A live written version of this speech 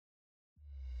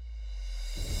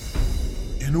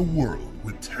In a world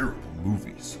with terrible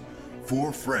movies,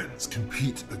 four friends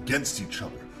compete against each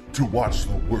other to watch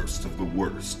the worst of the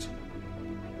worst.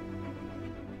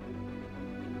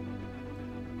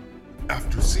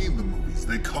 After seeing the movies,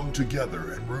 they come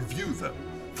together and review them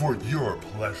for your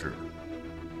pleasure.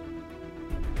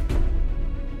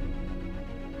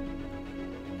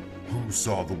 Who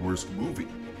saw the worst movie?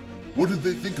 What did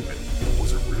they think of it?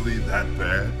 Was it really that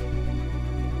bad?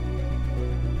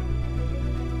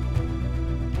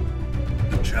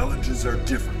 The challenges are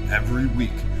different every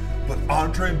week, but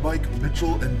Andre, Mike,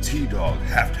 Mitchell, and T-Dog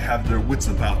have to have their wits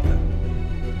about them.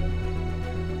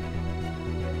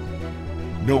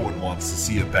 No one wants to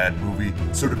see a bad movie,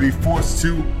 so to be forced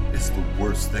to is the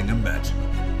worst thing imaginable.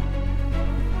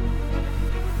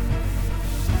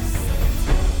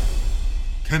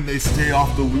 Can they stay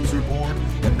off the loser board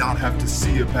and not have to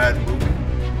see a bad movie?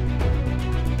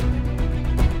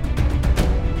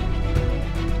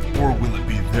 Or will it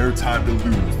be their time to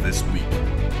lose this week?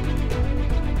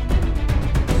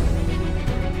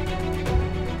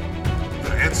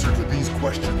 The answer to these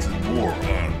questions and more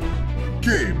on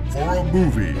Game for a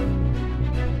Movie.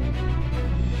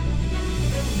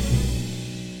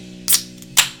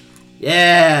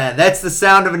 Yeah, that's the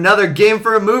sound of another Game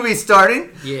for a Movie starting.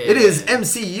 Yeah. It is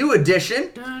MCU edition.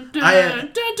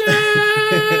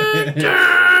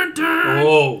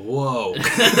 Whoa.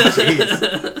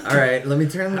 Jeez. All right, let me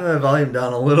turn the volume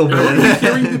down a little bit. Are you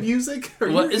hearing the music? Are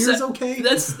What your is ears that? okay?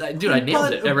 That's dude. I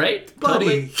nailed it. Right,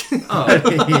 Buddy. Oh,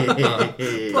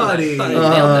 Buddy. I nailed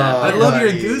that. I love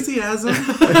your buddy. enthusiasm.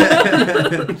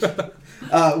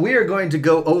 We are going to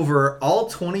go over all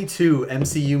 22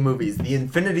 MCU movies, the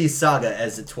Infinity Saga,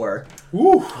 as it were.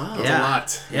 Woo. That's a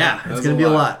lot. Yeah, it's going to be a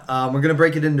lot. We're going to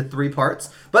break it into 3 parts.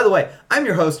 By the way, I'm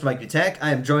your host, Mike Butak.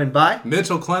 I am joined by...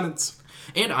 Mitchell Clements.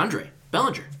 And Andre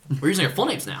Bellinger. We're using our full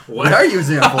names now. We are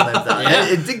using our full names now. Yeah.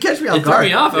 It did catch me off It threw guard.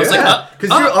 me off. I was like, because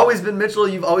you've always been Mitchell,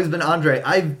 you've always been Andre.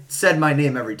 I've said my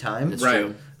name every time. It's Right.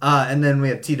 true. And then we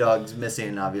have T-Dog's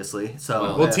missing, obviously.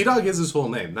 So Well, T-Dog is his full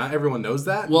name. Not everyone knows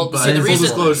that. Well, but see, the full reason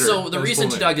disclosure, so the that's reason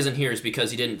full T-Dog isn't here is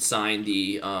because he didn't sign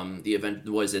the event.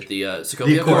 Was it the The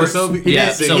Sokovia Accords. Accords? He Yeah,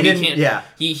 didn't- so he he didn't- can't. yeah.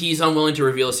 He's unwilling to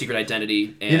reveal his secret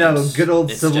identity. And you know, good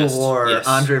old it's Civil just- War, yes.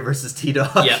 Andre versus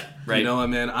T-Dog. Yeah, right. You know what,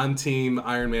 man? I'm Team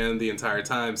Iron Man the entire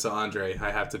time, so Andre, I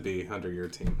have to be under your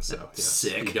team. So yes,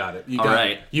 Sick. You got it. All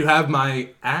right. You have my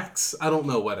axe. I don't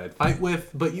know what I'd fight with,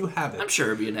 but you have it. I'm sure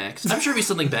it'd be an X. I'm sure it'd be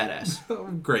something badass. Oh,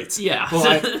 great. Yeah. Well,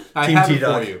 I Team have it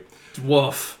T-Dog. for you.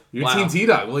 Woof. You're Wow. Team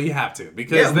T-Dog. Well, you have to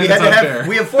because Yeah, then we it's had to unfair. have.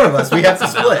 We have 4 of us. We have to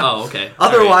split. Oh, okay.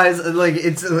 Otherwise, like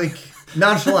it's like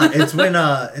nonchalant. It's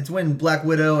when Black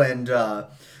Widow and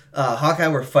Hawkeye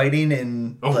were fighting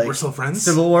in we're still friends?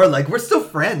 Civil War. Like we're still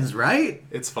friends, right?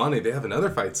 It's funny. They have another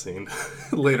fight scene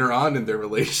later on in their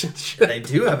relationship. They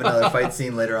do have another fight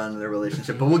scene later on in their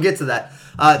relationship, but we'll get to that.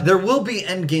 There will be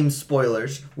Endgame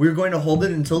spoilers. We're going to hold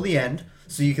it until the end,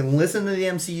 so you can listen to the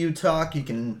MCU talk, you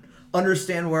can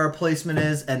understand where our placement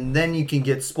is, and then you can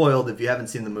get spoiled if you haven't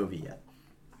seen the movie yet.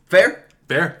 Fair?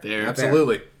 Fair. Fair.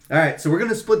 Absolutely. All right, so we're going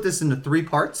to split this into 3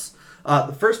 parts.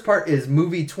 The first part is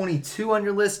movie 22 on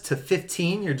your list to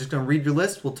 15. You're just going to read your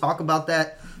list. We'll talk about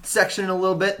that section in a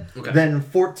little bit. Okay. Then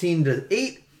 14 to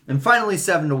 8, and finally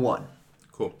 7 to 1.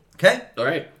 Cool. Okay? All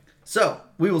right. So,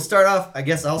 we will start off. I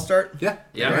guess I'll start. Yeah.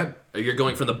 Yeah. Go ahead. You're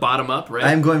going from the bottom up, right?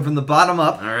 I am going from the bottom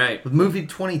up. All right. With movie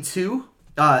 22,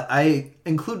 I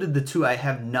included the 2 I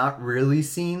have not really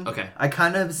seen. Okay. I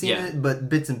kind of have seen Yeah. it, but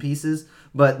bits and pieces.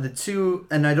 But the 2,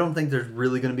 and I don't think there's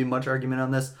really going to be much argument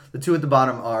on this. The 2 at the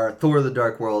bottom are Thor: The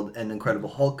Dark World and Incredible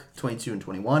Hulk, 22 and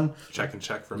 21. Check and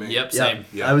check for me. Yep. Yeah. Same.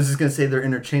 Yeah. I was just going to say they're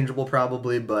interchangeable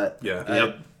probably, but Yeah.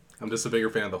 Yep. I'm just a bigger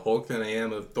fan of the Hulk than I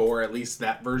am of Thor, at least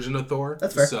that version of Thor.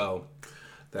 That's fair. So,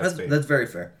 that's me. that's very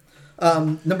fair.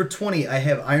 Number 20, I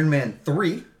have Iron Man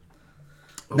 3.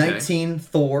 Okay. 19,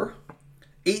 Thor.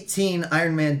 18,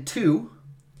 Iron Man 2.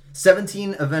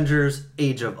 17, Avengers: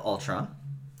 Age of Ultron.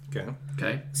 Okay.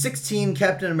 Okay. 16,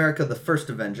 Captain America: The First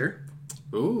Avenger.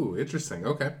 Ooh, interesting.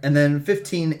 Okay. And then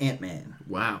 15, Ant-Man.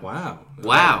 Wow. Wow.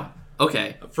 Wow.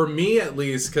 Okay. For me, at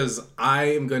least, because I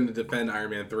am going to defend Iron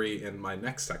Man 3 in my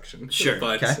next section. Sure.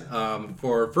 But Okay.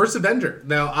 for First Avenger,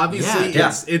 now obviously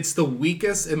Yeah. it's the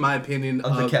weakest in my opinion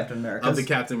Of the Captain Americas. of the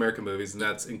Captain America movies, and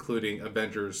that's including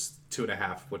Avengers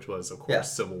 2.5, which was of course Yeah.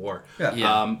 Civil War. Yeah.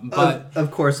 Yeah. But Of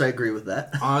course, I agree with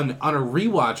that. on a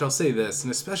rewatch, I'll say this,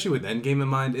 and especially with Endgame in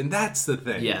mind, and that's the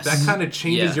thing. Yes. That kind of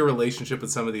changes Yeah. your relationship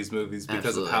with some of these movies because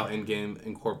Absolutely. of how Endgame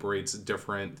incorporates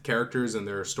different characters and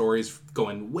their stories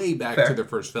going way back Fair. to their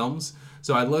first films.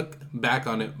 So I look back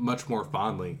on it much more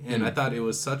fondly, and I thought it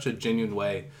was such a genuine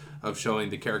way of showing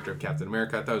the character of Captain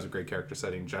America. I thought it was a great character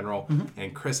setting in general.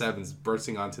 And Chris Evans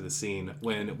bursting onto the scene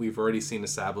when we've already seen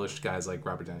established guys like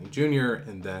Robert Downey Jr.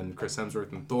 and then Chris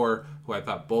Hemsworth and Thor, who I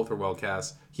thought both were well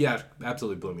cast. He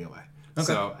absolutely blew me away. Okay.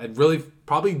 So it really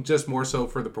probably just more so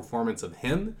for the performance of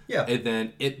him, and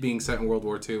then it being set in World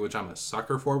War II, which I'm a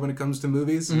sucker for when it comes to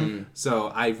movies. So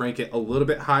I rank it a little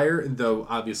bit higher, though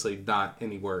obviously not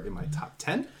anywhere in my top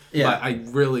 10. Yeah. But I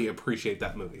really appreciate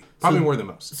that movie, probably more than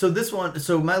most.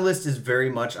 So my list is very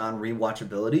much on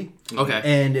rewatchability. Okay.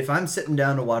 And if I'm sitting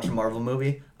down to watch a Marvel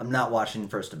movie, I'm not watching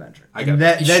First Avenger.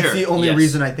 That's the only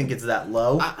reason I think it's that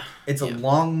low. It's a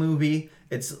long movie.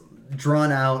 It's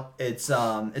drawn out. It's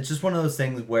just one of those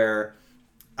things where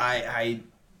I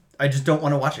just don't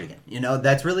want to watch it again. You know,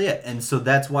 that's really it. And so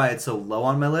that's why it's so low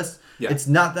on my list. Yeah. It's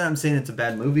not that I'm saying it's a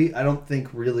bad movie. I don't think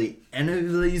really any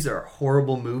of these are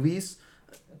horrible movies.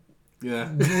 Yeah.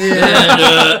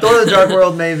 Thor: The Dark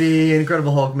World, maybe.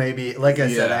 Incredible Hulk, maybe. Like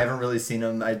I said, I haven't really seen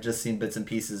them. I've just seen bits and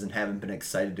pieces and haven't been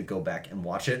excited to go back and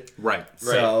watch it. Right.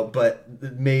 So, but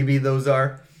maybe those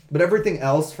are. But everything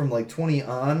else from like 20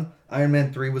 on, Iron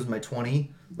Man 3 was my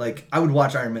 20. Like, I would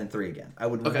watch Iron Man 3 again. I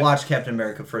would watch Captain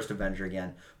America: First Avenger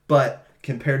again. But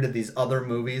compared to these other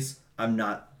movies, I'm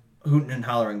not hooting and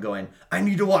hollering going, I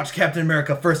need to watch Captain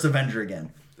America: First Avenger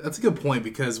again. That's a good point,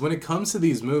 because when it comes to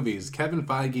these movies, Kevin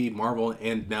Feige, Marvel,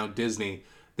 and now Disney,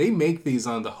 they make these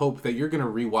on the hope that you're going to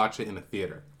rewatch it in a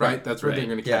theater, right? That's where they're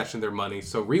going to cash in their money.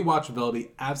 So rewatchability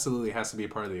absolutely has to be a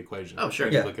part of the equation. Oh, sure.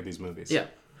 When you look at these movies. Yeah.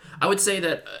 I would say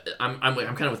that I'm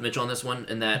kind of with Mitchell on this one,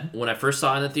 in that when I first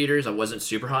saw it in the theaters, I wasn't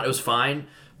super hot. It was fine,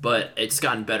 but it's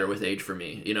gotten better with age for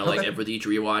me. You know, like with each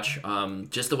rewatch,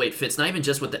 just the way it fits. Not even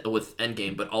just with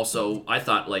Endgame, but also I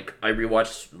thought, like, I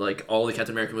rewatched like all the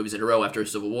Captain America movies in a row after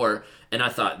Civil War, and I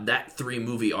thought that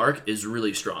 3-movie arc is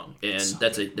really strong, and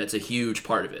that's a huge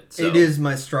part of it. So. It is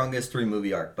my strongest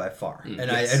 3-movie arc by far,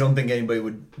 and I don't think anybody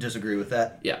would disagree with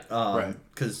that. Yeah,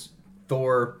 because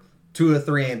Thor 2 or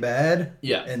 3 ain't bad.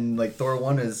 Yeah, and like Thor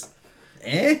 1 is.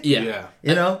 You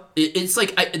know, it's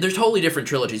like they're totally different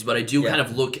trilogies, but I do kind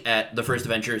of look at the First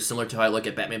Avenger similar to how I look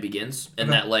at Batman Begins,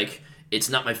 and that like it's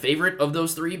not my favorite of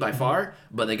those 3 by far,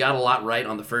 but they got a lot right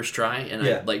on the first try, and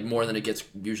I like more than it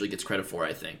usually gets credit for,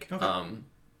 I think.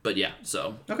 But yeah,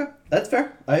 so that's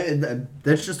fair.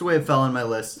 That's just the way it fell on my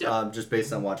list, just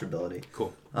based on watchability.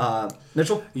 Cool.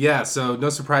 Mitchell? Yeah, so no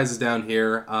surprises down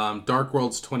here. Dark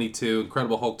World's 22,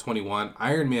 Incredible Hulk 21,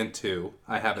 Iron Man 2,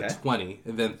 I have at 20,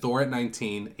 and then Thor at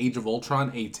 19, Age of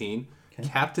Ultron 18,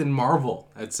 Captain Marvel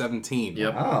at 17.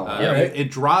 Yep. Wow. It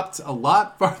dropped a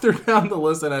lot farther down the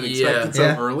list than I'd expected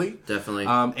so early. Definitely.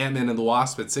 Ant-Man and the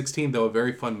Wasp at 16, though a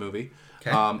very fun movie.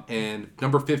 And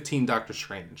number 15, Doctor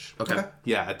Strange. Okay.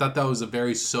 Yeah, I thought that was a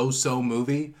very so-so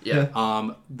movie.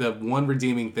 Yeah. The one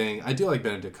redeeming thing, I do like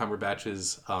Benedict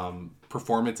Cumberbatch's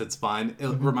performance. It's fine. It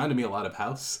reminded me a lot of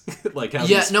House. Like how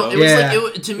it was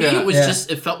like, to me, it was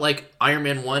just, it felt like Iron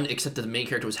Man 1, except that the main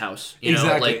character was House. You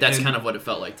know, like that's kind of what it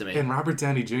felt like to me. And Robert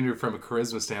Downey Jr. from a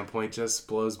charisma standpoint just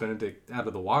blows Benedict out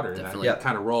of the water in that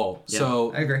kind of role. Yeah.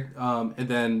 So I agree. And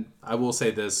then I will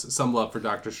say this, some love for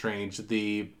Doctor Strange.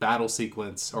 The battle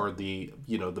sequence, or the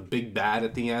big bad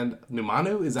at the end,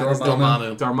 Numanu? Is that his name?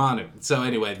 Dormammu. So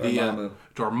anyway,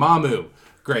 Dormammu.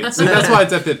 Great. So that's why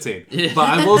it's at 15. But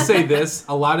I will say this,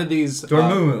 a lot of these...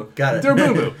 Dormammu. Got it.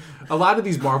 Dormammu. A lot of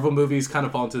these Marvel movies kind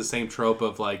of fall into the same trope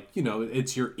of, like,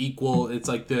 it's your equal... It's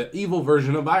like the evil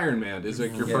version of Iron Man is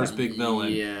like your first big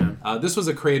villain. Yeah. This was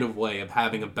a creative way of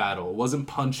having a battle. It wasn't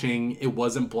punching. It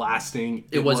wasn't blasting.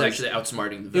 It was actually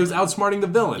outsmarting the villain. It was outsmarting the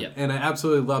villain. Yep. And I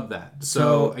absolutely love that.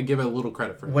 So I give it a little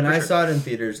credit for it. When I saw it in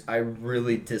theaters, I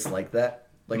really disliked that.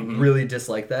 Really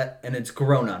dislike that, and it's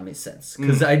grown on me since.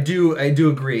 Because I do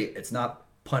agree, it's not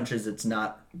punches, it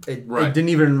didn't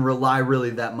even rely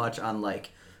really that much on like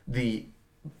the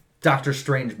Doctor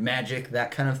Strange magic,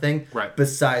 that kind of thing. Right.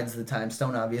 Besides the Time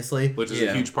Stone, obviously. Which is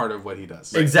a huge part of what he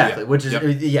does. Exactly. Which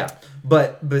is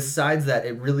But besides that,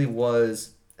 it really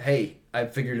was, hey, I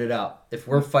figured it out. If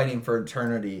we're fighting for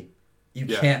eternity, you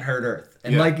can't hurt Earth.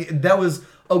 And like that was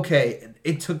okay.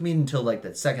 It took me until like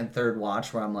that second, third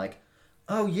watch where I'm like,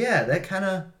 oh yeah, that kind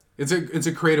of... It's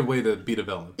a creative way to beat a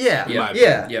villain.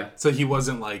 Yeah. So he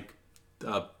wasn't like,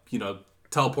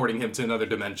 teleporting him to another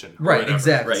dimension. Right,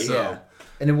 exactly. So. Yeah.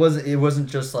 And it wasn't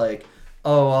just like,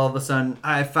 oh, all of a sudden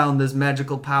I found this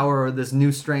magical power or this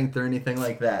new strength or anything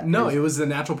like that. No, it was a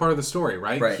natural part of the story,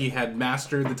 right? Right. He had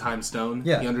mastered the time stone.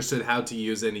 Yeah. He understood how to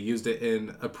use it, and he used it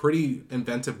in a pretty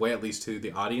inventive way, at least to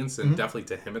the audience, and definitely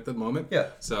to him at the moment. Yeah.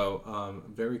 So,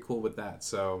 very cool with that.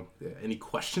 So, any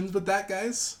questions with that,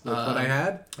 guys? With what I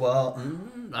had? Well,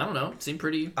 I don't know. Seemed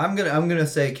pretty. I'm gonna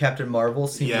say Captain Marvel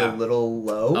seemed Yeah. a little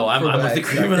low. Oh, I'm for what with I the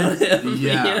agreement on expected. him.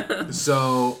 Yeah.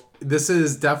 So, this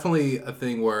is definitely a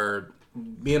thing where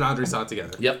me and Andre saw it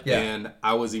together. Yep. Yeah. And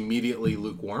I was immediately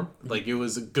lukewarm. Like, it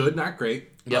was good, not great.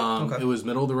 Yep. Okay. It was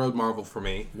middle of the road Marvel for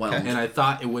me. Wow. And I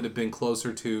thought it would have been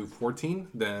closer to 14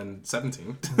 than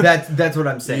 17. That's what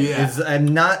I'm saying. Yeah. Is I'm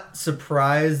not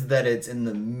surprised that it's in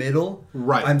the middle.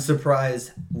 Right. I'm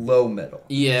surprised low middle.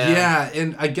 Yeah. Yeah,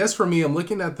 and I guess for me, I'm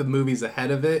looking at the movies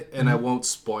ahead of it, and I won't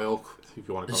spoil, if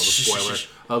you want to call it a spoiler,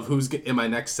 of who's in my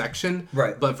next section.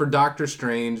 Right. But for Doctor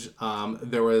Strange,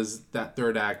 there was that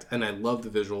third act, and I love the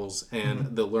visuals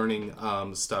and the learning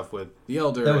stuff with the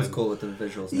Elder. That was and- cool with the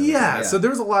visuals. And Yeah, everything. so there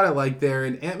was a lot I liked there,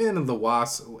 and Ant-Man and the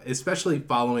Wasp, especially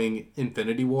following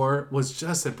Infinity War, was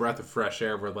just a breath of fresh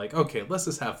air. We're like, okay, let's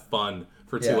just have fun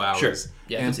for 2 Yeah. hours. Sure.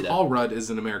 Yeah, I can and see that. Paul Rudd is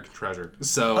an American treasure.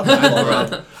 So Paul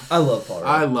Rudd. I love Paul Rudd.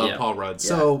 I love Yeah. Paul Rudd.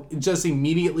 So just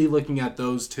immediately looking at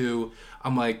those two,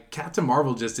 I'm like, Captain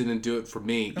Marvel just didn't do it for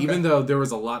me. Even though there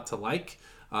was a lot to like,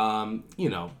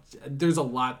 there's a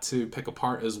lot to pick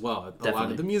apart as well. A lot of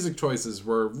Definitely. the music choices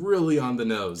were really on the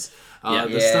nose. Yeah.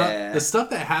 The stuff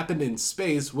that happened in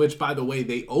space, which by the way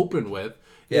they open with,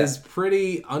 Yeah. is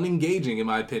pretty unengaging in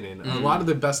my opinion. A lot of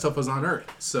the best stuff was on Earth.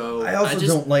 So I also I just-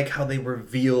 don't like how they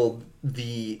revealed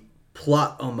the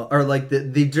plot, or like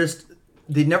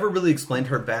they never really explained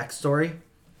her backstory.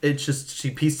 It's just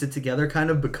she pieced it together kind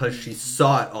of because she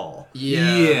saw it all,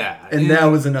 Yeah. and that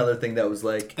was another thing that was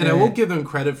like. And I will give them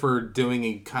credit for doing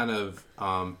a kind of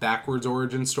backwards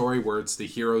origin story where it's the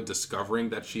hero discovering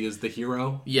that she is the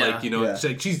hero. Yeah. Like, Yeah.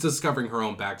 she's discovering her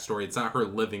own backstory. It's not her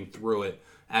living through it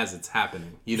as it's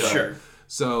happening. Sure.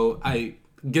 So I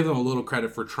give them a little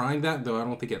credit for trying that, though I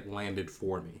don't think it landed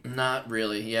for me. Not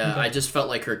really. Yeah. I just felt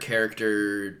like her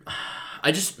character.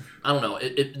 I don't know.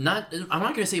 I'm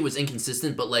not gonna say it was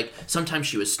inconsistent, but like sometimes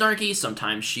she was snarky,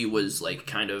 sometimes she was like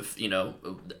kind of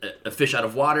a fish out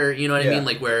of water. You know what I Yeah. mean?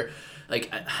 Like where. Like,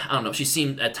 I don't know, she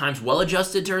seemed at times well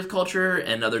adjusted to Earth culture,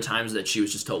 and other times that she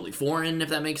was just totally foreign, if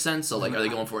that makes sense. So, like, are they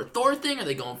going for a Thor thing? Are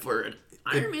they going for an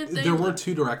Iron Man thing? There were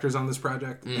 2 directors on this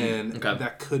project, and okay.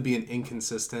 that could be an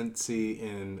inconsistency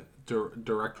in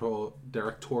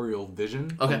directorial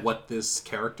vision Okay. of what this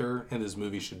character and this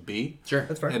movie should be. Sure.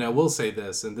 That's fair. And I will say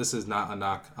this, and this is not a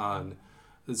knock on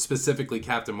specifically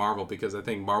Captain Marvel, because I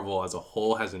think Marvel as a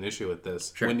whole has an issue with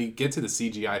this. Sure. When you get to the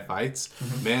CGI fights,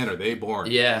 man, are they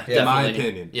boring. Yeah, In my definitely.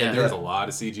 opinion. Yeah. And there's Yeah. a lot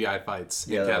of CGI fights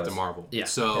Yeah, in there Captain was. Marvel. Yeah.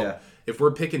 So Yeah. if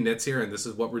we're picking nits here, and this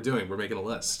is what we're doing, we're making a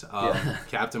list.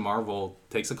 Captain Marvel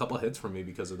takes a couple hits from me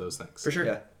because of those things. For sure.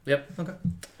 Yeah. Yep. Okay.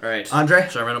 All right. Andre?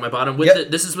 So I ran on my bottom.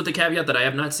 Yep. This is with the caveat that I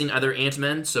have not seen either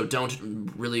Ant-Man, so don't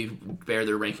really bear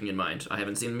their ranking in mind. I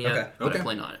haven't seen them yet, Okay. but Okay. I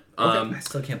plan on it. I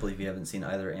still can't believe you haven't seen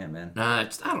either Ant-Man. I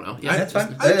don't know. Yeah, That's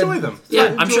fine. I enjoy them. Yeah,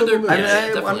 They're I'm sure they're- enjoyable I mean, movies. Yeah, I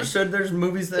definitely. understood there's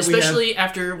movies that Especially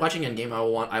after watching Endgame,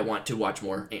 I want to watch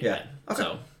more Ant-Man. Yeah. Okay.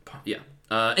 So, yeah.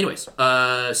 Anyways,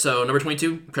 so number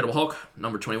 22, Incredible Hulk.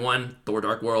 Number 21, Thor: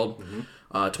 Dark World.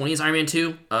 20 is Iron Man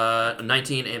 2.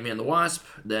 19, Ant-Man and the Wasp.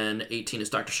 Then 18 is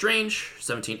Doctor Strange.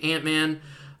 17, Ant-Man.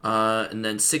 And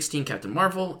then 16, Captain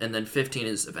Marvel. And then 15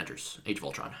 is Avengers: Age of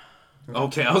Ultron.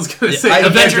 Okay, I was going to say I-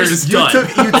 Avengers. Avengers You done.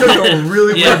 took a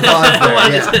really weird pause there. I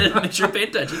Yeah. wanted to make sure you pay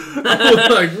attention.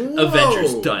 like, whoa.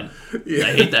 Avengers done. I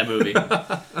hate that movie.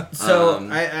 So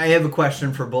I have a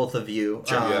question for both of you,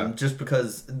 yeah. just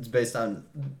because it's based on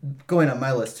going on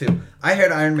my list too. I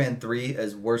had Iron Man 3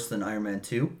 as worse than Iron Man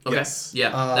 2. Okay. Yes.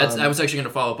 Yeah. I was actually going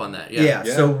to follow up on that. Yeah.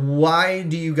 Yeah. So why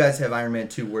do you guys have Iron Man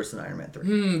 2 worse than Iron Man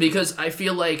 3? Because I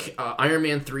feel like Iron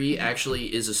Man 3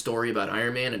 actually is a story about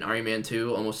Iron Man, and Iron Man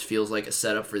 2 almost feels like a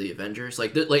setup for the Avengers.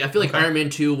 Like I feel like Iron Man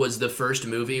 2 was the first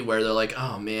movie where they're like,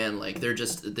 oh man, like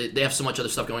they have so much other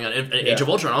stuff going on. And Age of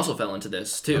Ultron also fell into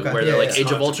this too, Okay. where they're Yeah, like yeah.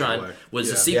 Age of Oh, Ultron that's a good way. was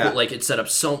Yeah. the sequel. Yeah. Like it set up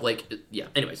so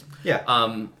Anyways.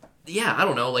 Yeah. Yeah, I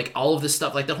don't know, like all of this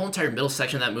stuff, like the whole entire middle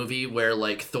section of that movie where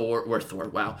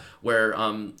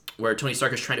where Tony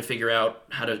Stark is trying to figure out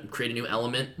how to create a new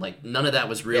element, like none of that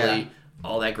was really Yeah.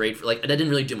 all that great. That didn't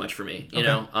really do much for me, you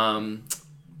know?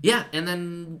 Yeah, and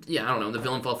then, I don't know, the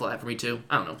villain fell flat for me too.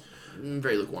 I don't know. I'm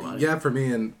very lukewarm on it. Yeah, for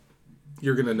me, and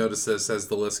you're going to notice this as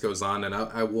the list goes on, and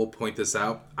I will point this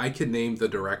out. I could name the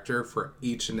director for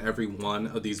each and every one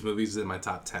of these movies in my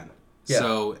top 10. Yeah.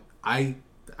 So I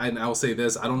will say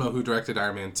this. I don't know who directed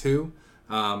Iron Man 2.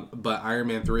 But Iron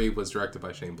Man 3 was directed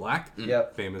by Shane Black,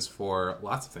 Yep. famous for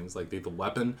lots of things like Lethal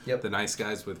Weapon, Yep. The Nice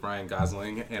Guys with Ryan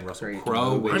Gosling and Russell Great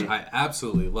Crowe, movie. which I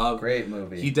absolutely love. Great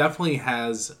movie. He definitely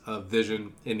has a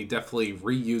vision, and he definitely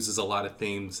reuses a lot of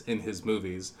themes in his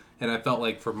movies. And I felt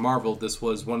like for Marvel, this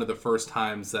was one of the first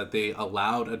times that they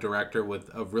allowed a director with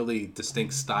a really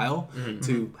distinct style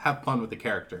to have fun with the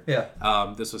character. Yeah.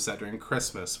 This was set during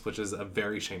Christmas, which is a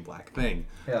very Shane Black thing.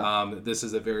 Yeah. This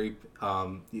is a very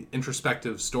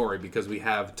introspective story because we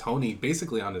have Tony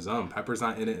basically on his own. Pepper's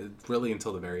not in it really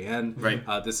until the very end. Right.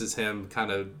 This is him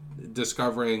kind of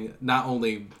discovering not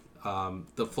only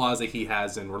the flaws that he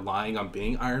has in relying on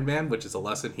being Iron Man, which is a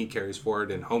lesson he carries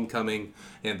forward in Homecoming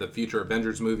and the future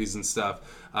Avengers movies and stuff.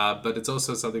 But it's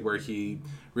also something where he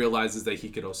realizes that he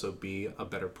could also be a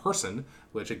better person,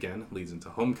 which again leads into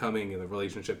Homecoming and the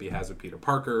relationship he has with Peter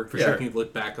Parker. For sure, he can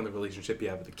look back on the relationship he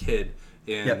had with the kid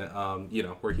in,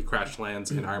 where he crash lands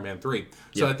in Iron Man 3.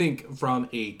 So I think from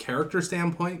a character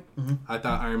standpoint, I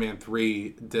thought Iron Man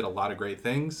 3 did a lot of great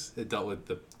things. It dealt with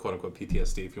the quote-unquote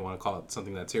PTSD, if you want to call it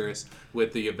something that serious,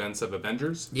 with the events of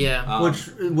Avengers. Yeah.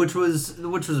 which was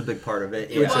a big part of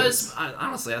it. It was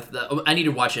honestly. I need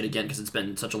to watch it again because it's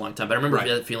been such a long time. But I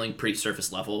remember feeling pretty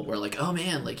surface level, where like, oh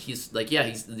man, like he's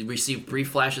received brief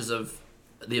flashes of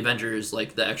the Avengers,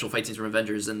 like the actual fight scenes from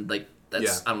Avengers, and like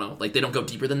that's I don't know, like they don't go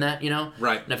deeper than that, you know?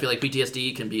 Right. And I feel like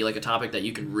PTSD can be like a topic that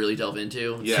you can really delve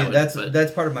into. Yeah. See,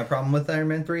 that's part of my problem with Iron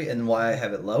Man 3 and why I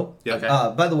have it low. Yeah. Okay.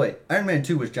 By the way, Iron Man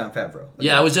 2 was Jon Favreau.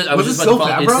 Yeah, I was Was just it about still to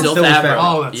follow. Favreau? It's still Still Favreau. Favreau.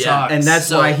 Oh, that yeah. sucks. And that's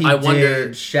So, why he I wonder-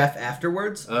 did Chef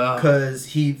afterwards, because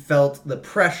he felt the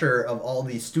pressure of all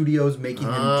these studios making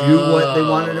him do what they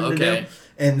wanted him to okay. do.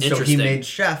 And so he Interesting. made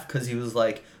Chef because he was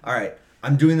like, all right,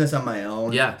 I'm doing this on my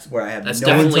own. Yeah. Where I have That's no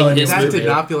one definitely telling me his what That to did do.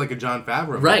 not feel like a John Favreau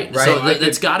movie. Right. Right. So I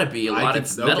that's could- got to be a I lot could-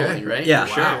 of meddling, okay. right? Yeah.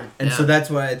 For sure. Wow. And Yeah. so that's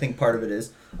what I think part of it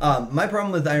is. My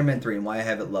problem with Iron Man 3 and why I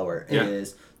have it lower Yeah.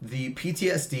 is the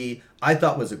PTSD I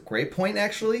thought was a great point,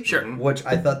 actually. Sure. Which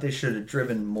I thought they should have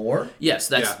driven more. Yes,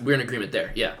 that's Yeah. we're in agreement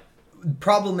there. Yeah.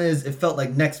 Problem is, it felt like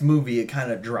next movie it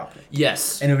kind of dropped it.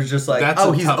 Yes. And it was just like, That's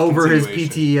oh, a he's tough over his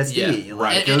continuation. PTSD. Yeah,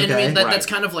 Like, and I okay. mean that's Right.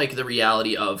 kind of like the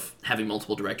reality of having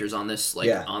multiple directors on this, like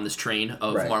Yeah. on this train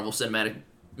of Right. Marvel Cinematic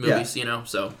movies, you know.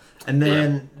 So And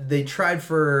then they tried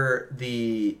for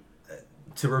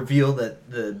to reveal that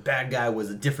the bad guy was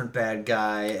a different bad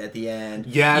guy at the end.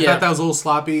 Yeah, I Yeah. thought that was a little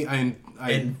sloppy. I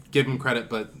And- give him credit,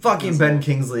 but Fucking Ben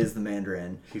Kingsley is the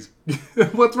Mandarin. He's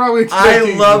what's wrong with I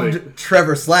Ben loved Kingsley?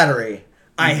 Trevor Slattery.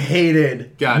 I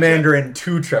hated Gotcha. Mandarin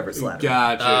to Trevor Slattery.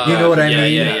 Gotcha. You know what I yeah,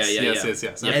 mean? Yeah, Yes, yeah, yes, yeah.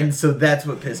 yes. Yeah. Okay. And so that's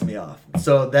what pissed me off.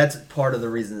 So that's part of the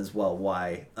reason as well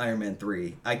why Iron Man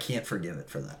 3, I can't forgive it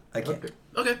for that. I can't. Okay.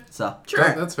 Okay. So, Sure. all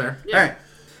right. That's fair. Yeah. All right.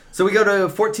 So we go to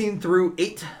 14 through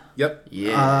 8. Yep.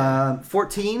 Yeah.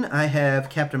 14, I have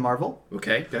Captain Marvel.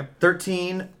 Okay. Okay.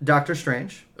 13, Doctor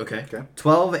Strange. Okay. Okay.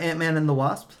 12, Ant-Man and the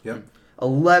Wasp. Yep.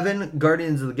 11,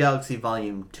 Guardians of the Galaxy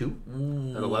Volume 2.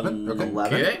 At 11. Okay.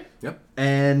 11. Okay. Yep.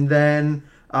 And then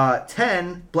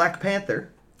 10, Black Panther.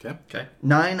 Okay. Okay.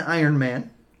 9, Iron Man.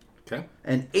 Okay.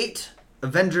 And 8,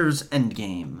 Avengers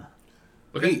Endgame.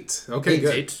 Okay. 8. Okay.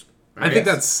 Good. 8. I think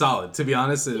that's solid. To be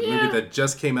honest, a movie that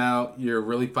just came out, you're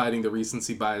really fighting the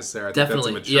recency bias there. I think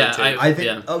Definitely. that's a mature Yeah, take. I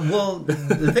think, Yeah. well,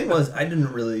 the thing was, I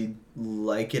didn't really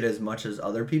like it as much as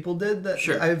other people did that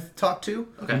Sure. I've talked to.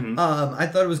 Okay. I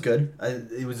thought it was good.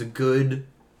 It was a good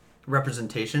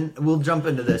representation. We'll jump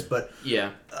into this, but Yeah.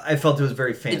 I felt it was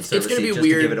very fan It's gonna be just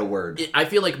weird. to give it a word. I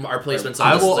feel like our placements on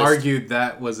I this will list, argue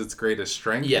that was its greatest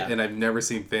strength. Yeah. And I've never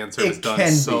seen fan service It done can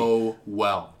be. so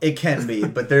well. It can be,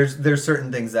 but there's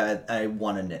certain things that I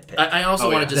want to nitpick. I also Oh,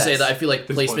 wanted yeah. to say That's- that I feel like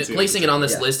There's one scene placing it on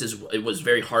this yeah. list it was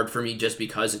very hard for me just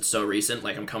because it's so recent.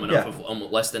 Like I'm coming Yeah. off of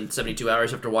almost less than 72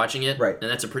 hours after watching it, Right. And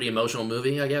that's a pretty emotional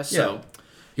movie, I guess. Yeah. So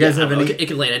You guys I have don't know, any? it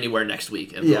could land anywhere next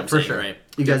week. is Yeah, what I'm for saying, sure. Right?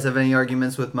 You guys have any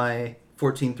arguments with my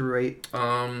 14 through 8?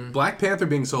 Black Panther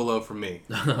being so low for me.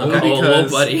 Oh,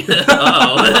 because, buddy.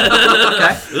 Uh-oh.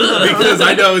 because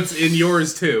I know it's in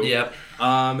yours too. Yep.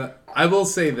 I will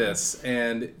say this,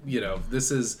 and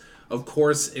this is of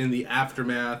course in the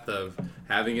aftermath of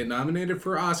having it nominated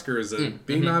for Oscars and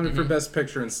being nominated for Best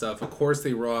Picture and stuff. Of course,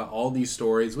 they roll out all these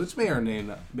stories, which may or may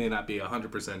not be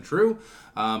 100% true.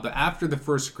 But after the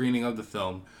first screening of the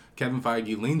film, Kevin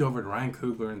Feige leaned over to Ryan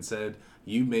Coogler and said,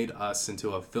 "You made us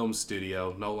into a film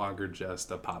studio, no longer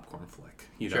just a popcorn flick."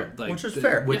 Sure. Which is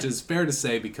fair. Which is fair to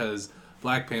say because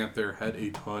Black Panther had a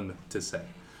ton to say.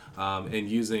 And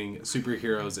using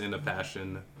superheroes in a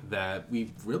fashion that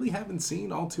we really haven't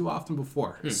seen all too often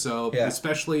before. So, Yeah.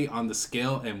 especially on the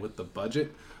scale and with the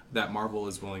budget that Marvel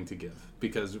is willing to give.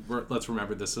 Because let's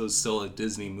remember, this was still a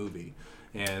Disney movie.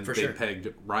 And For they sure.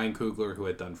 pegged Ryan Coogler, who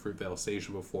had done Fruitvale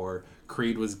Station before.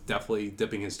 Creed was definitely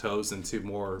dipping his toes into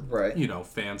more, Right.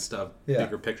 fan stuff, Yeah.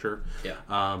 bigger picture.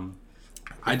 Yeah.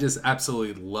 I just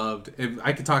absolutely loved.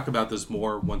 I could talk about this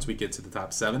more once we get to the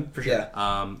top 7. For sure.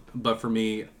 Yeah. But for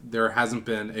me, there hasn't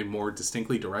been a more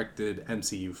distinctly directed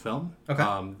MCU film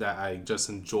that I just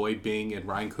enjoyed being in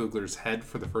Ryan Coogler's head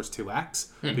for the first 2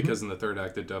 acts, because in the third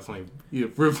act it definitely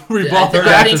revolved Third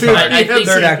back act is to hard. I think-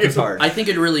 Third act is hard. I think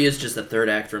it really is just the third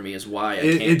act for me is why I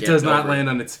can't It get does not over land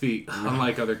on its feet,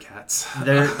 unlike other cats.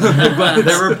 There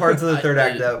were parts of the third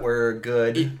act that were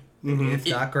good, if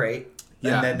not great.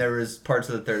 Yeah. And then there was parts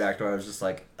of the third act where I was just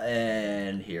like,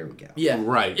 and here we go. Yeah,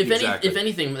 Right, exactly. If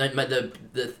anything,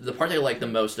 the part that I like the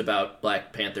most about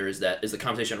Black Panther is the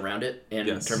conversation around it, and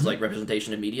in Yes. terms of like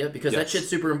representation in media, because that Yes. shit's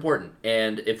super important.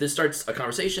 And if this starts a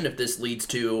conversation, if this leads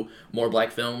to more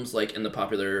Black films like in the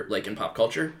popular in pop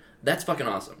culture, that's fucking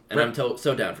awesome, and Right. I'm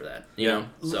so down for that. You know,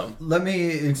 so Let me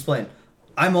explain.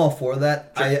 I'm all for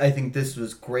that. I think this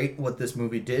was great what this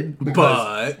movie did.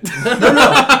 But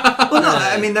Well, no,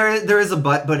 I mean there is a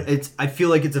but I feel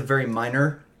like it's a very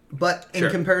minor but in Sure.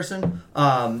 comparison.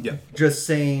 Yeah. Just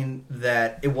saying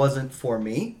that it wasn't for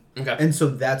me. Okay. And so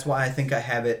that's why I think I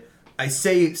have it. I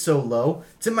say it so low.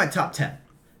 It's in my top 10.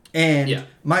 And Yeah.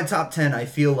 my top 10 I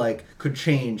feel like could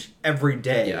change every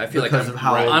day yeah, I feel like because of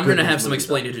how I'm good gonna these have some movies are.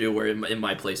 explaining to do where in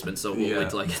my placement, so we'll Yeah. wait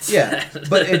till I get to Yeah, that.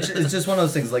 but it's just one of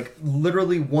those things. Like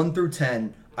literally 1 through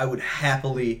 10, I would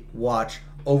happily watch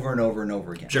over and over and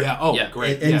over again. Sure. yeah, oh Yeah.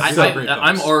 great. And Yeah, so so great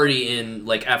I'm films. already in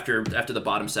after the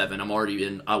bottom 7. I'm already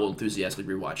in. I will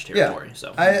enthusiastically rewatch territory. Yeah.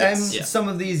 So I'm Yeah. some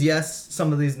of these yes,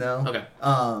 some of these no. Okay.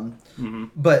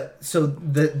 But so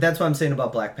that's what I'm saying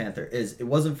about Black Panther is it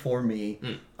wasn't for me,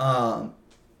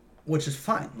 which is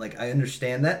fine. Like I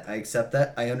understand that, I accept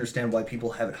that, I understand why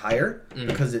people have it higher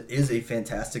because it is a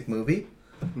fantastic movie.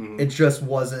 It just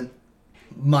wasn't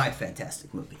my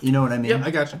fantastic movie. You know what I mean? Yep.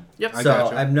 I got you. Yep. I So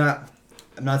got you.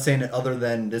 I'm not saying it other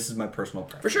than this is my personal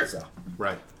preference. For sure. So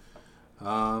Right.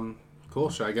 Cool.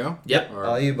 Should I go? Yep. Or-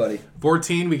 all you, buddy.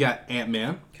 14, we got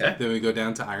Ant-Man. Okay. Then we go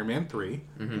down to Iron Man 3.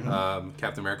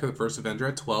 Captain America, the First Avenger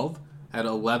at 12. At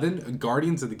 11,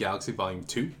 Guardians of the Galaxy Volume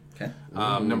 2. Okay.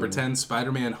 Number 10,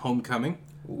 Spider-Man Homecoming.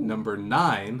 Number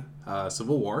 9,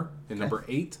 Civil War. And number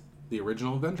 8, the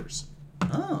original Avengers.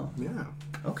 Oh. Yeah.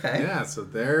 Okay. Yeah, so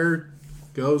there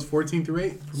goes 14 through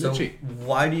 8 from So Mitchie.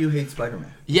 why do you hate Spider-Man?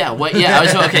 Yeah, what? Yeah, I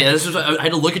was okay. I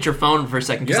had to look at your phone for a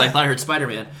second because I Yeah. thought I heard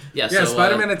Spider-Man. Yeah, Yeah, so,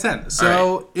 Spider-Man at 10.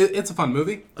 So it's a fun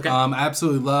movie. Okay. I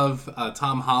absolutely love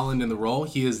Tom Holland in the role.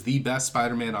 He is the best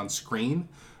Spider-Man on screen.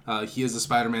 He is the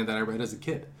Spider-Man that I read as a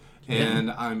kid.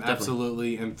 And I'm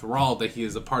absolutely enthralled that he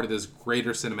is a part of this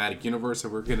greater cinematic universe,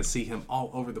 and we're going to see him all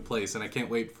over the place. And I can't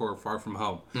wait for Far From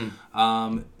Home.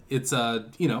 It's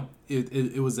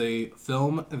it was a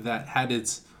film that had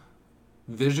its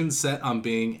vision set on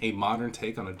being a modern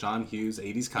take on a John Hughes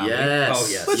 80s comedy. Yes. Oh,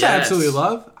 yes. Which I yes. absolutely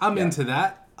love. I'm into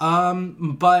that.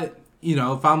 But,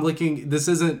 if I'm looking, this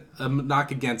isn't a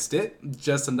knock against it,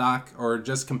 just a knock or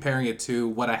just comparing it to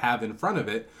what I have in front of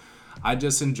it. I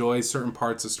just enjoy certain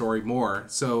parts of story more.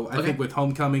 So I think with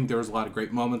Homecoming, there was a lot of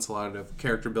great moments, a lot of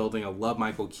character building. I love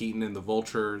Michael Keaton in the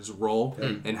Vulture's role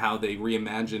and how they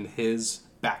reimagined his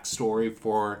backstory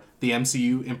for the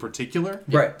MCU in particular.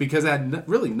 Right. Because it had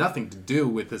really nothing to do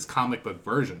with his comic book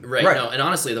version. Right. Right. No, and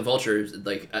honestly, the Vulture,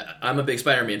 I'm a big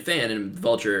Spider-Man fan, and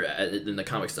Vulture in the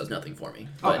comics does nothing for me.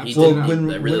 But he Well, did. when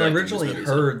I I really liked him in this originally movie,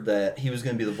 so- heard that he was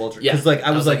going to be the Vulture, Yeah. because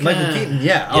I was like Michael Keaton,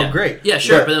 yeah, oh great, Yeah,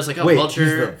 sure, but I was like, oh, wait, Vulture.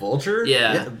 he's the Vulture,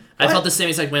 Yeah. I what? felt the same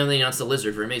exact way when they announced the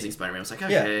Lizard for Amazing Spider-Man. I was like,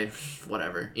 okay,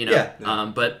 whatever, Yeah.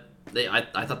 But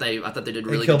I thought they did a They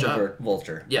really killed good job. the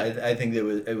Vulture. Yeah. I think it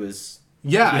was.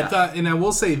 Yeah, Yeah. I thought, and I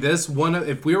will say this: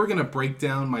 if we were gonna break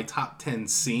down my top 10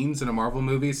 scenes in a Marvel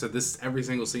movie, so this is every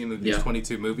single scene of these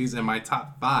 22 movies, and my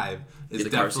top 5 is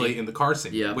The car definitely scene. in the car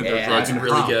scene. Yeah, with yeah, the it's driving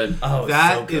really prom. good. Oh,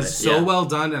 That so good. is so Yeah. well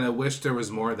done, and I wish there was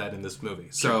more of that in this movie.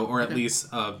 So, or at least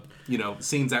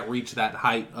scenes that reach that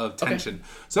height of tension.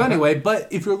 So anyway, but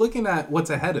if you're looking at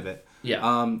what's ahead of it.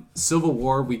 Yeah. Civil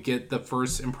War, we get the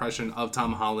first impression of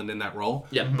Tom Holland in that role.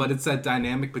 Yeah. But it's that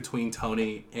dynamic between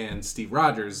Tony and Steve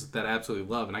Rogers that I absolutely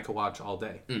love, and I could watch all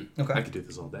day. Okay. I could do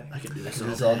this all day. I can do this.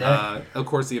 This all day. Of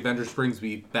course, the Avengers brings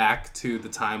me back to the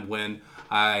time when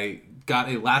I got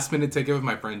a last minute ticket with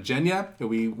my friend Jenya, and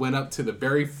we went up to the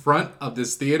very front of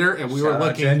this theater, and we were Shout out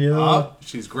looking Jenya. up.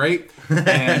 She's great.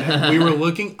 And we were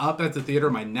looking up at the theater.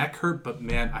 My neck hurt, but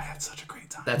man, I had such a great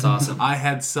time. That's awesome. I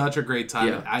had such a great time.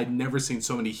 Yeah. I'd never seen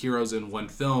so many heroes in one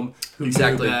film. Who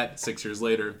Exactly. knew that 6 years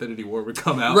later, Infinity War would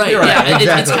come out. Right, You're right, yeah. And it's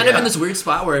exactly, kind of yeah. in this weird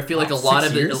spot where I feel like a lot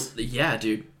 6 of years? it. Yeah,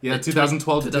 dude. Yeah, Like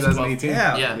 2012 to 2018.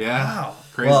 Yeah. Yeah. Wow.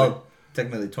 Crazy. Well,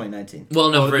 technically 2019. Well,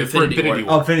 no, for for Infinity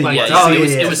War. Oh, Infinity Like, War. yeah, Oh, it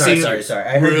was- yeah, it yeah. was Sorry, 6 sorry, years. sorry.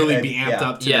 I heard really I- be amped yeah.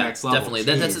 up to the next level. Definitely.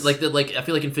 Jeez. That's like I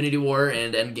feel like Infinity War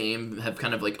and Endgame have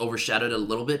kind of like overshadowed it a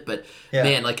little bit, but Yeah.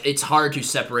 man, like it's hard to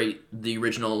separate the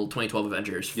original 2012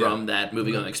 Avengers from that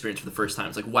movie going experience for the first time.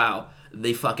 It's like, wow,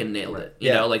 they fucking nailed it. You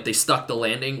Yeah. know, like they stuck the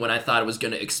landing when I thought it was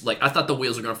gonna I thought the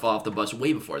wheels were gonna fall off the bus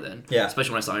way before then. Yeah.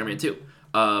 Especially when I saw Iron Man 2.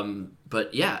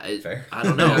 But yeah, Fair. I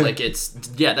don't know. Like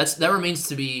that remains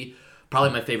to be probably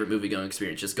my favorite movie going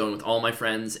experience. Just going with all my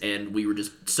friends, and we were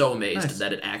just so amazed Nice.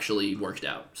 that it actually worked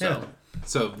out. So. Yeah.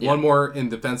 So one more in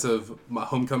defense of my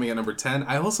Homecoming at number 10.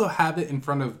 I also have it in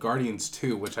front of Guardians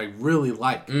 2, which I really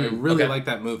like. I really okay. like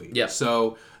that movie. Yeah.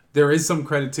 So there is some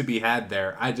credit to be had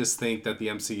there. I just think that the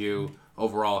MCU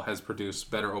overall has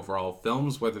produced better overall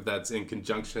films, whether that's in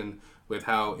conjunction with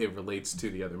how it relates to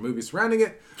the other movies surrounding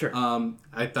it. Sure.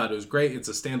 I thought it was great. It's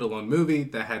a standalone movie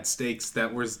that had stakes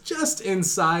that was just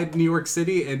inside New York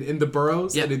City and in the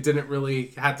boroughs, Yeah. and it didn't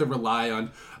really have to rely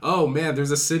on, oh man,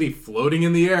 there's a city floating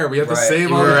in the air. We have to Right.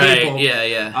 save all the Right, people.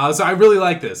 yeah. So I really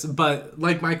like this, but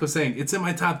like Mike was saying, it's in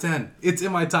my top 10. It's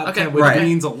in my top Okay. 10, which Right.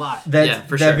 means a lot. Yeah,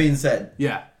 for that sure. being said,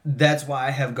 Yeah, that's why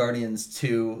I have Guardians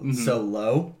 2 so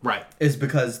low. right. Is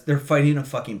because they're fighting a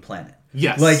fucking planet.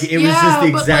 Yes. Like, it was just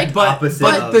the but, exact like, opposite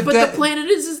but of... the- But that- the planet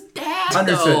is his dad,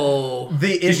 Understood. though. The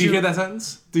Did issue... you hear that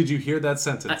sentence? Did you hear that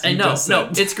sentence? I You know, just no,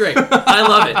 said. it's great. I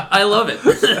love it. I love it.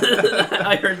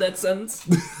 I heard that sentence,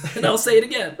 and I'll say it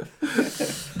again.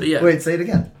 But yeah, Wait, say it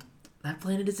again. that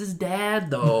planet is his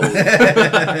dad, though.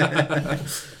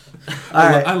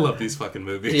 Alright. I love these fucking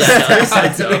movies. Yeah,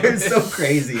 I know. It's so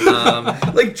crazy.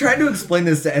 Like, trying to explain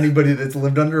this to anybody that's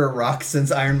lived under a rock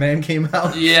since Iron Man came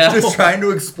out. Yeah. Just trying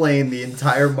to explain the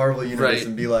entire Marvel universe Right.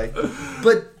 and be like,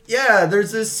 but yeah,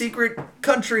 there's this secret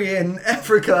country in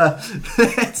Africa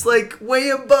that's like way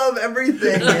above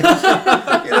everything.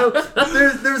 You know,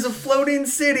 there's a floating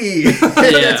city.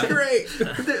 It's great.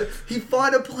 He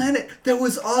fought a planet that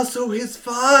was also his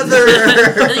father.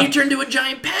 And then you turned into a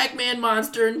giant Pac-Man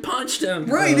monster and punched him.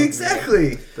 Right,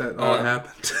 exactly. That all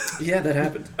happened. Yeah, that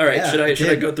happened. All right, Yeah, should I it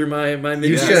did. go through my You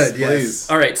mini? should, yes. please.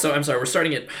 All right, so I'm sorry. We're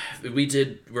starting at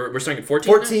we're starting at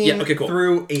 14. 14 Yeah. Okay. Cool.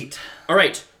 through 8. All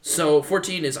right. So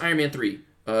 14 is Iron Man 3.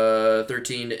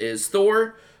 13 is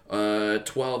Thor.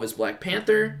 12 is Black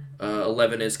Panther.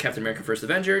 11 is Captain America: First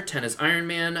Avenger. 10 is Iron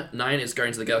Man. 9 is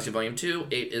Guardians of the Galaxy Volume 2.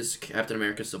 8 is Captain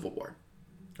America: Civil War.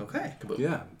 Okay. Kaboom.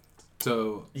 Yeah.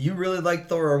 So, You really like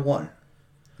Thor 1?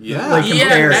 yeah. Like, Yeah,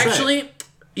 compare. actually,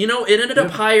 you know, it ended up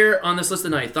higher on this list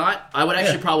than I thought. I would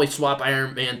actually Yeah. probably swap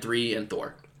Iron Man 3 and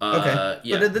Thor. Okay.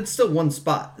 Yeah. But it's still one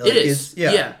spot. Like, It is.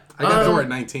 it's- Yeah. I got Thor at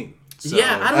 19. So.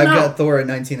 yeah, I don't I've know. got Thor at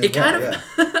 19 as It well. kind of,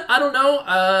 Yeah. I don't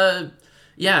know.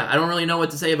 Yeah, I don't really know what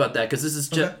to say about that because this is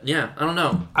just, Okay. yeah, I don't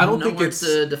know. I don't know think what it's-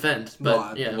 to defend, but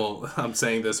Well, yeah. well, I'm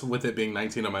saying this with it being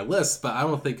 19 on my list, but I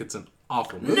don't think it's an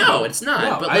awful movie. No, it's not,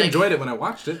 No, but, I like- enjoyed it when I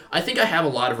watched it. I think I have a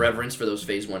lot of reverence for those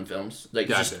Phase 1 films. Like,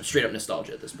 Gotcha. just straight up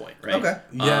nostalgia at this point, right? Okay.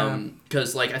 Yeah.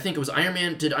 Because, like, I think it was Iron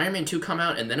Man. Did Iron Man 2 come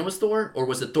out and then it was Thor? Or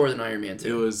was it Thor then Iron Man 2?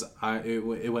 It was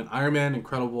it went Iron Man,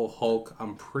 Incredible Hulk.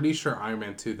 I'm pretty sure Iron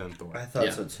Man 2 then Thor. I thought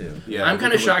Yeah. so too. Yeah, I'm we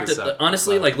kind of can look shocked this that, up.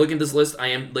 honestly, But- like, looking at this list, I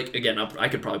am, like, again, I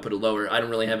could probably put it lower. I don't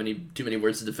really have too many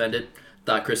words to defend it.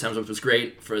 Thought Chris Hemsworth was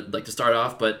great for, like, to start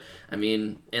off, but, I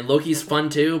mean, and Loki's fun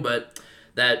too, but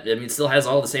that, I mean, still has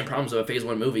all the same problems of a Phase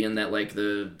 1 movie in that, like,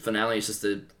 the finale is just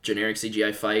a generic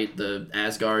CGI fight. The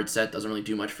Asgard set doesn't really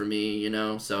do much for me, you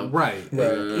know, so. Right.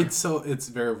 Right. It's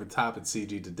very over the top. It's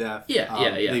CG to death.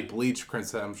 Yeah. They bleached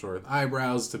Chris Hemsworth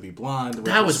eyebrows to be blonde. Which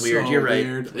That was weird, so you're right.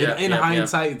 weird. Yeah, in yeah,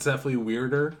 hindsight, it's definitely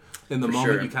weirder. In the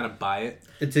moment, sure. you kind of buy it.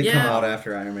 It did Yeah. come out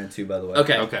after Iron Man 2, by the way.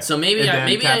 Okay. Okay. So maybe And I then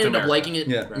ended Captain up America. liking it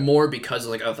Yeah. more because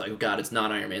like I was like, oh god, it's not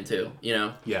Iron Man 2, you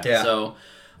know? Yeah. Yeah. So,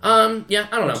 yeah,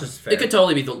 I don't Which know. is fair. It could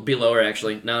totally be lower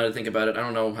actually. Now that I think about it, I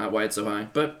don't know why it's so high,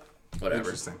 but whatever.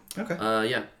 Interesting. Okay.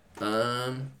 Yeah.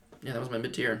 Yeah, that was my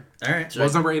mid tier. All right. Should What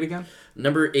was I- number 8 again?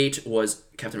 Number 8 was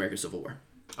Captain America: Civil War.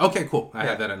 Okay, cool. I Yeah.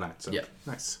 had that at 9. So Yeah.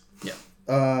 nice. Yeah.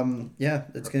 Yeah,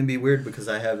 it's going to be weird because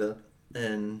I have it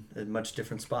in a much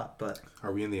different spot, but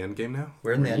Are we in the end game now?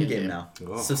 we're in the end in game game. now.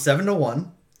 Oh. So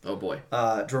 7-1. Oh boy.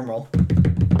 Drum roll.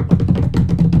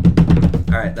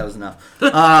 All right, that was enough.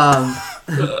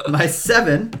 My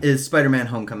 7 is Spider-Man: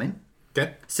 Homecoming.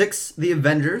 Okay. 6, The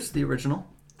Avengers, the original.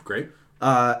 Great.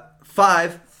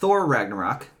 5, Thor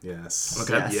Ragnarok. Yes.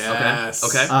 Okay. Yes.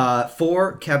 Okay.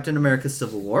 4, Captain America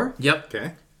Civil War. Yep.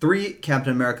 Okay. 3,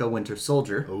 Captain America Winter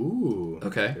Soldier. Ooh.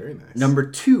 Okay. Very nice. Number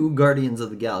 2, Guardians of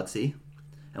the Galaxy.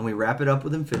 And we wrap it up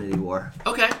with Infinity War.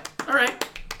 Okay. All right.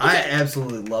 I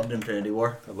absolutely loved Infinity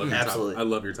War. I love your absolutely. I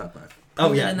love your top 5.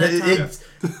 Oh yeah, in that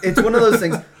it's one of those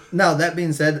things. Now that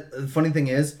being said, the funny thing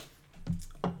is,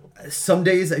 some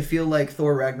days I feel like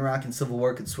Thor Ragnarok and Civil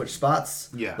War could switch spots.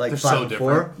 Yeah, like they're 5 so and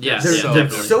 4. different. Yeah, they're, so they're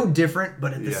different. so different,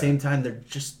 but at the Yeah. same time they're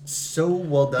just so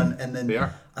well done. And then They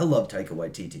are. I love Taika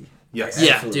Waititi. Yes. I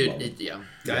Yeah, absolutely dude. love him.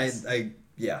 Yes.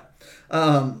 Yeah.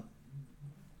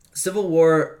 Civil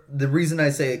War, the reason I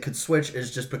say it could switch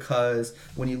is just because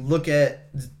when you look at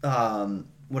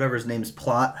whatever his name's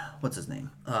plot, what's his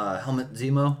name? Helmut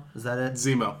Zemo, is that it?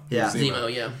 Zemo. Yeah.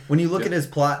 Zemo. Yeah. When you look at his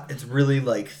plot, it's really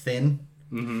like thin.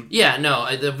 Yeah. No,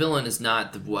 the villain is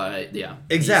not the what. Yeah.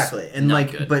 Exactly. He's And not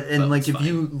like good, like it's if fine.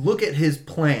 you look at his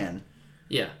plan,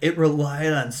 Yeah. it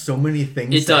relied on so many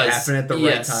things It to does happen at the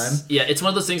yes. right time. Yeah, it's one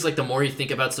of those things. Like the more you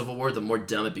think about Civil War, the more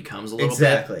dumb it becomes a little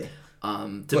Exactly. bit.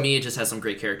 To me, it just has some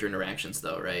great character interactions,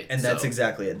 though, right? And that's So-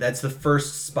 exactly it. That's the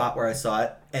first spot where I saw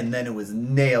it, and then it was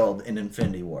nailed in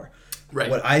Infinity War. Right.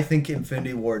 What I think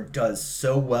Infinity War does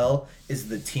so well is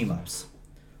the team ups.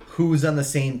 Who's on the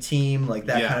same team, like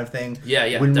that Yeah. kind of thing. Yeah,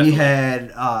 yeah, When definitely. we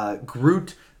had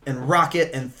Groot and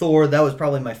Rocket and Thor, that was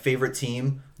probably my favorite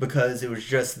team because it was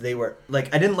just they were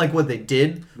like I didn't like what they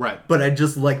did, Right. But I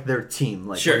just liked their team.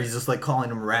 Like Sure. where he's just like calling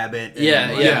him Rabbit. And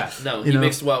Yeah, like, yeah. No, you he know?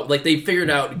 mixed well. Like they figured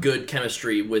out good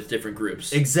chemistry with different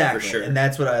groups. Exactly, For sure. and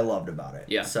that's what I loved about it.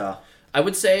 Yeah. So I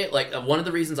would say like one of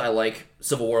the reasons I like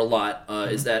Civil War a lot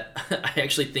is that I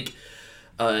actually think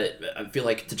I feel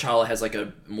like T'Challa has like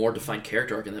a more defined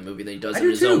character arc in that movie than he does in do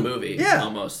his too. own movie. Yeah.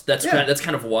 Almost. That's Yeah. that's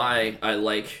kind of why I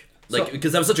like So-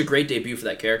 because that was such a great debut for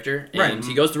that character, and Right.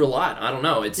 he goes through a lot. I don't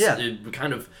know. It's Yeah. it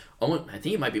kind of almost. I think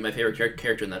he might be my favorite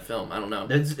character in that film. I don't know.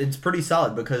 it's pretty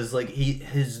solid because like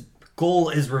his goal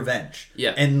is revenge.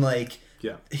 Yeah. And like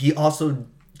Yeah. he also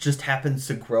just happens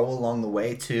to grow along the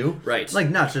way too. Right. Like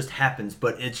not just happens,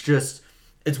 but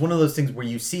it's one of those things where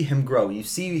you see him grow. You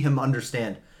see him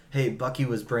understand, hey, Bucky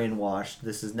was brainwashed.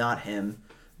 This is not him.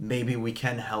 Maybe we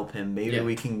can help him. Maybe Yeah.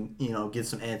 we can, get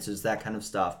some answers, that kind of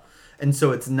stuff. And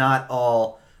so it's not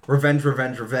all revenge,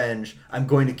 revenge, revenge. I'm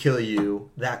going to kill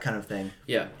you, that kind of thing.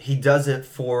 Yeah. He does it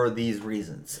for these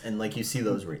reasons. And like you see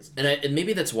those reasons. And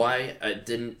maybe that's why I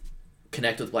didn't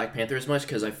connect with Black Panther as much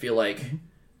because I feel like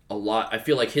I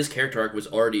feel like his character arc was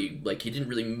already like he didn't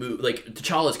really move. Like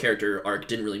T'Challa's character arc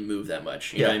didn't really move that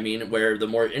much. You know what I mean? Where the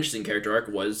more interesting character arc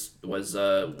was Killmonger.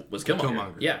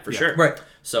 Killmonger. Yeah, for Yeah. sure. Right.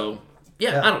 So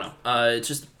Yeah. I don't know. It's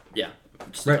just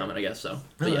just a Right. comment, I guess. So No,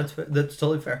 but yeah. that's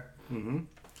totally fair.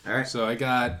 All right. So I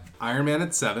got Iron Man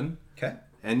at 7, Okay.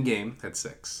 Endgame at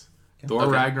 6, Thor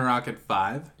Okay. Ragnarok at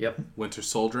 5, Yep. Winter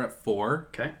Soldier at 4,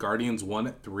 Okay. Guardians 1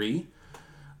 at 3,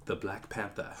 The Black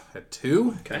Panther at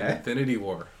 2, Okay. and Infinity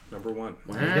War number 1.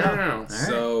 you go. Wow. All right.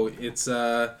 So it's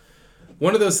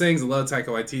one of those things. I love Taika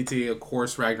Waititi. Of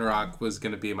course, Ragnarok was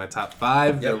going to be in my top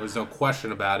 5. There was no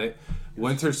question about it.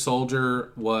 Winter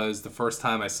Soldier was the first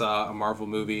time I saw a Marvel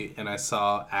movie and I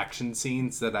saw action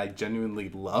scenes that I genuinely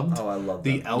loved. Oh, I love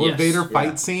the them. elevator Yes. fight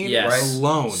Yeah. scene Yes.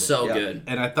 alone. So Yeah. good.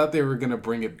 And I thought they were going to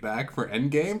bring it back for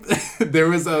Endgame. There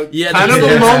was a Yeah, kind of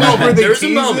there a was- moment where they there was a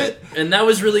teased moment, it. and that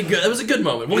was really good. That was a good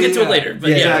moment. We'll get to it later.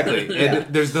 But Yeah, yeah, Exactly. Yeah.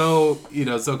 And there's no,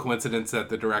 it's no coincidence that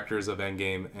the directors of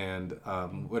Endgame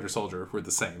and Winter Soldier were the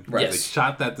same. Right. They Yes.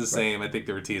 shot that the same. I think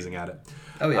they were teasing at it.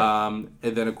 Oh, yeah.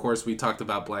 And then, of course, we talked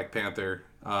about Black Panther.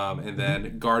 And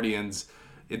then Guardians,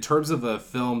 in terms of a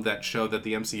film that showed that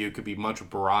the MCU could be much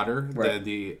broader Right. than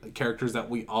the characters that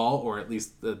we all, or at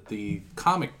least the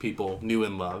comic people, knew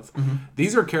and loved. Mm-hmm.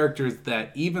 These are characters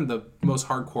that even the most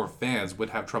hardcore fans would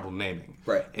have trouble naming.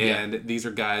 Right. And these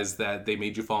are guys that they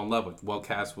made you fall in love with. Well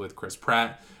cast with Chris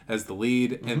Pratt as the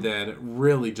lead, and then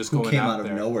really just Who going came out out of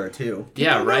there. nowhere too.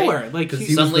 yeah, Out of right. nowhere. Like Because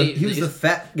he, Suddenly- he was the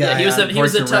fat guy. Yeah, he was the on he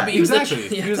was Parks the and tubby. Rec. He was the,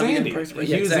 Exactly. yeah, he was tubby Andy. Parks- yeah,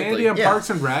 He was exactly. Andy on Yeah. Parks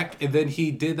and Rec, and then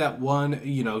he did that one.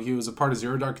 He was a part of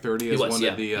Zero Dark 30 as He was. one Yeah,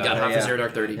 of the he got half yeah. of Zero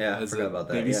Dark 30. Yeah, I as forgot the about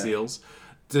that. Navy Yeah. SEAls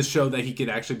to show that he could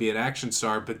actually be an action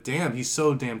star. But damn, he's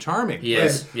so damn charming. He Like,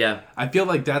 is. Yeah. I feel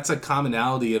like that's a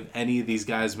commonality of any of these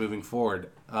guys moving forward.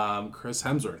 Chris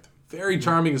Hemsworth. Very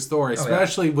charming story,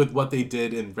 especially with what they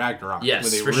did in Ragnarok. Yes,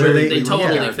 when they for really sure. they- They yeah.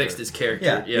 totally character. fixed his character.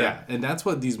 Yeah. Yeah. And that's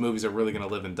what these movies are really going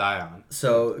to live and die on.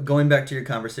 So going back to your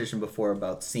conversation before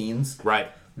about scenes, Right.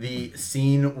 the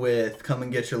scene with "Come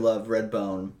and Get Your Love,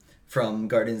 Redbone" from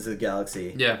Guardians of the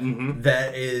Galaxy. Yeah.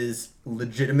 That is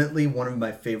legitimately one of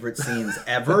my favorite scenes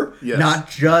ever. Yes. Not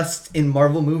just in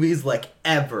Marvel movies, like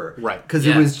ever. Right. Because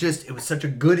Yeah. it was such a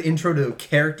good intro to a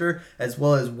character as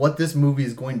well as what this movie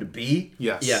is going to be.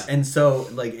 Yes. Yeah. And so,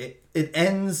 like, it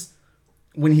ends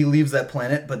when he leaves that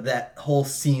planet, but that whole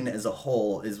scene as a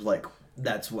whole is like,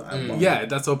 that's what I love. Yeah,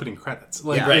 that's opening credits.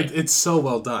 Like Yeah. Right. it's so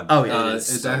well done. Oh, yeah, it is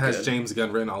so that has good. James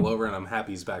Gunn written all over, and I'm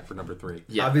happy he's back for number 3.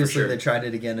 Yeah, Obviously, for sure. they tried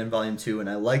it again in Volume 2, and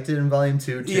I liked it in Volume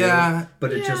 2, too. Yeah.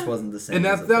 But it just wasn't the same. And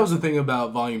as that was the thing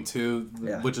about Volume 2,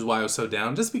 Yeah. which is why I was so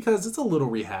down, just because it's a little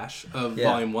rehash of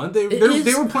Yeah. Volume 1. They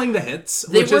is. were playing the hits,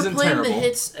 They which were isn't playing terrible. the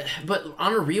hits, but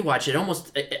on a rewatch, it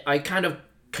almost I kind of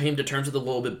came to terms with it a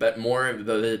little bit more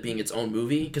about it being its own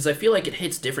movie because I feel like it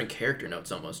hits different character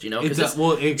notes almost, you know? It Because it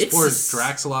explores it's-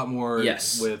 Drax a lot more.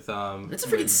 Yes. With It's a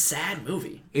freaking sad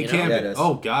movie. It you know? can Yeah, be. it is.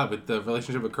 Oh god, with the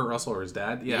relationship with Kurt Russell or his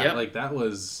dad, yeah, Yep. like that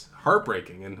was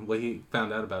heartbreaking, and what he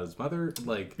found out about his mother,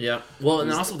 like Yeah. Well, and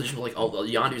then also there's like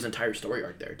Yondu's entire story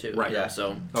arc there too. Right. Yeah. Yeah.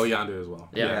 So Yondu as well.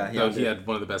 Yeah. Yeah, He Yondu. had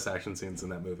one of the best action scenes in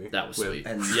that movie. that was With- sweet.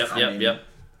 And Yep.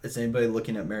 Is anybody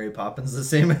looking at Mary Poppins the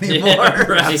same anymore? Yeah,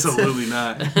 right. Absolutely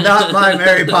not. Not my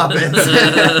Mary Poppins.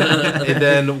 And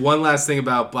then one last thing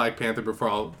about Black Panther before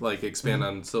I'll like expand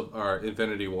on our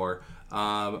Infinity War.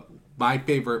 My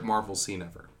favorite Marvel scene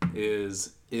ever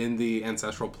is in the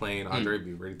Ancestral Plane. Andre,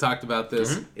 we already talked about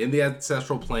this. In the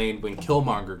Ancestral Plane when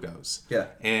Killmonger goes. Yeah.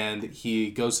 And he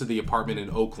goes to the apartment in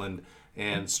Oakland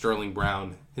and Sterling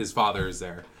Brown, his father, is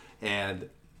there. And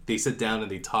they sit down and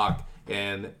they talk.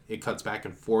 And it cuts back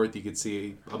and forth. You could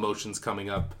see emotions coming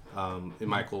up in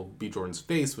Michael B. Jordan's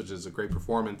face, which is a great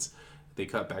performance. They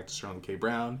cut back to Sterling K.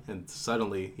 Brown, and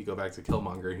suddenly you go back to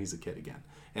Killmonger, and he's a kid again.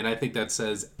 And I think that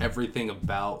says everything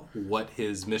about what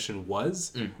his mission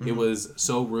was. It was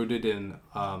so rooted in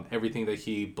everything that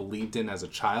he believed in as a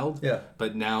child, Yeah.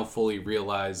 but now fully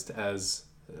realized as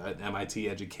an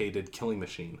MIT-educated killing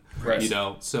machine. Right. You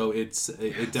know, so it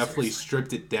definitely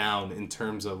stripped it down in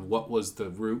terms of what was the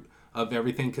root of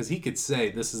everything, because he could say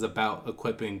this is about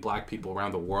equipping black people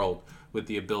around the world with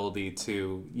the ability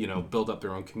to, you know, build up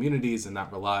their own communities and not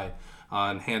rely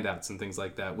on handouts and things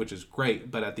like that, which is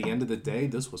great. But at the end of the day,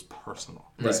 this was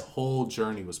personal. This whole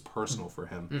journey was personal for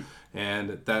him.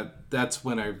 And that's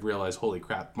when I realized, holy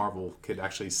crap, Marvel could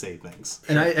actually say things.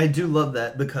 And I do love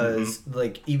that because,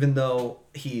 like, even though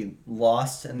he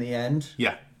lost in the end,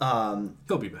 Yeah.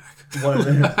 He'll be back.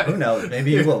 who knows?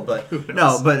 Maybe he will, but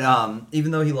no. But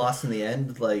even though he lost in the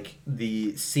end, like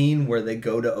the scene where they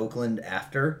go to Oakland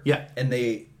after, Yeah. and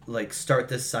they like start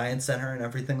this science center and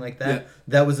everything like that. Yeah.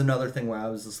 That was another thing where I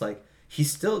was just like, he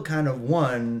still kind of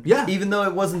won. Yeah. Even though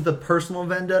it wasn't the personal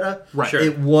vendetta, Right. Sure.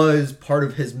 it was part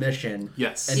of his mission.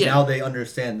 Yes. And Yeah. now they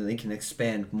understand that they can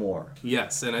expand more.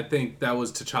 Yes, and I think that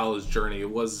was T'Challa's journey.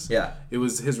 It was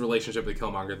his relationship with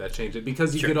Killmonger that changed it.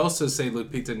 Because you could also say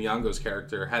Lupita Nyong'o's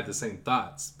character had the same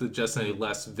thoughts, but just in a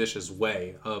less vicious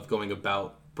way of going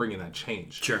about bringing that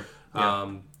change. Sure.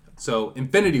 So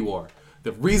Infinity War.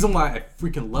 The reason why I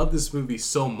freaking love this movie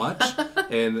so much,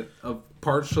 and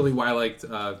partially why I liked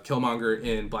Killmonger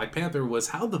in Black Panther, was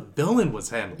how the villain was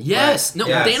handled. Yes. No,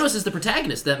 Yes. Thanos is the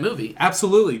protagonist of that movie.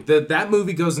 Absolutely. That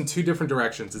movie goes in two different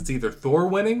directions. It's either Thor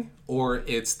winning or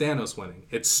it's Thanos winning.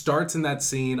 It starts in that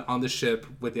scene on the ship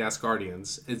with the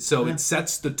Asgardians. And so it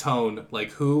sets the tone,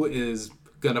 like who is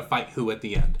going to fight who at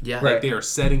the end. Yeah. Like Right. they are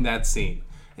setting that scene.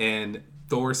 And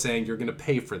Thor saying you're going to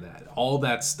pay for that. All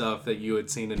that stuff that you had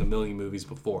seen in a million movies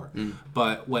before.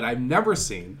 But what I've never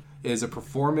seen is a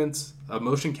performance, a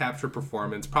motion capture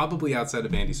performance, probably outside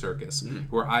of Andy Serkis,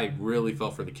 where I really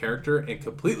fell for the character and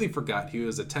completely forgot he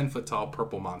was a 10-foot tall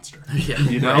purple monster. Yeah.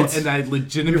 You know, Right. and I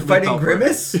legitimately You're fighting fell for it.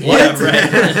 Grimace? Yeah, What?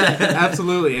 right.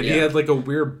 Absolutely, and he Yeah. had like a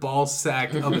weird ball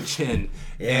sack of a chin,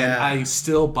 and Yeah. I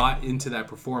still bought into that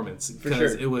performance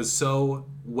because sure. it was so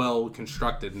well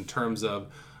constructed in terms of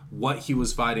what he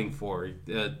was fighting for,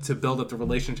 to build up the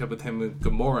relationship with him and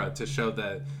Gamora, to show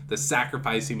that the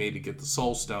sacrifice he made to get the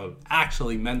Soul Stone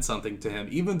actually meant something to him,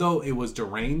 even though it was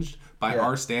deranged by Yeah.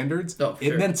 our standards. Oh, for it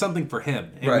sure. meant something for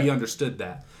him, and Right. we understood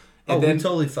that. Oh, And then we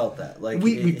totally felt that. Like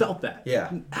we felt that.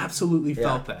 Yeah. We absolutely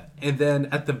felt that. And then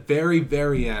at the very,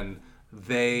 very end,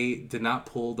 they did not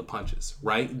pull the punches,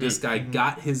 right? This guy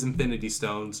got his Infinity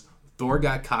Stones. Thor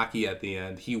got cocky at the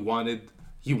end. He wanted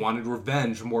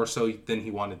revenge more so than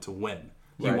he wanted to win.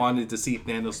 He Right. wanted to see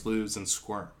Thanos lose and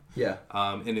squirm. Yeah.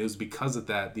 And it was because of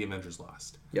that the Avengers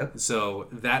lost. Yep. So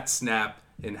that snap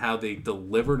and how they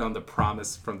delivered on the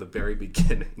promise from the very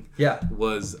beginning Yeah.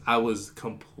 I was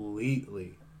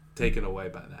completely taken away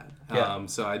by that. Yeah.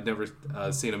 So I'd never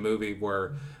seen a movie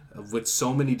where with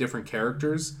so many different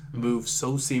characters move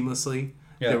so seamlessly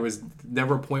Yeah. There was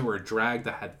never a point where it dragged.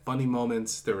 That had funny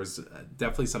moments. There was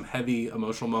definitely some heavy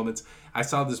emotional moments. I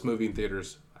saw this movie in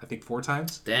theaters, I think 4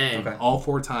 times. Dang. Okay. All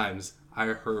 4 times, I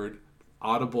heard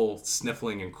audible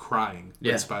sniffling and crying when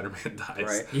Yeah. Spider-Man dies.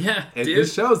 Right. Yeah, And dude.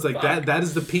 this shows like Fuck. that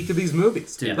is the peak of these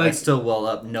movies. Dude, Like, I still well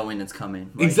up knowing it's coming.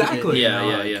 Like, Exactly. you Yeah, know,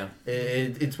 yeah, like, yeah.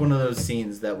 It's one of those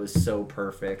scenes that was so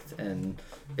perfect, and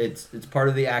it's part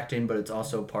of the acting, but it's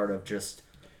also part of just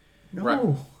no. Right.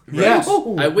 Right.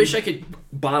 No. I wish I could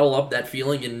bottle up that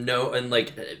feeling and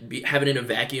have it in a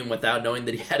vacuum without knowing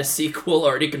that he had a sequel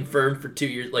already confirmed for 2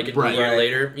 years, like a Right. year Right.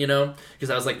 later. You know, because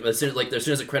I was like, as soon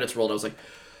as the credits rolled, I was like,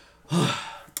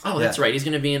 oh, that's Yeah. right. He's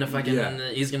gonna be in a fucking. Yeah.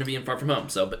 He's gonna be in Far From Home.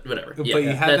 So, but whatever. But Yeah, you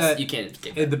had that- You can't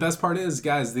escape And the best part is,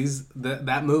 guys,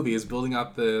 that movie is building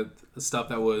out the stuff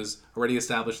that was already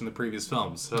established in the previous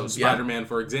films. So Spider-Man,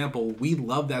 for example, we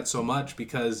love that so much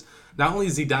because not only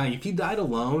is he dying, if he died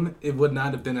alone, it would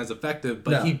not have been as effective.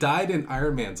 But No. he died in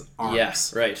Iron Man's arms.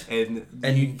 Yes, right. And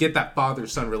you get that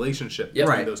father-son relationship Yep. between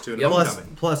Right. those two. in Yep.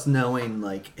 Homecoming. Plus knowing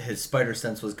like his spider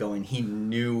sense was going, he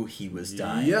knew he was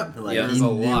dying. Yep. Like Yeah. he There's a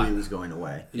knew lot. he was going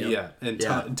away. Yep. Yeah, and,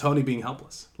 Yeah. and Tony being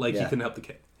helpless, like he Yeah. couldn't help the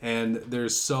kid. And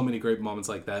there's so many great moments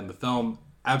like that in the film.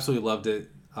 Absolutely loved it,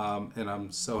 and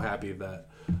I'm so happy that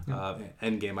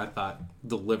Endgame, I thought,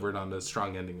 delivered on the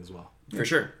strong ending as well. For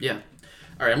sure, yeah.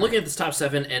 All right, I'm looking at this top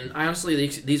 7, and honestly,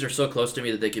 these are so close to me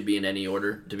that they could be in any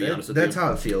order. To be honest with That's you,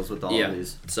 how it feels with all yeah. of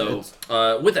these. So,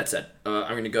 It's- with that said, I'm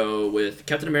going to go with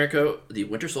Captain America: The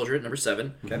Winter Soldier at number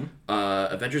 7. Okay.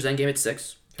 Avengers: Endgame at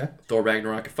 6. Okay. Thor: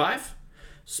 Ragnarok at 5.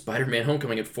 Spider-Man: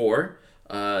 Homecoming at 4.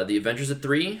 The Avengers at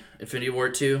 3. Infinity War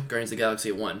at 2. Guardians of the Galaxy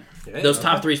at 1. Okay, Those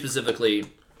top okay. 3 specifically,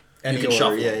 Any you can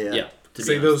order, shuffle. yeah. To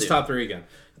Say be honest those with you. top 3 again.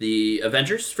 The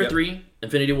Avengers for Yep. 3.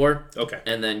 Infinity War. Okay.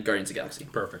 And then Guardians of the Galaxy.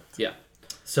 Perfect. Yeah.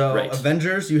 So Right.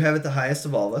 Avengers, you have it the highest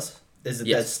of all of us. Is it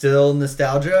Yes. that still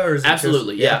nostalgia, or is it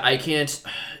Absolutely, just, yeah. I can't.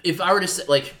 If I were to say,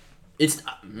 like,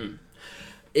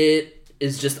 it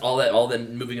is just all the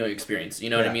movie going experience. You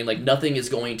know what I Yeah. mean? Like, nothing is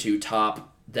going to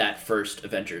top that first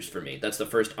Avengers for me. That's the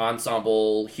first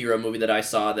ensemble hero movie that I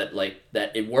saw that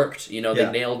it worked. You know, Yeah.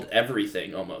 they nailed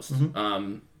everything almost.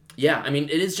 Yeah, I mean,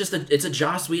 it's a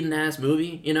Joss Whedon ass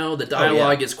movie. You know, the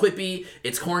dialogue is quippy,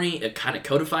 it's corny. It kind of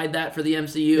codified that for the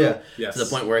MCU Yeah. Yes. to the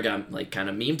point where it got like kind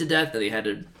of memed to death. That they had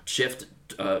to shift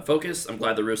focus. I'm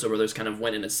glad the Russo brothers kind of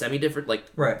went in a semi-different,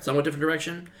 Right. somewhat different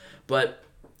direction. But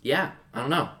yeah, I don't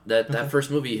know, that first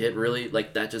movie hit really,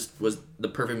 like, that just was the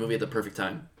perfect movie at the perfect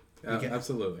time.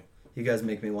 Absolutely. You guys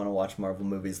make me want to watch Marvel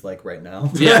movies like right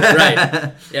now. Yeah,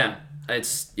 right. Yeah,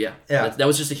 it's Yeah. That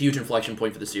was just a huge inflection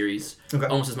point for the series, Okay.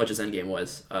 almost as much as Endgame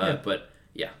was. Yeah. But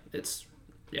yeah,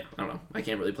 I don't know. I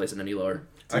can't really place it any lower.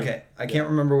 Okay, I can't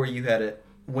remember where you had it.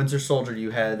 Winter Soldier, you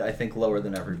had, I think, lower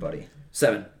than everybody.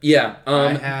 7. Yeah.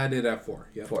 I had it at 4.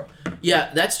 Yep. 4.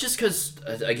 Yeah, that's just because,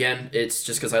 again, it's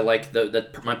just because I like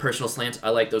my personal slant. I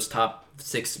like those top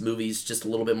 6 movies just a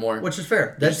little bit more. Which is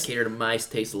fair. They just cater to my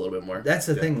taste a little bit more. That's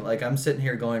the thing. Like, I'm sitting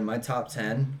here going, my top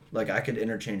 10, like, I could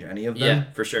interchange any of them.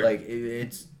 Yeah, for sure. Like,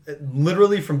 it's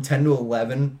literally from 10 to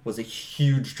 11 was a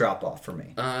huge drop off for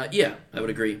me. Yeah, I would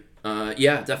agree.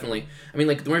 Yeah, definitely. I mean,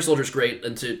 like, the Winter Soldier's great,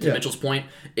 and to Yeah. Mitchell's point,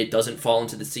 it doesn't fall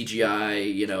into the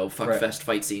CGI, Right. fuckfest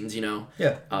fight scenes,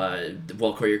 Yeah.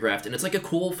 well choreographed, and it's like a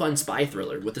cool, fun spy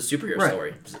thriller with a superhero Right.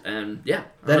 story. And yeah,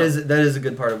 I That don't know. is a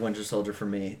good part of Winter Soldier for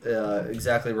me.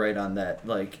 Exactly right on that.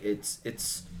 Like, it's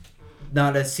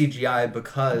not as CGI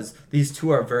because these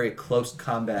two are very close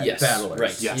combat Yes, battlers.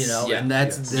 right, yes, You know, yeah, and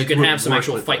that's yes. You can what have some works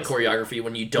actual with fight this. choreography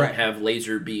when you don't Right. have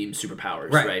laser beam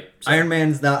superpowers, Right. right? Iron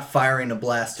Man's not firing a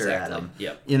blaster Exactly. at him.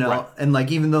 Yep. You know, Right. and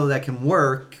like even though that can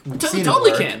work, we've seen Totally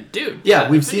it work. can, dude. Yeah,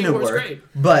 we've Infinity seen it War was work. great.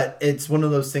 But it's one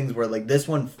of those things where like this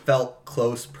one felt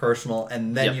close, personal,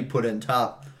 and then Yep. you put in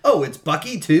top. Oh, it's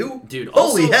Bucky too, Dude,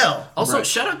 Holy also, hell! Also, Right.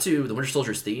 shout out to the Winter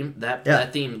Soldier's theme. That Yeah.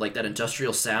 that theme, like that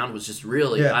industrial sound, was just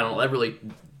really, Yeah. I don't know, that really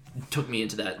took me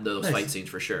into those Nice. fight scenes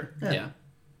for sure. Yeah.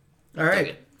 All Dug right.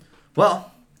 it.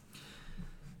 Well,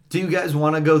 do you guys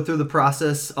want to go through the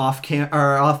process off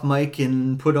off mic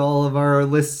and put all of our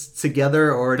lists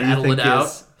together, or do Battle you think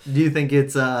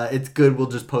it out? it's good? We'll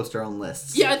just post our own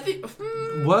lists. Yeah, I think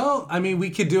Well, I mean, we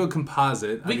could do a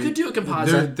composite. We could do a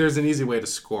composite. There's an easy way to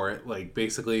score it. Like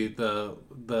basically, the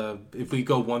if we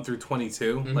go 1 through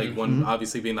 22, Mm-hmm. like one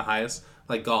obviously being the highest,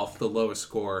 like golf, the lowest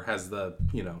score has the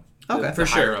Okay. the For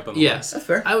higher sure. up on the Yeah. list. That's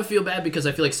fair. I would feel bad because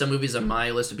I feel like some movies on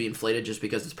my list would be inflated just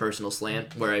because it's personal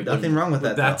slant. Where I Nothing wouldn't- wrong with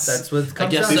that. That's- That's what it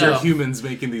comes guess down These to. so. are humans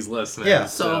making these lists, man. Yeah.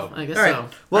 So I guess All right. so.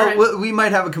 Well, All right. we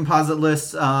might have a composite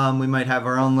list. We might have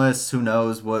our own lists. Who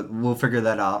knows? We'll figure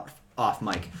that out off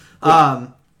mic.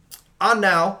 On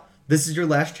now, this is your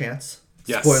last chance.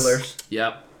 Yes. Spoilers.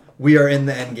 Yep. we are in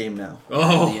the end game now. The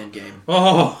end game.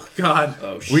 Oh God.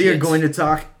 Oh shit. We are going to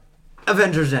talk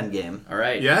Avengers Endgame. All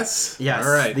right. Yes. Yes.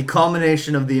 All right. The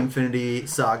culmination of the Infinity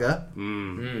Saga.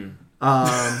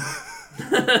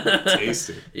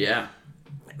 Tasty. Yeah.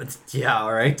 Yeah,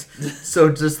 all right. So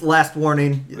just last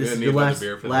warning. This gonna is need your another last,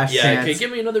 beer for last this. Yeah. chance. Okay,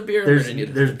 give me another beer.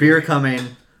 There's beer coming,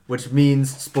 which means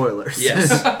spoilers.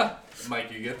 Yes.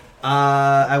 Mike, you get.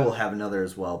 I will have another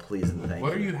as well, please and thank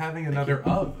What are you. you having another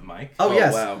of, Mike? Oh, Oh,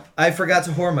 yes. wow. I forgot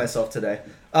to whore myself today.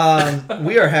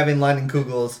 We are having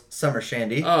Leinenkugel's Summer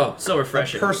Shandy. Oh, so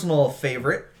refreshing. Personal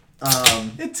favorite.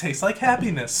 It tastes like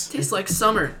happiness. Tastes like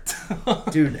summer.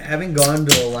 Dude, having gone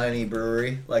to a Leinie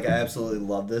brewery, like, I absolutely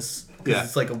love this. Because Yeah.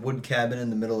 it's like a wood cabin in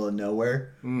the middle of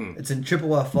nowhere. It's in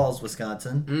Chippewa Falls,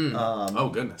 Wisconsin. Oh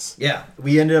goodness. Yeah,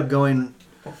 we ended up going.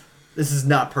 This is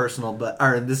not personal,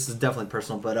 this is definitely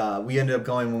personal. But we ended up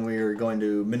going when we were going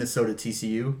to Minnesota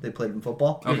TCU. They played in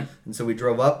football, and so we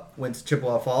drove up, went to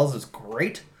Chippewa Falls. It was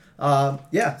great.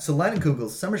 Yeah, so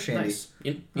Leinenkugel's Summer Shandy. Nice.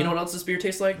 You know what else this beer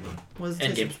tastes like? What does it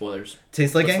End taste game spoilers.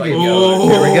 Tastes like Let's Endgame. fucking go.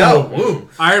 Here we go. Woo.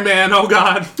 Iron Man. Oh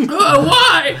God. Oh,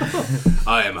 why?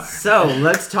 I am Iron. So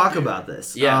let's talk about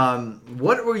this. Yeah.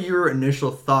 What were your initial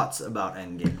thoughts about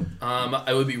Endgame?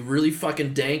 It would be really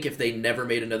fucking dank if they never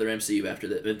made another MCU movie after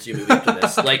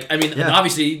this. Like, I mean, Yeah.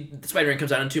 obviously, Spider-Man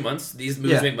comes out in 2 months. These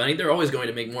movies Yeah. make money. They're always going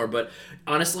to make more. But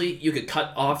honestly, you could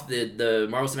cut off the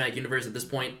Marvel Cinematic Universe at this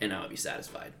point, and I would be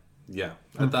satisfied. Yeah,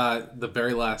 I thought the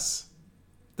very last,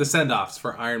 the send-offs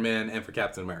for Iron Man and for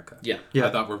Captain America. Yeah. Yeah.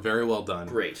 I thought were very well done.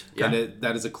 Great. And Yeah.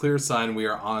 that is a clear sign we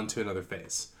are on to another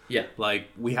phase. Yeah. Like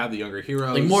we have the younger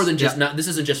heroes. Like more than just Yeah. not. This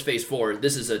isn't just Phase 4.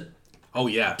 This is a Oh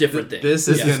yeah, different thing. This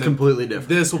This is is gonna, completely different.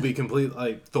 This will be complete.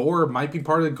 Like Thor might be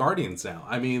part of the Guardians now.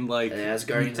 I mean, like as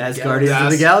Guardians As of the Guardians Galaxy.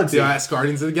 of the Galaxy. The Last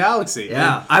Guardians of the Galaxy.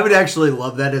 Yeah, I would actually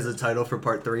love that as a title for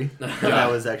part 3.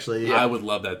 That was actually I would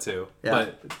love that too. Yeah.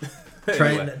 But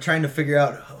anyway, trying to figure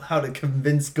out how to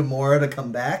convince Gamora to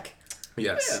come back.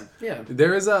 yes. Yeah.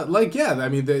 There is a I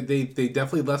mean they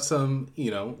definitely left some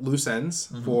loose ends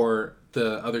for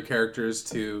the other characters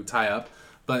to tie up,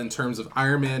 but in terms of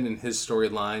Iron Man and his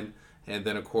storyline, and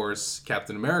then of course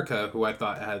Captain America, who I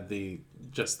thought had the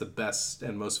best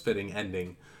and most fitting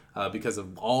ending. Because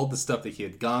of all the stuff that he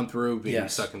had gone through, being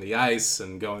Yes. stuck in the ice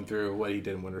and going through what he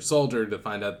did in Winter Soldier to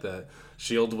find out that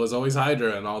S.H.I.E.L.D. was always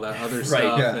Hydra and all that other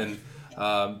stuff. yeah. And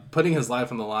putting his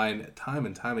life on the line time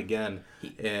and time again,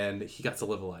 and he got to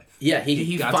live a life. Yeah,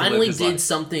 he got to live finally his did life.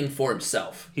 something for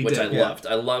himself, He which did, I yeah. loved.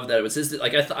 I loved that it was his.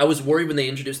 Like I was worried when they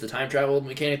introduced the time travel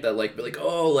mechanic that like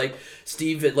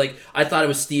Steve I thought it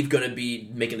was Steve gonna be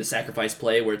making the sacrifice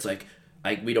play where it's like.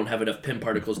 We don't have enough Pym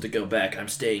particles to go back. I'm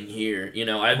staying here.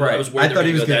 I was worried. I thought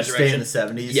he was going going to to stay in the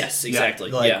 70s. Yes, exactly.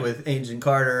 Like with Agent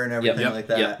Carter and everything Yep. like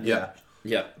that. Yep. Yeah.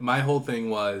 Yeah. My whole thing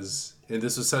was, and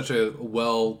this was such a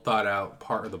well thought out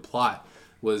part of the plot,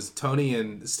 was Tony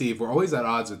and Steve were always at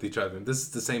odds with each other. And this is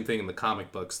the same thing in the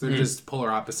comic books. They're just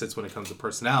polar opposites when it comes to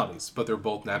personalities, but they're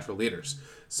both natural leaders.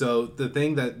 So the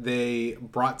thing that they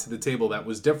brought to the table that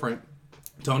was different,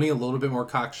 Tony a little bit more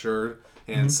cocksure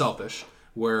and selfish,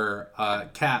 where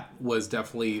Cap was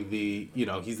definitely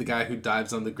he's the guy who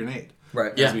dives on the grenade.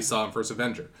 Right. Yeah. As we saw in First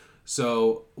Avenger.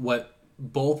 So what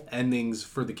both endings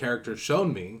for the characters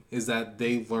shown me is that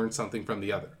they learned something from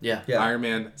the other. Yeah. Yeah. Iron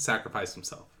Man sacrificed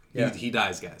himself. Yeah. He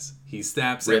dies, guys. He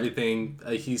snaps Rip. everything.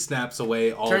 He snaps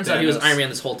away all. Turns out he was Thanos. Iron Man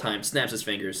this whole time. Snaps his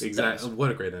fingers. Exactly. dies. What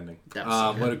a great ending. That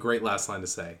was so What a great last line to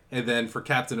say. And then for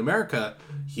Captain America,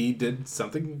 he did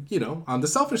something, on the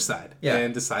selfish side. Yeah.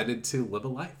 And decided to live a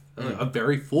life. A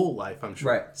very full life, I'm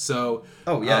sure. Right. So.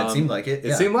 Oh, yeah, it seemed like it. It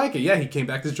Yeah. seemed like it. Yeah, he came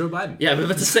back as Joe Biden. Yeah, but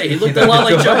to say he looked a lot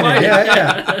like Joe Biden.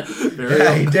 Yeah. Very Yeah,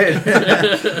 well. he did.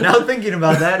 Now thinking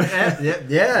about that,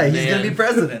 yeah, he's Man. going to be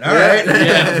president. All right.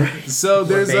 Yeah. So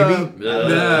there's baby?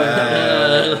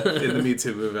 in the Me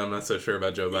Too movie, I'm not so sure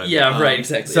about Joe Biden. Yeah, right,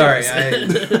 exactly. Sorry,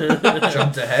 I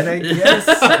jumped ahead, I guess.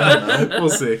 I don't know. We'll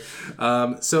see.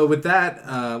 So with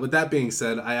that being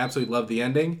said, I absolutely love the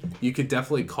ending. You could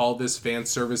definitely call this fan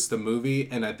service the movie,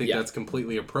 and I think Yeah. that's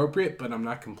completely appropriate. But I'm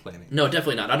not complaining. No,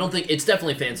 definitely not. I don't think it's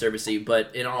definitely fan servicey,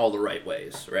 but in all the right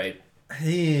ways, right?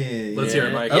 Let's hear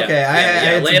it, Mike. Yeah. Okay, I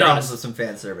had lay some it on problems us. with some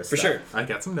fan service For stuff. sure. I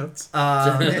got some notes.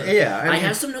 Yeah, I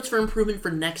have some notes for improvement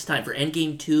for next time for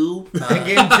Endgame 2. in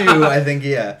game 2, I think,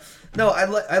 yeah. No,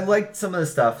 I liked some of the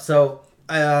stuff. So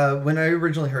when I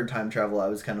originally heard time travel, I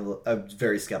was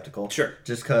very skeptical. Sure.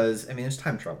 Just because, it's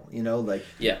time travel,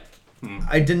 Yeah.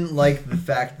 I didn't like the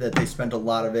fact that they spent a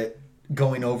lot of it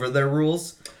going over their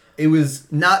rules. It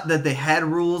was not that they had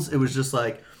rules, it was just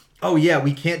like, oh yeah,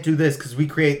 we can't do this because we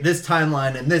create this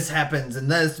timeline and this happens and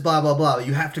this blah blah blah.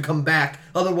 You have to come back,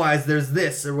 otherwise there's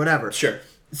this or whatever. Sure.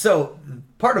 So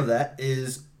part of that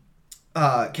is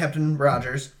Captain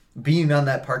Rogers being on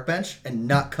that park bench and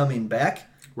not coming back.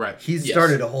 Right. He's Yes.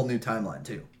 started a whole new timeline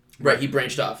too. Right, he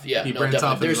branched off. Yeah, He branched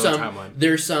off There's his own some, timeline.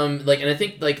 there's some like, and I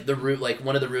think like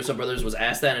one of the Russo brothers was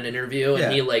asked that in an interview,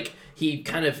 and Yeah. he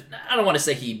kind of, I don't want to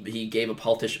say he gave a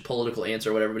political answer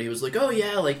or whatever, but he was like, oh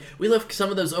yeah, like we left some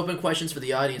of those open questions for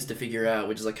the audience to figure out,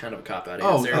 which is like kind of a cop out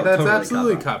Oh, answer. that's totally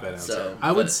absolutely cop-out. cop-out answer. So,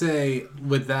 I would but- say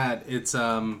with that, it's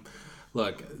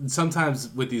look, sometimes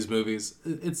with these movies,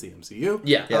 it's the MCU.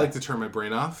 Yeah. I like to turn my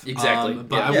brain off. Exactly.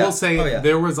 But Yeah. I Yeah. will say Oh, yeah.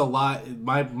 there was a lot.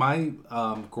 My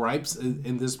gripes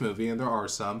in this movie, and there are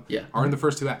some, Yeah. are in the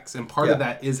first two acts, and part Yeah. of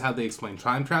that is how they explain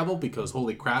time travel. Because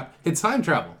holy crap, it's time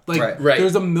travel. Like Right.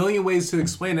 there's a million ways to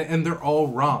explain it, and they're all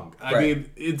wrong. I Right. mean,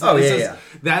 it's Oh, it's yeah, just, yeah.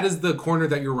 that is the corner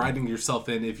that you're riding yourself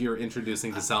in if you're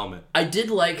introducing this element. I did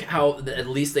like how at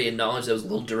least they acknowledged that was a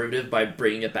little derivative by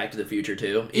bringing it back to the future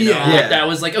too. You know, Yeah. like, Yeah. that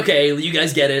was like, okay, you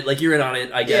guys get it, like you're in on it,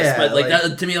 I guess. Yeah, but like, like,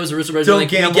 that to me, that was a Russo brothers. Don't Like,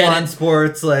 we gamble get on it.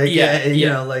 sports, like Yeah, you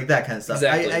yeah. know, like that kind of stuff.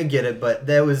 Exactly. I get it, but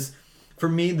that was for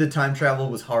me. The time travel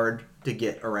was hard to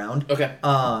get around. Okay.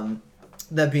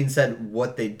 That being said,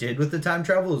 what they did with the time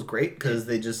travel was great because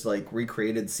they just like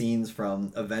recreated scenes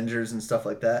from Avengers and stuff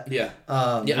like that. Yeah.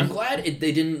 Um, Yeah, I'm glad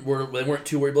they weren't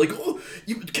too worried. Like, oh,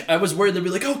 I was worried they'd be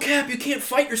like, oh, Cap, you can't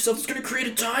fight yourself. It's gonna create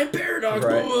a time paradox.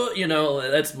 Right. Blah, blah. You know,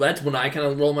 that's when I kind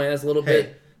of roll my eyes a little Hey,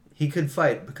 bit. he could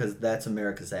fight because that's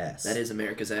America's ass. That is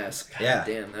America's ass. God Yeah.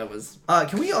 damn, that was.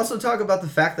 Can we also talk about the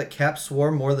fact that Cap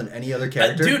swore more than any other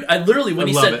character? Dude, I literally when I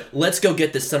he love said, it. "Let's go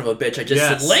get this son of a bitch," I just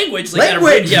Yes. said language, like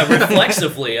Language! yeah,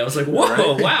 reflexively. I was like,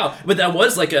 "Whoa, Right. wow!" But that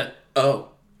was like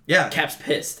yeah, Cap's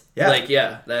pissed. Yeah. Like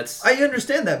that's. I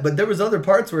understand that, but there was other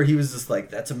parts where he was just like,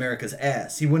 "That's America's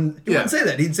ass." He wouldn't say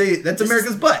that. He'd say, "That's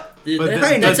America's butt."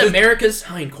 That's America's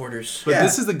hindquarters. But Yeah.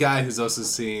 this is the guy who's also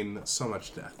seen so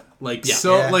much death. Like Yeah.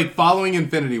 so Yeah. like following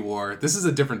Infinity War, this is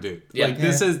a different dude. Yeah. Like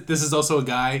this is also a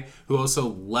guy who also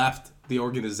left the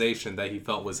organization that he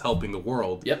felt was helping the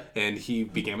world. Yep. And he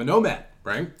became a nomad,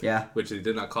 right? Yeah. Which they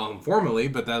did not call him formally,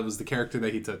 but that was the character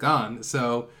that he took on.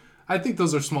 So I think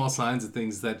those are small signs of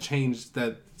things that changed,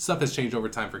 that stuff has changed over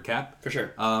time for Cap. For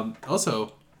sure.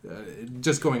 Also,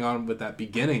 just going on with that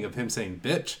beginning of him saying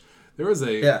bitch, there was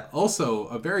also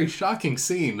a very shocking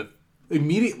scene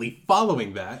immediately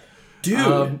following that.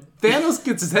 Dude. Thanos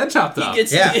gets his head chopped off.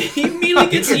 He immediately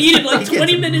gets eaten like he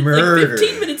 20 gets minutes, murdered. like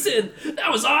 15 minutes in.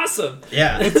 That was awesome.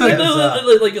 Yeah, It's like, That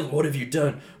was, like, what have you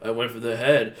done? I went for the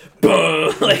head.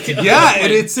 Boom. Like, Yeah, oh my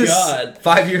and it's just- God.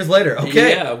 5 years later.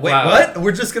 Okay, Yeah, wait, wow. what?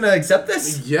 We're just gonna accept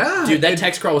this? Yeah. Dude, that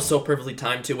text crawl was so perfectly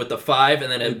timed too, with the 5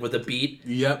 and then with a beat.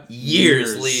 Yep.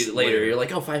 Years later, you're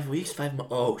like, oh, 5 weeks, 5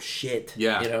 months. Oh shit.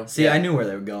 Yeah. You know. See, I knew where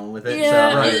they were going with it.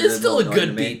 Yeah, so Right. it's still a annoying good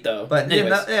to me. beat though. But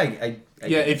Anyways.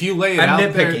 Yeah, if you lay it I'm out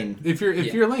nitpicking. there, if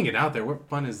Yeah. you're laying it out there, what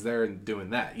fun is there in doing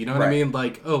that? You know what I Right. mean?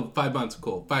 Like, oh, 5 months,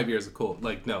 cool. 5 years, cool.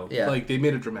 Like, no, Yeah. like they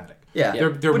made it dramatic. Yeah.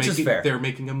 they're Which is making fair. they're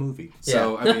making a movie.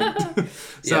 So Yeah. I mean,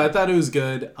 Yeah. I thought it was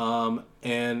good,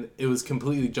 and it was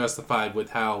completely justified with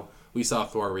how we saw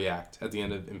Thor react at the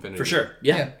end of Infinity. For War. sure.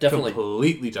 Yeah, Yeah. definitely.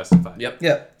 Completely justified. Yep.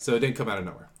 Yeah. So it didn't come out of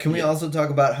nowhere. Can we also talk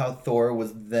about how Thor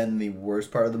was then the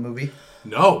worst part of the movie?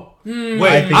 No. I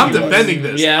Wait, think I'm he was. defending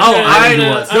this. Yeah, Oh,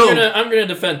 I'm gonna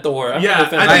defend Thor. I'm Yeah, gonna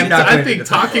defend I am Thor. not I going to think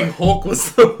defend talking Thor. Hulk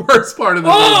was the worst part of the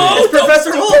Oh, movie. It's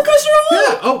Professor Hulk! Professor Hulk.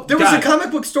 Yeah. Oh, There was God. a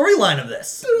comic book storyline of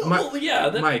this. Well, yeah.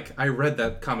 That, Mike, I read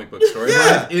that comic book story.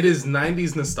 Yeah. It is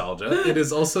 90s nostalgia. It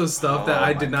is also stuff that Oh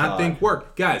I my did not God. think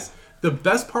worked. Guys, the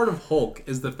best part of Hulk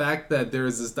is the fact that there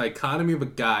is this dichotomy of a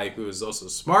guy who is also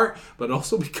smart, but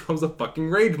also becomes a fucking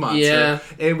rage monster. Yeah.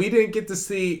 And we didn't get to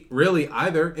see really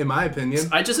either, in my opinion.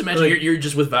 I just imagine Like- you're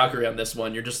just with Valkyrie on this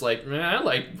one. You're just like, man, I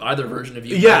like either version of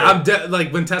you. Yeah, better." I'm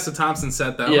like when Tessa Thompson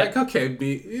said that, Yeah. I'm like, okay,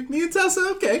 me and Tessa,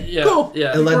 okay, Yeah, cool.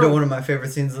 yeah. It led to one of my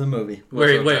favorite scenes in the movie.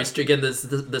 Where What's he's again the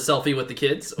selfie with the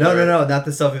kids. No, Or- no, not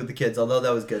the selfie with the kids, although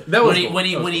that was good. That was When he cool. when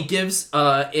he That was when he cool. gives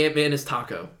Ant-Man his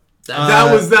taco.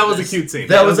 that was a cute scene.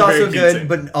 That was a very also cute good, scene.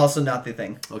 but also not the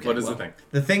thing. Okay, What is well, the thing?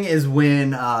 The thing is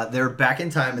when they're back in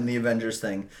time in the Avengers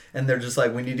thing, and they're just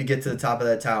like, we need to get to the top of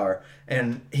that tower,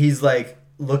 and he's like,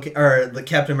 the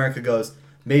Captain America goes,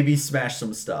 maybe smash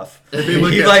some stuff. they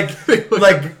look He at-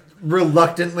 like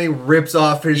reluctantly rips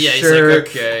off his Yeah, he's shirt. like,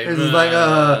 okay, and he's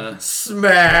like,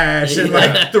 smash, and Yeah.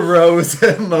 like throws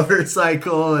a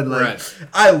motorcycle, and like, Right.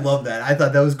 I love that. I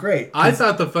thought that was great. I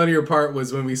thought the funnier part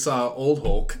was when we saw old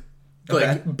Hulk, like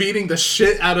Okay. beating the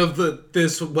shit out of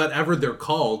this whatever they're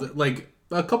called, like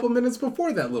a couple minutes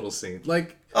before that little scene.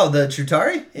 Like Oh, the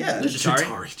Chitauri? Yeah. The Chitauri?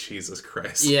 Chitauri, Jesus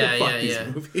Christ. Yeah, Fuck yeah, these yeah.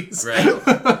 movies. Right.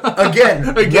 Again,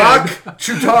 Rock,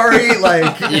 Chitauri,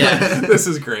 like... Yeah. This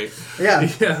is great. Yeah.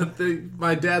 Yeah,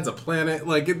 my dad's a planet.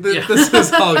 Like this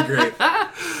is all great.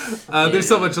 There's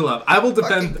so much love. I will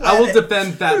defend. Fucking I will planet.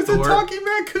 defend that There's Thor. a talking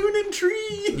raccoon and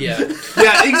tree. Yeah.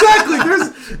 Yeah, exactly.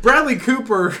 There's Bradley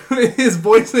Cooper is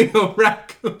voicing a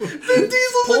raccoon. Vin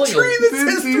Diesel's Pulling a tree that Vin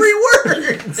says Diesel. 3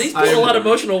 words. He's put a lot of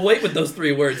emotional weight with those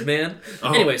 3 words, man.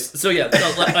 Anyways, so yeah,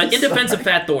 in defense of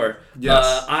Fat Thor,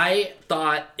 Yes. I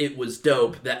thought it was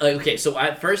dope that okay. So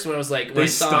at first, when I was like, when They I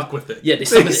saw, stuck with it. Yeah, they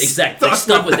stuck with it. Exactly, they stuck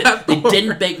stuck with with it. They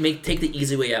that didn't take the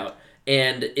easy way out.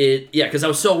 And because I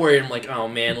was so worried. I'm like, oh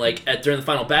man, like during the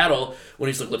final battle when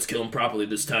he's like, let's kill him properly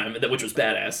this time, which was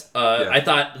badass. I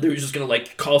thought they were just gonna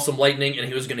like call some lightning and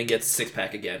he was gonna get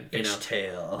 6-pack again. You know?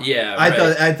 Tail. Yeah, I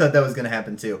right. thought that was gonna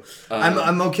happen too.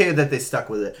 I'm okay that they stuck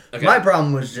with it. Okay. My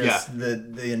problem was just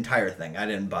the entire thing. I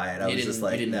didn't buy it. I was just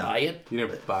like, you didn't no. buy it. You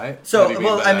didn't buy it? So, What do you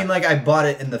well, by I that? mean, like, I bought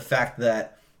it in the fact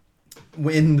that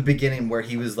in the beginning where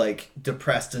he was, like,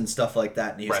 depressed and stuff like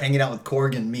that, and he was Right. hanging out with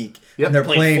Korg and Meek, Yep. and they're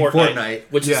playing Fortnite.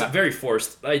 which Yeah. is very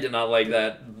forced. I did not like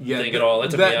that thing at all.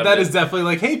 That took that me out that of it. is definitely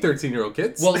like, hey, 13-year-old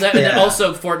kids. Well, and then Yeah.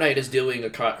 also Fortnite is doing a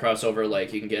crossover.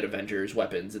 Like you can get Avengers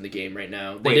weapons in the game right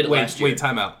now. They did it last year. wait,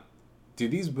 time out. Do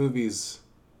these movies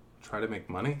try to make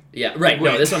money? Yeah, right.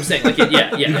 No, Wait. that's what I'm saying. Like,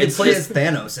 yeah. You could It's play just, as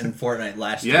Thanos in Fortnite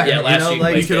last Yeah. year. Yeah, last you know, year you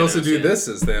like, You could also Thanos, do yeah. this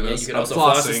as Thanos. Yeah, you could I'm also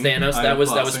floss as flossing. Thanos. I'm That was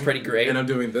flossing. pretty great. And I'm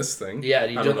doing this thing. yeah,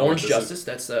 you I did don't know what Orange this is. Justice.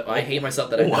 That's I hate myself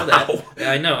that I know Wow. that.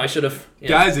 Yeah, I know. I should have. Yeah.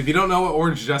 Guys, if you don't know what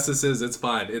Orange Justice is, it's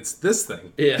fine. It's this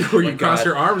thing. Yeah. Where Oh you my cross God.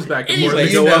 your arms back and forth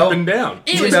Anyways, and you go know- up and down.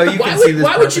 Anyways, You why can would, see this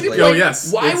why would you be perfectly. playing? Oh,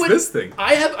 yes, why it's would this thing.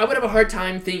 I would have a hard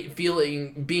time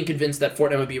being convinced that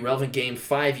Fortnite would be a relevant game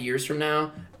 5 years from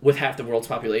now with half the world's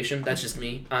population. That's just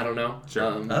me. I don't know.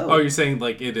 Sure. Oh. You're saying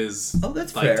like it is Oh,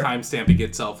 that's like fair. timestamping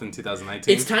itself in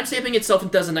 2019? It's timestamping itself in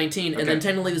 2019, and Okay. then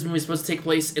technically this movie is supposed to take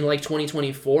place in like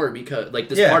 2024 because like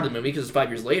this Yeah. part of the movie because it's 5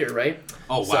 years later, right?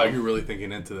 Oh, wow, So- you're really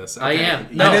thinking into this. I Okay. am.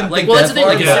 I No, didn't like think well, that that's the thing.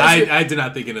 far. Like, Yeah, as soon as I did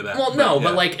not think into that. well, no, yeah.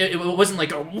 but like it wasn't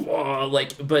like a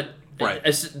like, but Right.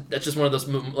 that's just one of those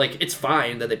like it's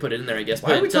fine that they put it in there, I guess. Why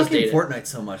But are we it does talking date it. Fortnite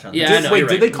so much on Yeah, this? I know, Wait, you're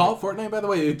did right. they call it Fortnite, by the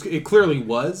way? It clearly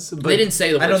was. But They didn't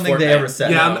say the I words don't think they Fortnite. ever said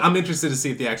Yeah, it. I'm interested to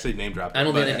see if they actually name dropped it. I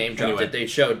don't think but they name dropped anyway. it. They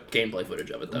showed gameplay footage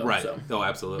of it though. Right. So Oh,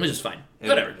 absolutely. which is fine. And,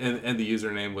 Whatever. And the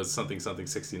username was something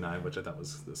 69, which I thought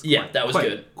was Yeah, quite- that was quite-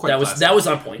 good. quite That classic. was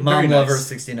on point. Mom Very Lover nice.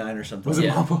 69 or something. Was it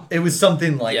Yeah. Mom? It was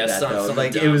something like Yeah, that, though. something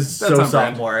Like, it dumb. was That's so on brand.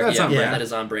 sophomore. That's yeah, on brand. that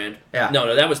is on brand. Yeah.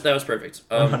 No, that was perfect.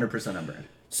 100% on brand.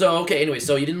 So okay, anyway,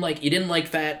 so you didn't like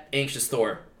fat anxious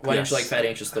Thor. Why didn't you Yes. like fat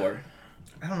anxious Thor?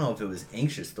 I don't know if it was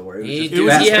anxious Thor. It was He- just It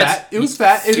was He has- fat. It was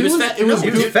fat. He was fat. It was. No,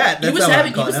 He was dude, fat. He That's was how I'm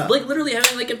having. He calling was out. like literally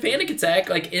having like a panic attack,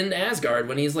 like in Asgard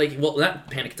when he's like, well, not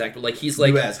panic attack, but like he's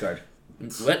like New Asgard.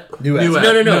 what? New New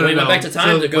Asgard. No, No, we went back to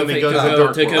time So to go when they fake- go to to the go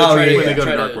Dark to World. go Oh, try yeah, to when they go to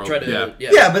try Dark to World. try to Yeah.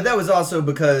 Yeah, but that was also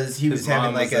because he was His having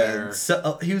mom like was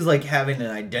there. he was like having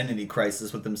an identity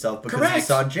crisis with himself because he Correct.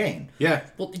 saw Jane Yeah,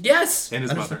 Well, yes, and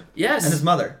his mother. yes, and his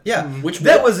mother. Yeah, Which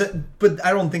that was- was, but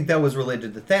I don't think that was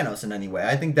related to Thanos in any way.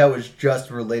 I think that was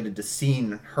just related to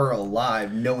seeing her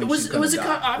alive, knowing It was. she's It gonna was.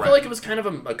 die. I feel like it was kind of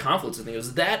a conflict thing. It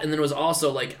was that, and then it was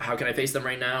also like, how can I face them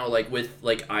right now? Like with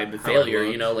like I'm a failure.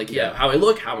 look. You know, like Yeah. how I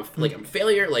look, how like I'm a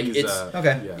failure. Like He's, it's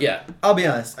Okay. yeah. I'll be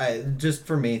honest. Just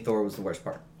for me, Thor was the worst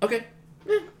part. Okay.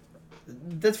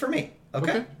 That's for me.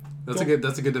 Okay. That's Cool. a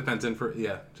good defense in for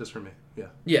just for me. Yeah.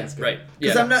 Yeah. That's good. Right.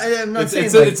 Because Yeah. I'm not saying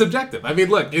It's, like, it's subjective. I mean,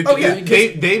 look, Oh, yeah,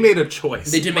 they made a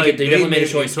choice. They did make Like, it. They definitely made a a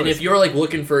choice. And if you're like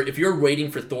if you're waiting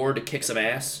for Thor to kick some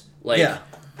ass, like Yeah.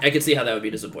 I could see how that would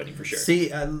be disappointing for sure.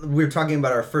 See, we were talking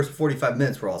about our first 45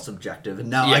 minutes were all subjective, and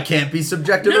now Yeah. I can't be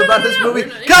subjective No, about no, this no, movie.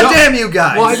 we're not- God No. damn you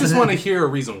guys! well, I just want to hear a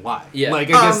reason why. Yeah. Like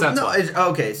I guess that's no. why.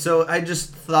 Okay, so I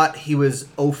just thought he was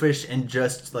oafish and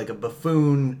just like a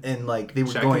buffoon, and like they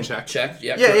were Check going. and check. Check.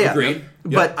 Yeah. Yeah, yeah. Agreed.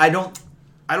 But I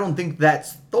don't think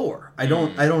that's Thor. I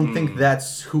don't think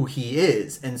that's who he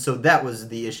is, and so that was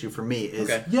the issue for me. Is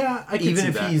Okay. Yeah, I can even see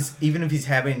if that. even if he's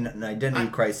having an identity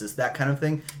crisis, that kind of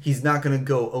thing, he's not going to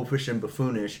go oafish and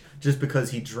buffoonish just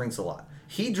because he drinks a lot.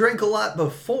 He drank a lot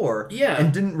before, Yeah.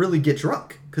 and didn't really get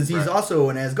drunk because he's Right. also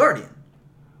an Asgardian.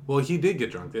 Well, he did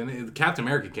get drunk. And Captain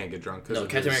America can't get drunk. 'Cause No, of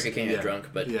Captain his- America can't get drunk,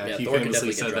 but yeah, he Thor can famously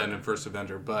definitely said get that drunk. in First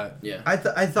Avenger. But Yeah. I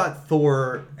thought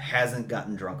Thor hasn't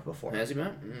gotten drunk before. Has he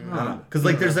not? Because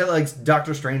like there's that like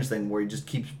Doctor Strange thing where he just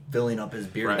keeps filling up his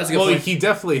beer. right. That's a good Well, point. he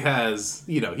definitely has.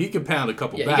 He could pound a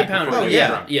couple Yeah, back. he can pound before it. he Yeah,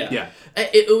 gets drunk. yeah. Yeah.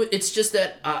 It's just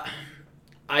that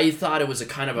I thought it was a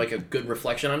kind of like a good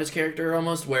reflection on his character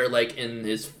almost, where like in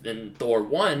Thor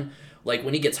 1, like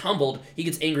when he gets humbled, he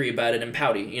gets angry about it and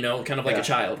pouty, you know, kind of like a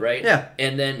child, right? Yeah.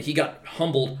 And then he got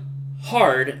humbled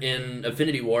hard in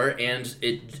Infinity War, and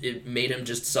it made him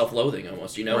just self-loathing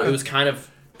almost, you know? Right. It was kind of...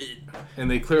 And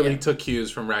they clearly took cues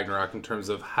from Ragnarok in terms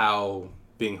of how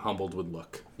being humbled would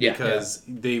look. Yeah. Because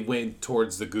they went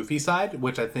towards the goofy side,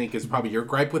 which I think is probably your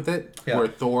gripe with it, Yeah. where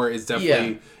Thor is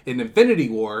definitely, in Infinity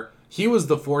War, he was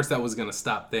the force that was going to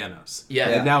stop Thanos. Yeah.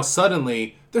 And now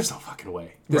suddenly, there's no fucking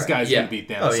way this Right. guy's Yeah. going to beat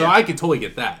Thanos. Oh, So yeah. I could totally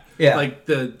get that. Yeah. Like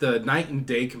the night and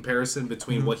day comparison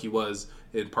between what he was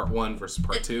in part 1 versus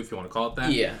part 2, if you want to call it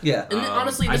that. Yeah. Yeah. And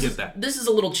honestly, I this get is, that. this is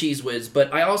a little cheese whiz,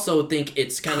 but I also think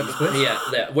it's kind of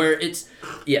that where it's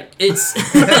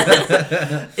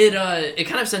it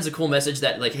kind of sends a cool message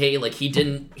that like, hey, like he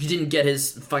didn't get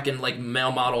his fucking like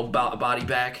male model body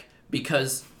back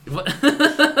because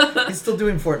He's still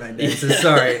doing Fortnite dances.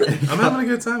 Sorry. I'm having a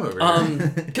good time over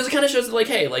here. because it kind of shows that, like,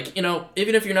 hey, like, you know,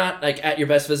 even if you're not like at your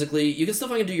best physically, you can still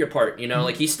fucking do your part, you know.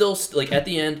 Like he's still like at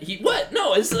the end,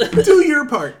 it's Do your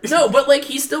part. no, but like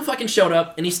he still fucking showed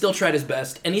up and he still tried his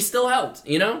best and he still helped,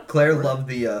 you know. Claire loved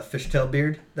the fishtail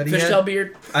beard that he Fishtail had.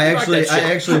 beard. I Rock that shit.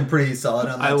 actually am pretty solid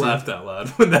on that I too. laughed out loud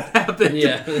when that happened.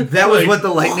 Yeah. That was Like- what the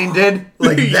lightning did.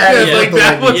 Like that Yeah, is yeah, what like the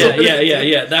that lightning was- did.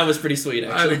 Yeah. That was pretty sweet, I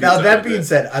had a actually. good Now time that with being it.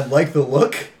 said, I like the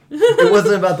look. It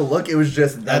wasn't about the look. It was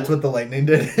just that's what the lightning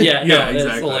did. Yeah, no, Yeah, it's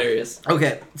exactly. hilarious.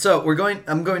 Okay, so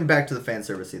I'm going back to the fan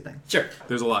servicey thing. Sure.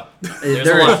 There's a lot.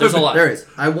 There's a lot. There is.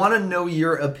 I want to know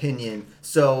your opinion.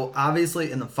 So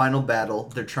obviously, in the final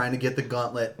battle, they're trying to get the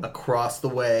gauntlet across the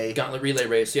way. Gauntlet relay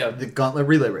race, yeah. The gauntlet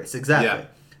relay race, exactly. Yeah.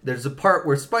 There's a part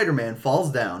where Spider-Man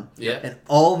falls down, Yeah. and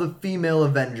all the female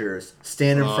Avengers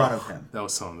stand in front of him. That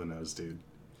was so on the nose, dude.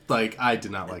 Like, I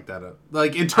did not like that.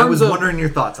 Like, in I terms was of... wondering your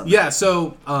thoughts on that. Yeah,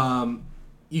 so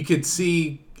you could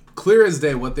see clear as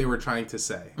day what they were trying to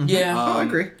say. Yeah. I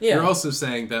agree. Yeah. You're also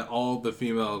saying that all the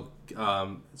female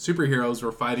superheroes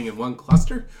were fighting in one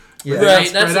cluster. Yeah. They're not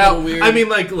Right, that's spread a little weird. I mean,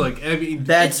 like, look, I mean,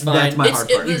 That's my hard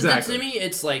part. Exactly. To me,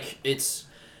 it's like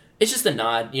it's just a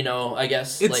nod, you know. I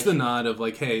guess it's like, the nod of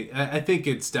like, hey, I think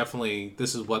it's definitely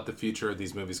this is what the future of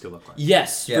these movies could look like.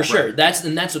 Yes, Yeah, for sure. right. That's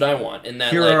what I want. And that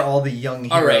Here like, are all the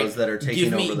young all heroes right, that are taking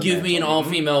give me over the give me an mantle. all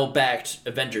female backed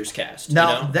Avengers cast.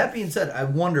 Now, you know? that being said, I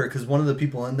wonder because one of the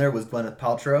people in there was Gwyneth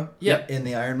Paltrow. Yep. In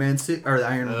the Iron Man suit or the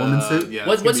Iron Woman suit. Yeah,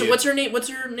 what's it's gonna be what's her name? What's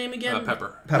her name again?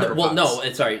 Pepper. Pepper Well, no, Potts.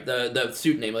 it's sorry. The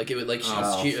suit name, like it would like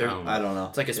Oh, she, I don't know.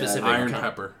 it's like a specific Iron kind-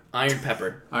 Pepper. Iron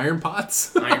Pepper. Iron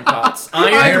Pots. Iron Pots.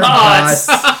 Iron Pots.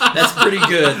 Pots. That's pretty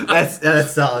good.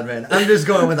 That's solid, man. I'm just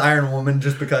going with Iron Woman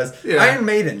just because Yeah. Iron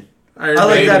Maiden. Iron I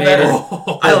like Maiden. that better.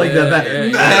 Oh, I like that yeah, better.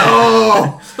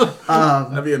 yeah,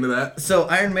 No. I'd be into that. So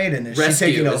Iron Maiden is she Rescue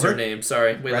taking is her over? name.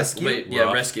 Sorry. Wait, Rescue? wait. Yeah,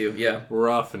 Rough. Rescue. Yeah.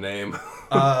 Rough name.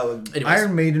 Anyways.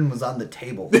 Iron Maiden was on the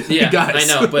table. Yeah, Guys.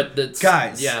 I know, but the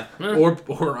Guys. Yeah.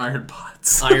 or Iron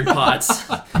Pots. Iron Pots.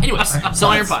 Anyways, so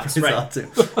Iron Pots, Pretty right?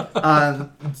 solid,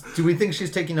 too. Do we think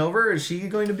she's taking over? Is she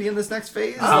going to be in this next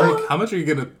phase? How much are you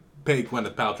gonna pay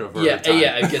Gwyneth Paltrow for Yeah, her time?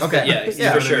 yeah, I guess. Okay. Yeah, Yeah. for You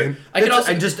know what I sure. mean? I could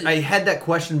also. I had that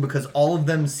question because all of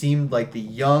them seemed like the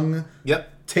young Yep.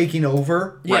 taking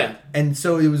over. Yeah. Right. And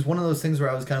so it was one of those things where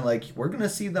I was kind of like, we're gonna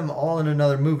see them all in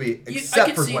another movie, I except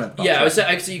could for see, Gwyneth Paltrow. yeah,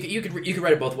 I could see you could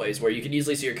write it both ways, where you could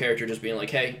easily see your character just being like,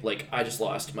 hey, like I just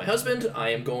lost my husband, I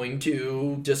am going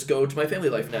to just go to my family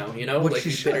life now, you know, Which like she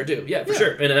you should or should. do, yeah, for Yeah.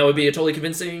 sure, and that would be a totally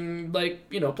convincing, like,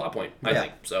 you know, plot point, I Yeah.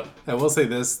 think. So I will say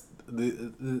this: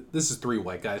 this is 3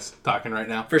 white guys talking right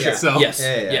now. for sure, So yes,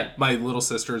 Yeah. yeah. my little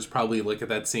sisters probably look at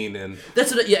that scene and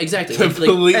That's what, yeah, exactly. Like,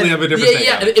 completely and- have a different yeah, take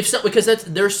yeah. on it. If so, because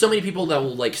there's so many people that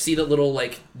will like see that little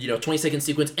like 20-second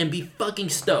sequence and be fucking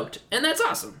stoked, and that's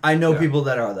awesome. I know Yeah. people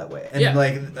that are that way, and Yeah.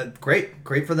 like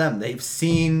great for them. They've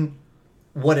seen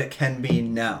what it can be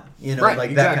now, you know, Right,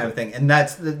 like that kind of exactly. thing,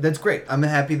 and that's great. I'm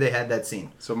happy they had that scene.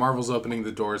 So Marvel's opening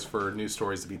the doors for new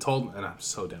stories to be told, and I'm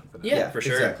so down for that. Yeah, Yeah, for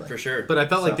sure, exactly. for sure. But I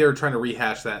felt like So- they were trying to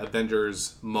rehash that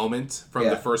Avengers moment from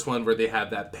Yeah. the first one where they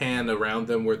had that pan around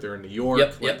them where they're in New York, Yep,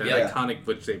 like yep, that yep. iconic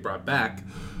which they brought back.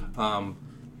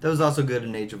 That was also good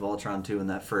in Age of Ultron too, in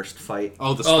that first fight.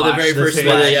 Oh, the Oh, the splash. very first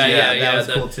splash, one. Yeah, yeah, yeah, that was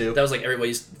the- cool, too. That was like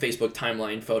everybody's Facebook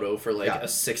timeline photo for like Yeah.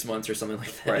 6 months or something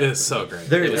like that. Right. It's so great.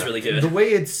 There- It was really good. The way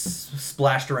it's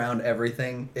splashed around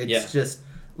everything, it's Yeah. just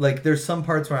like there's some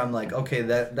parts where I'm like, okay,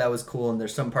 that was cool, and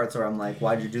there's some parts where I'm like,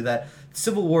 why'd you do that?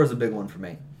 Civil War is a big one for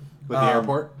me. With the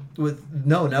airport?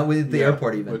 Not with the Yeah,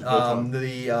 airport even. which one?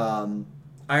 The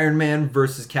Iron Man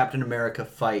versus Captain America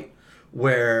fight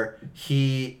where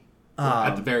he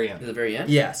At the very end. At the very end?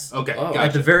 Yes. Okay, Oh. gotcha.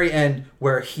 At the very end,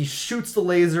 where he shoots the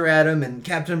laser at him, and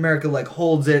Captain America like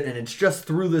holds it, and it's just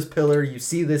through this pillar. You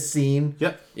see this scene.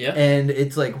 Yep. Yeah. And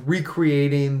it's like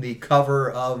recreating the cover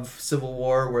of Civil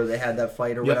War where they had that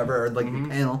fight or Yep. whatever, or like the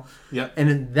panel. Yep.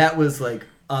 And that was like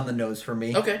on the nose for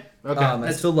me. Okay. Okay.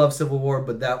 I still love Civil War,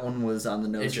 but that one was on the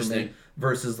nose for me. Interesting.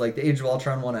 Versus like the Age of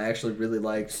Ultron one, I actually really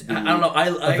liked. The I don't know.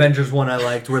 I Avengers one I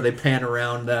liked where they pan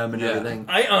around them and Yeah. everything.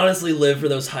 I honestly live for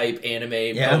those hype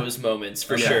anime Yeah? pose moments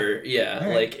for Okay. sure. Yeah, All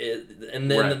right. like,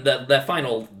 and then Right. that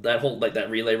final that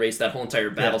relay race, that whole entire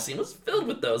battle Yeah. scene was filled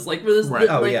with those. Like, with this, Right.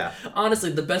 Oh, like, yeah.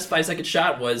 honestly, the best 5-second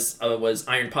shot was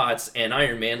Iron Potts and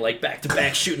Iron Man like back to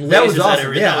back shooting That lasers was at awesome.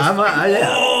 everything. Yeah, I was like, yeah.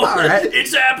 oh, All right.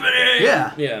 it's happening.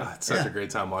 Yeah. yeah. It's such Yeah. a great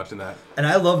time watching that. And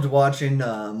I loved watching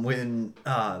when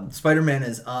Spider-Man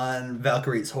is on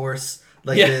Valkyrie's horse,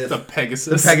 like Yeah. The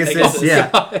Pegasus. the Pegasus, Pegasus.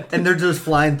 yeah, and they're just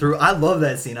flying through. I love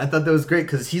that scene. I thought that was great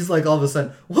because he's like all of a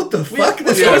sudden, what the fuck?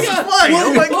 This Yeah. horse is flying!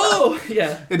 Oh my god! Whoa!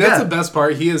 Yeah. And that's Yeah. the best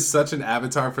part. He is such an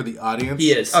avatar for the audience.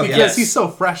 He is. Oh, Because yes. he's so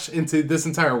fresh into this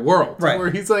entire world. Right.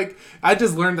 Where he's like, I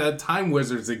just learned that time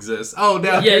wizards exist. Oh,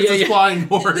 now Yeah, here's yeah, this yeah. flying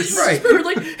horse. Right.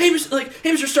 Remember, hey,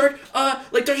 Mr. Stark,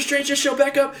 like Doctor Strange just showed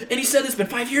back up, and he said it's been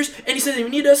 5 years, and he said they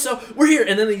need us, so we're here.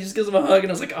 And then he just gives him a hug, and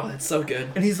I was like, oh, that's so good.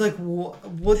 And he's like, what?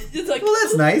 It's like, Well,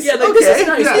 that's nice. Yeah, like, okay. this is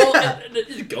nice. Yeah. Well, and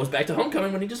it goes back to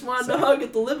Homecoming when he just wanted to hug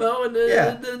at the limo, and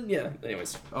Yeah. then yeah.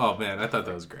 Anyways, Oh, man, I thought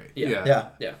that was great. Yeah. Yeah.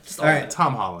 yeah, just All all right. that.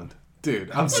 Tom Holland.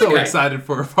 Dude, I'm so Okay. excited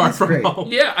for Far From great. Home.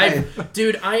 Yeah,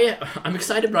 I'm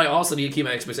excited, but I also need to keep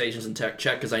my expectations in check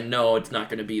because I know it's not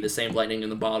going to be the same lightning in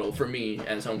the bottle for me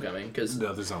as Homecoming. Because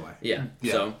No, there's no way. yeah,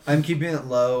 Yeah. so I'm keeping it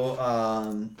low,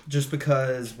 just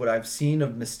because what I've seen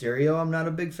of Mysterio, I'm not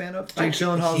a big fan of. Jake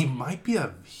Gyllenhaal's He might be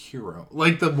a hero.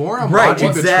 Like, the more I'm Right, watching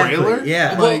exactly, the trailer,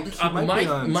 yeah. like, Well, he might my- be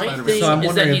on my Spider-Man. thing- So I'm is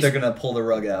wondering that if they're he's- gonna pull the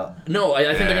rug out. no, I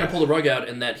think they're Yeah. going to pull the rug out,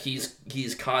 and that he's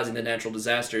causing the natural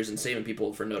disasters and saving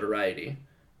people for notoriety.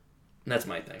 And that's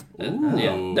my thing. Ooh.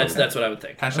 Yeah, that's what I would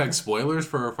think. Hashtag spoilers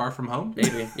for Far From Home?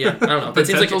 Maybe. Yeah, I don't know. That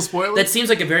seems like Potential spoilers? that seems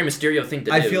like a very Mysterio thing to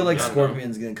do. I feel like I don't know.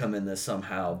 Scorpion's gonna come in this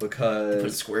somehow Put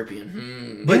because.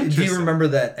 Scorpion. But do you Interesting. remember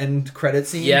that end credit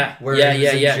scene? Yeah, where yeah, he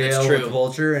was in yeah, that's jail true. with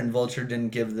Vulture, and Vulture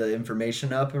didn't give the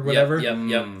information up or Yep, whatever.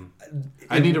 yep.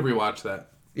 I need to rewatch that.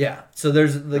 Yeah. So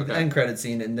there's the Okay. end credit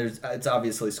scene, and it's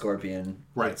obviously Scorpion.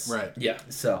 Right, It's- right. Yeah.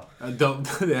 So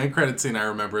The end credit scene I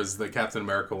remember is the Captain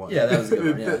America one. Yeah, that was a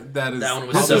good one, yeah. that is That one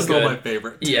was probably so still good. my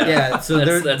favorite. Yeah. Yeah, so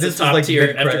that's this a was top like tier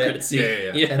big after credit. credit scene.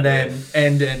 Yeah. and then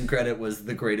end credit was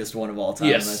the greatest one of all time.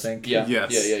 yes, I think. Yeah.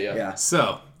 Yes. Yeah. Yeah.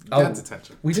 So, Oh. that's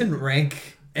attention. We didn't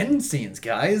rank end scenes,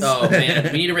 guys. Oh man,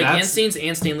 we need to rank hand That's- scenes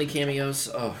and Stan Lee cameos.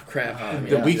 Oh crap.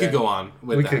 Yeah. We could go on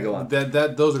with We that. could go on.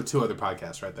 Those are two other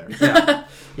podcasts right there.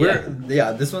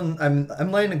 Yeah, this one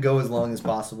I'm letting it go as long as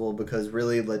possible because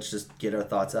really, let's just get our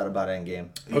thoughts out about Endgame.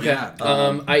 Okay. Yeah.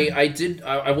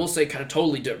 I will say kind of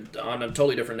on a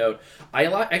totally different note. I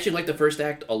actually like the first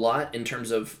act a lot in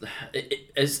terms of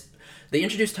as they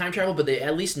introduced time travel, but they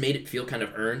at least made it feel kind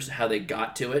of earned how they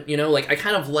got to it. You know, like I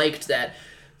kind of liked that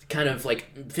kind of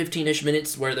like 15-ish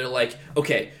minutes where they're like,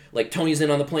 okay, like Tony's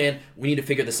in on the plan, we need to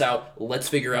figure this out. Let's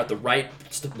figure out the right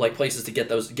like places to get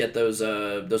those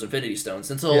Infinity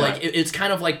Stones. And so Yeah. like it's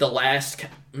kind of like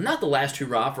not the last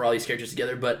hurrah for all these characters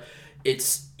together, but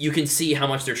you can see how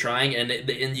much they're trying, and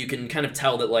you can kind of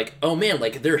tell that like, oh man,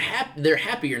 like they're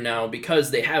happier now because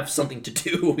they have something to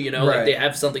do, you know, Right. like they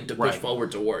have something to push Right.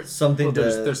 forward towards. Something Well, to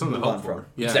there's something move to hope on for. from.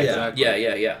 Yeah, Exactly.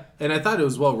 exactly. Yeah. And I thought it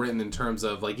was well written in terms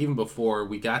of like even before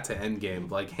we got to Endgame,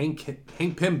 like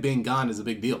Hank Pym being gone is a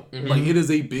big deal. Mm-hmm. Like it is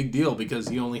a big deal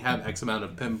because you only have X amount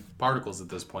of Pym particles at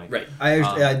this point. Right.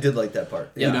 I did like that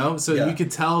part. You know, so Yeah. you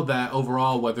could tell that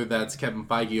overall, whether that's Kevin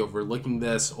Feige overlooking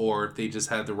this or if they just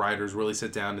had the writers really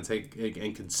sit down and take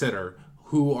and consider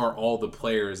who are all the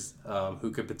players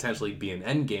who could potentially be in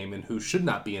Endgame and who should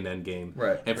not be in Endgame,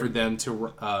 Right. and for them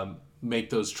to make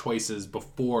those choices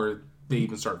before they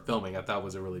even start filming, I thought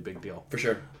was a really big deal. For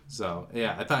sure. So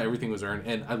yeah, I thought everything was earned,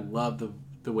 and I love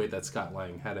the way that Scott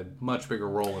Lang had a much bigger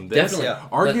role in this. Definitely. Yeah.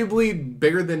 Arguably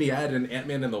bigger than he had in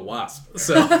Ant-Man and the Wasp.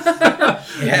 So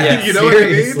Yeah, You know what I mean?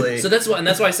 seriously. So that's why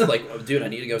I said like, oh, dude, I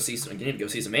need to go see some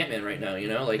Ant-Man right now. You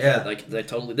know, like Yeah. like that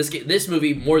totally this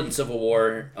movie more than Civil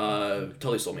War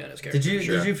totally sold me on his character.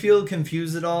 Did you feel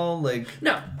confused at all? Like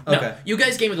No. Okay. You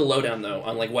guys gave me the lowdown though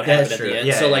on like what That's happened true. at the end.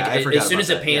 Yeah, so like yeah, I forgot as soon about as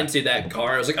it that, panned yeah. to that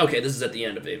car, I was like, okay, this is at the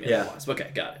end of Ant-Man Yeah. and the Wasp.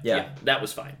 Okay, got it. Yeah. That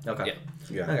was fine. Okay.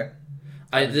 Yeah. yeah. Okay.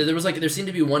 There seemed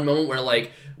to be one moment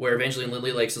where Evangeline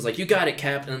Lilly says you got it,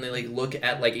 Cap, and then they look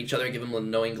at each other and give him a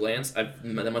knowing glance. That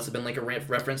must have been a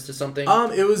reference to something.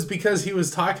 It was because he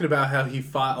was talking about how he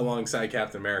fought alongside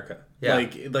Captain America. Yeah.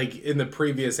 Like in the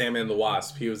previous Ant-Man and the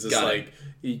Wasp, he was just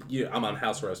I'm on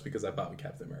house arrest because I fought with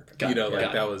Captain America.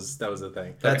 That was the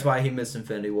thing. That's why he missed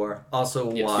Infinity War.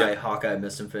 Also, Yes. why Yeah. Hawkeye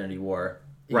missed Infinity War.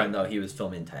 Even though he was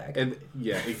filming Tag. And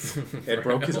it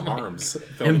broke his arms.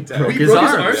 filming Tag. broke He his broke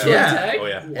his arms, arms yeah. for Tag? Oh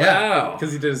yeah. Wow.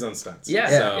 Because he did his own stunts.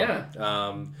 Yeah.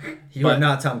 You are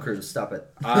not Tom Cruise. Stop it.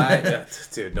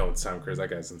 Dude, no, it's Tom Cruise. That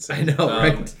guy's I insane. know,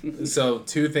 right? So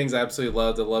 2 things I absolutely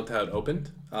loved. I loved how it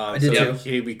opened. I did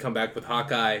too. We come back with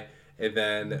Hawkeye, and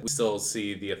then we still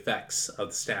see the effects of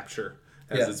the Snapshot,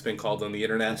 as it's been called on the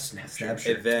internet. Snapshot.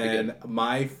 And then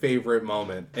my favorite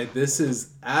moment, and this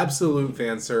is absolute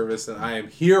fan service, and I am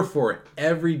here for it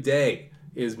every day,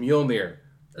 is Mjolnir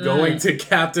going to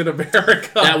Captain America.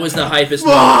 That was the hypest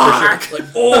moment for sure.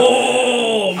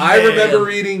 Oh, man. I remember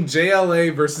reading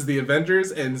JLA versus the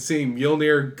Avengers and seeing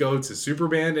Mjolnir go to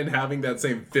Superman and having that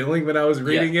same feeling when I was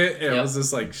reading it. And it was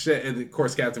just shit. And of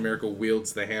course, Captain America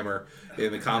wields the hammer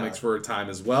in the comics for a time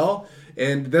as well.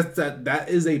 And that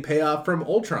is a payoff from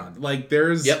Ultron.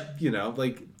 There's,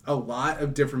 a lot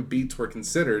of different beats were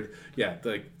considered. Yeah,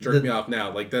 jerk me off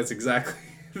now. That's exactly...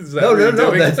 No,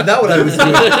 that's not what I was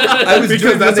doing. I was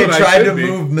doing when they tried to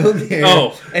move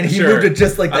Mjolnir, and he moved it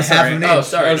just the half an inch. Oh,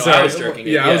 sorry. sorry. I was jerking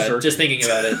it. Yeah, I was jerking. Just thinking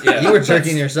about it. Yeah. You were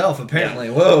jerking yourself, apparently.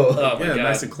 Whoa. Oh, my God.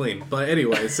 Nice and clean. But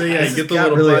anyway, so yeah, you get the got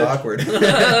little really budge. awkward.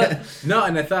 No,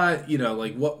 and I thought,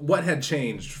 what had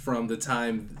changed from the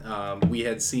time we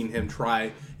had seen him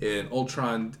try in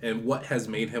Ultron and what has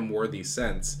made him worthy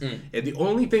since. And the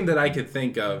only thing that I could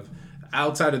think of,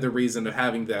 outside of the reason of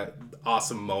having that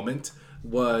awesome moment,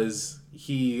 was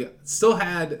he still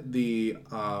had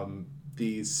I'm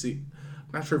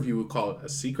not sure if you would call it a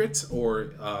secret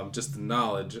or just the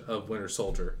knowledge of Winter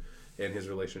Soldier and his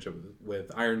relationship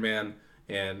with Iron Man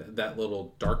and that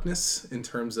little darkness in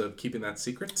terms of keeping that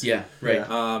secret. Yeah, right.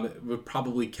 It would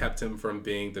probably kept him from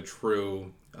being the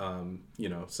true,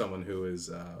 someone who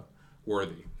is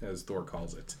worthy, as Thor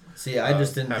calls it. See, I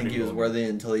just didn't think he was Mjolnir. worthy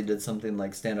until he did something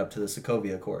like Stand Up to the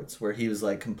Sokovia Accords, where he was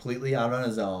completely out on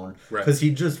his own because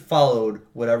he just followed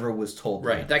whatever was told.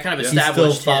 Right. That kind of He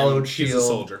established still followed him. Shield. He's a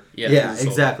soldier. Yeah. Yeah, He's a soldier.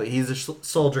 exactly. He's a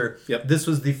soldier. Yep. This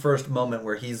was the first moment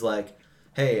where he's like,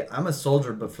 "Hey, I'm a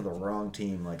soldier, but for the wrong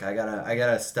team. I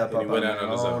gotta step up He went on out my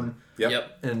on his own.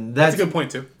 Yep. And That's a good point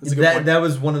too. That's a good point. That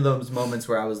was one of those moments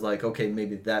where I was like, okay,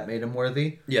 maybe that made him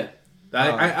worthy. Yeah.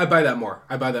 I buy that more.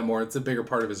 It's a bigger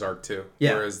part of his arc too.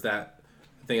 Yeah. Whereas that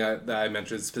thing that I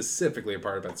mentioned is specifically a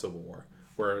part about Civil War,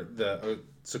 where the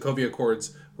Sokovia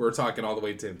Accords, we're talking all the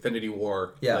way to Infinity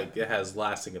War. Yeah. It has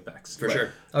lasting effects. For sure.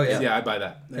 Oh yeah. Yeah, I buy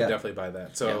that. I Yeah. definitely buy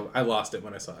that. So I lost it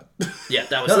when I saw it. Yeah,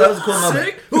 that was No, that was a cool moment.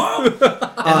 sick.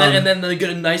 and then they get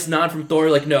a nice nod from Thor,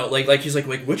 no, he's like,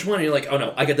 which one? And you're like, oh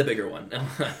no, I get the bigger one.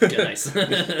 Okay, nice.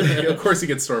 Of course, he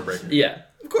gets Stormbreaker. Yeah.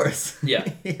 Of course. Yeah.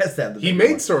 He has to have the He big made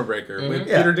one. Stormbreaker with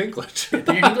Yeah. Peter Dinklage. Peter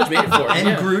Dinklage made it for him. And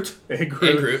yeah. Groot. And And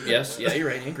Groot, yes. Yeah, you're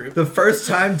right, and Groot. The first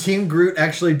time Team Groot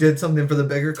actually did something for the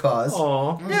bigger cause.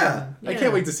 Aw. Yeah. I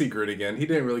can't wait to see Groot again. He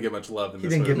didn't really get much love in He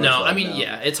this didn't movie. get much No, love, I mean, no.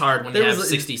 yeah, it's hard when you have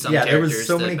 60-some there characters. was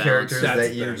so to many balance. characters That's that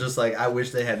the you're thing. just I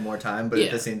wish they had more time, but Yeah.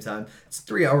 at the same time, it's a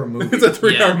 3-hour movie. It's a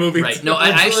 3-hour Yeah, movie. right? No, I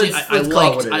actually Let's I call it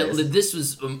liked. what it is. This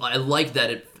was I liked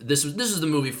that this was the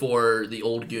movie for the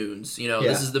old goons. Yeah.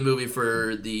 This is the movie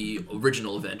for the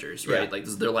original Avengers, right? Yeah. This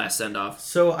is their last send off.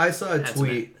 So I saw a Had some-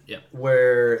 tweet yeah.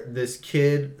 where this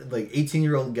kid,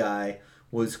 18-year-old guy,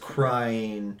 was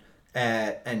crying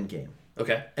at Endgame.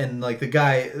 Okay. And the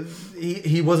guy,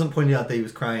 he wasn't pointing out that he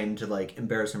was crying to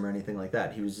embarrass him or anything like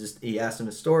that. He asked him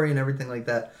his story and everything like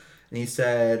that, and he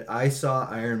said, "I saw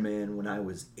Iron Man when I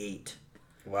was 8,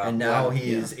 Wow. and now Wow.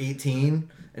 he is 18,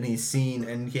 and he's seen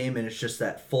Endgame, and it's just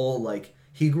that full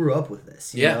he grew up with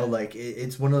this. You Yeah. know,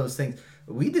 it's one of those things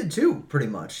we did too, pretty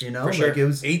much. You know, For sure. it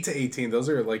was 8 to 18, those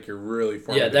are your really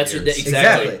formative Yeah, that's years.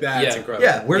 exactly. Exactly. That's Yeah. incredible.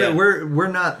 yeah, we're Yeah. we're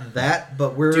not that,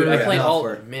 but we're Dude, I played enough all.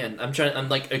 where- Man, I'm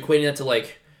equating that to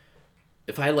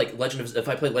if I had if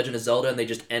I played Legend of Zelda and they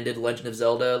just ended Legend of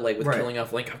Zelda with Right. killing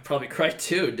off Link, I'd probably cry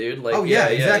too, dude. Oh yeah,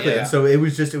 exactly. yeah. And so it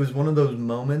was one of those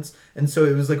moments, and so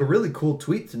it was a really cool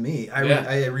tweet to me. I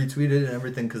retweeted it and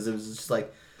everything because it was just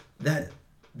that.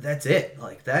 That's it.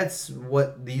 That's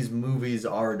what these movies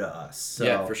are to us. So,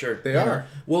 Yeah, for sure. They are.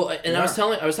 Well, and I was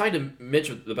talking to Mitch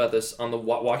about this on the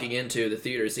walking into the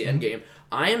theater to see Endgame.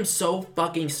 I am so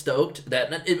fucking stoked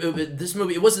that this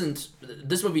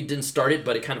movie didn't start it,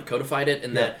 but it kind of codified it,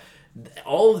 and that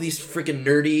all of these freaking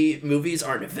nerdy movies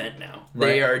are an event now.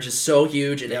 They Right. are just so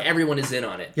huge, and everyone is in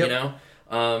on it. Yep. You know.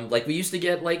 Like we used to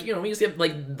get like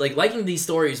liking these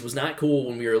stories was not cool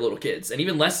when we were little kids, and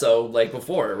even less so like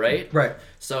before, right? Right.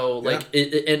 So like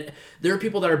and there are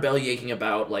people that are bellyaching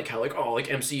about like how like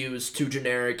MCU is too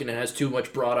generic and it has too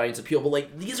much broad audience appeal, but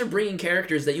like these are bringing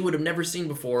characters that you would have never seen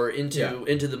before into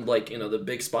the like the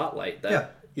big spotlight.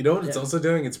 That You know what it's also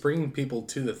doing? It's bringing people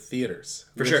to the theaters.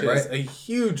 For which sure, is right? a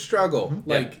huge struggle.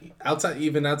 Like outside,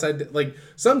 like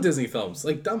some Disney films,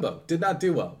 like Dumbo, did not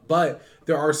do well. But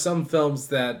there are some films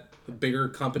that bigger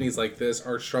companies like this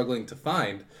are struggling to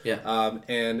find. Yeah.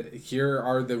 And here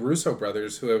are the Russo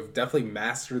brothers who have definitely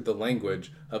mastered the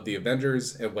language of the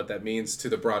Avengers and what that means to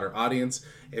the broader audience.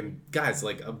 And guys,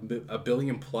 like a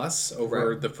billion plus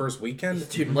over the first weekend.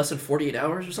 Dude, in less than 48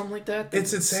 hours or something like that?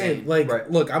 It's insane.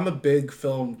 Look, I'm a big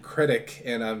film critic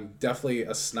and I'm definitely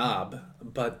a snob,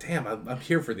 but damn, I'm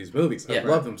here for these movies. I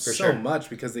love them so much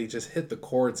because they just hit the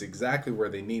chords exactly where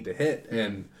they need to hit.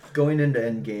 And going into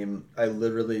Endgame, I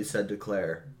literally said to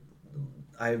Claire,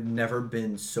 I've never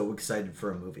been so excited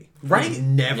for a movie. Right? I've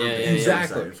never been so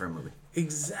Exactly. excited for a movie.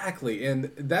 Exactly.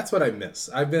 And that's what I miss.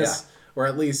 I miss, or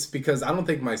at least because I don't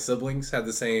think my siblings have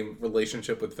the same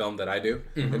relationship with film that I do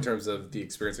in terms of the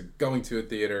experience of going to a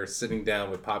theater, sitting down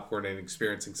with popcorn and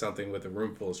experiencing something with a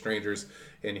room full of strangers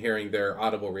and hearing their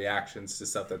audible reactions to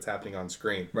stuff that's happening on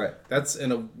screen. Right. That's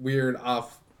in a weird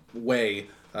off way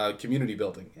community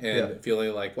building and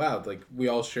feeling like, wow, like we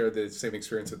all share the same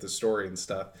experience with the story and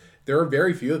stuff. There are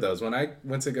very few of those. When I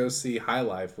went to go see High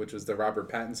Life, which was the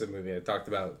Robert Pattinson movie I talked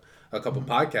about a couple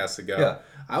podcasts ago,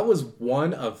 I was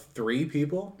one of 3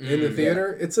 people in the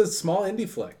theater. It's a small indie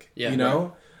flick, you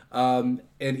know? And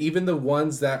even the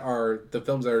ones that are, the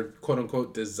films that are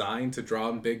quote-unquote designed to draw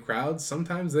in big crowds,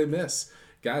 sometimes they miss.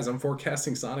 Guys, I'm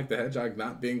forecasting Sonic the Hedgehog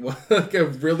not being like a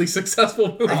really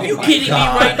successful movie. Are you kidding me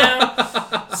right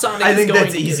now? Sonic I think is going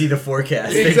that's easy to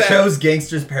forecast. Exactly. They chose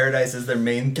Gangster's Paradise as their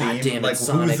main God theme. damn it, Like,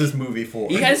 Sonic. who's this movie for?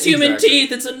 He has human Exactly.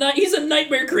 teeth. He's a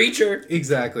nightmare creature.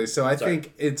 Exactly. So I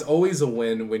think it's always a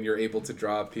win when you're able to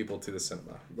draw people to the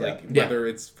cinema. Like whether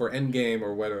it's for Endgame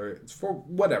or whether it's for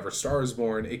whatever, Star is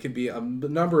Born, it could be a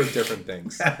number of different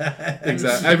things.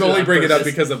 Exactly. I only bring it up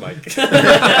because of Mike.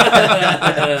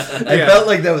 I felt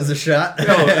like that was a shot.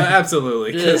 No,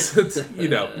 absolutely. Because it's,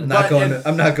 I'm not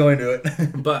going to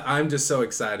it. But I'm just so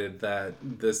excited that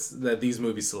these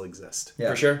movies still exist. Yeah.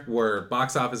 For sure. Where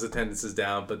box office attendance is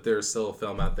down, but there's still a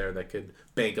film out there that could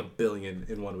bank $1 billion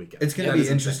in one weekend. It's going to be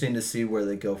interesting to see where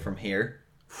they go from here.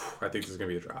 I think there's going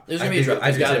to be a drop. There's going to be a drop.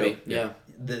 There's got to be. Yeah.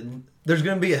 There's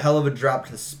going to be a hell of a drop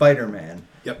to Spider-Man.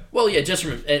 Yep. Well, yeah, just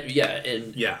from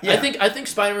I think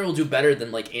Spider-Man will do better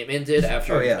than like Ant-Man did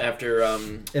after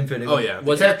Infinity. Oh yeah,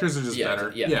 the characters are just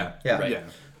better. Yeah.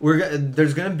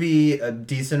 There's going to be a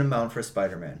decent amount for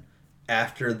Spider-Man.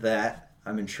 After that,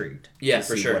 I'm intrigued. Yeah, to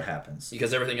for see sure. What happens?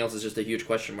 Because everything else is just a huge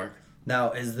question mark.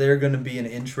 Now, is there going to be an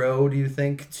intro? Do you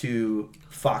think to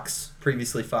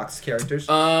previously Fox characters?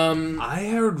 I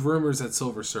heard rumors that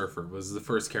Silver Surfer was the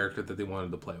first character that they wanted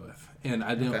to play with, and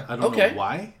I don't know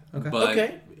why. Okay. But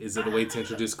is it a way to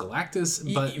introduce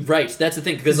Galactus? But right, that's the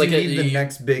thing. Because like you need the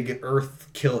next big Earth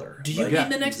killer. Do you need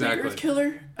the next big Earth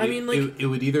killer? I mean, like it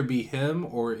would either be him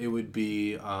or it would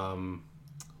be.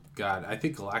 God, I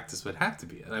think Galactus would have to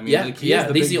be it. I mean,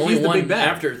 he's the only one bad.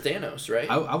 after Thanos, right?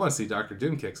 I want to see Dr.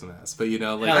 Doom kick some ass, but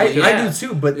I do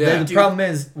too. But the problem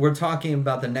is, we're talking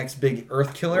about the next big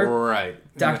Earth killer, right?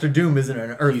 Dr. Doom isn't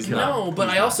an Earth killer. No, but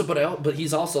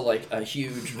he's also like a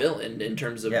huge villain in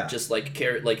terms of just like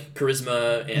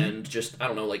charisma and just I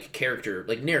don't know, like character,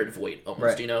 like narrative weight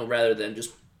almost, rather than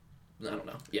just I don't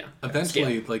know,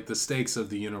 Eventually, like the stakes of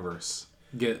the universe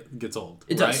gets old.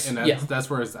 It right? does. And that's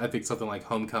where I think something like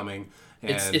Homecoming.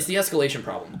 And it's the escalation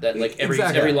problem that like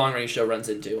every long range show runs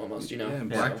into almost. Yeah, and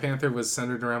Black Panther was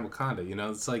centered around Wakanda.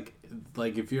 It's like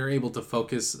if you're able to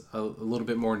focus a little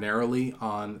bit more narrowly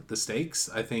on the stakes,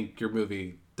 I think your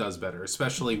movie does better,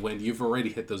 especially when you've already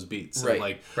hit those beats.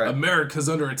 Right. America's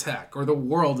under attack or the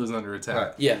world is under attack.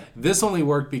 Right. Yeah. This only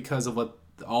worked because of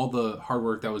all the hard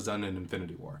work that was done in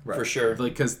Infinity War. For sure.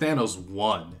 Because Thanos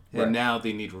won, and now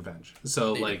they need revenge.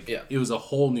 So, it was a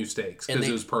whole new stakes because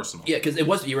it was personal. Yeah,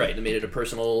 because you're right, they made it a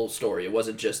personal story. It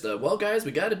wasn't just, well, guys,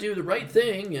 we got to do the right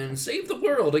thing and save the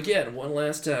world again one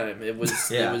last time. It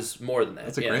was it was more than that.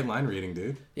 That's a great line reading,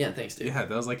 dude. Yeah, thanks, dude. Yeah,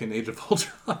 that was like an Age of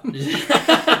Ultron.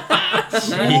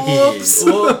 Whoops.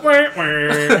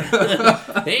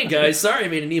 Hey, guys, sorry I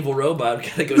made an evil robot.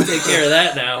 Gotta go take care of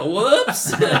that now.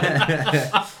 Whoops.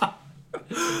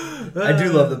 I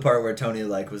do love the part where Tony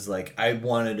was like, I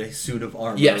wanted a suit of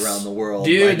armor Yes. around the world.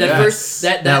 Dude, that yes. first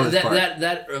was part.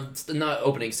 that not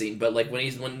opening scene, but like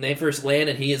when they first land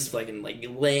and he is like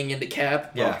laying into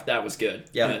Cap. Yeah. Oh, that was good.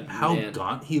 Yeah. Good, How man.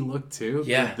 gaunt he looked too.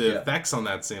 Yeah. The Yeah. effects on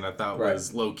that scene I thought Right.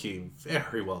 was low key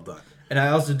very well done. And I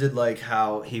also did like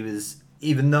how he was,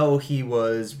 even though he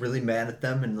was really mad at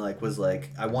them and was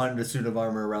like, I wanted a suit of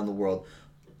armor around the world.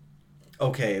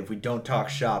 Okay, if we don't talk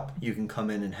shop, you can come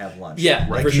in and have lunch. Yeah,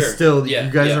 like for he's sure. still, Yeah,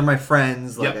 you guys yeah. are my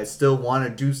friends. Like Yep. I still want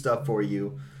to do stuff for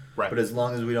you. Right. But as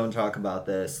long as we don't talk about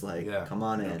this, Yeah. come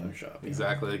on in.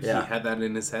 Exactly. Like, Yeah. he had that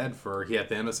in his head he had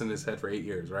Thanos in his head for 8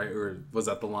 years, right? Or was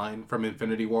that the line from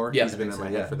Infinity War? Yeah. He's been I in think my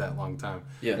so, head yeah. for that long time.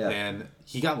 Yeah. Yeah. And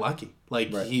he got lucky.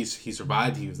 Like Right. he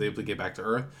survived. He was able to get back to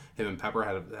Earth. Him and Pepper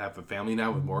have a family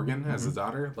now with Morgan as his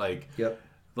daughter. Like, Yep.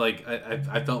 like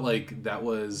I felt like that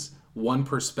was one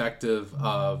perspective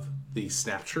of the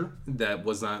Snatcher that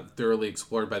was not thoroughly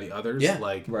explored by the others. Yeah.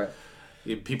 Like, Right.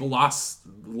 people lost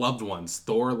loved ones.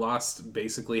 Thor lost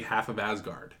basically half of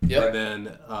Asgard. Yep. And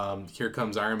then here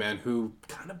comes Iron Man, who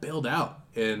kind of bailed out.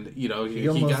 And, He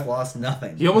almost lost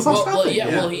nothing. He almost lost Well, nothing. yeah,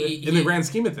 well, he- in the grand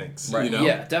scheme of things. Right. You know?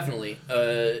 Yeah, definitely.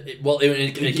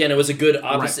 Again, it was a good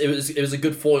opposite. Right. It was a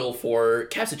good foil for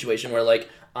Cap situation where like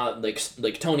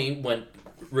Tony went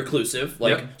reclusive,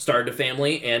 Yep. started a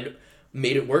family and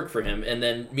made it work for him. And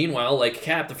then meanwhile, like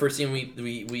Cap, the first scene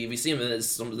we see him in is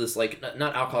some of this like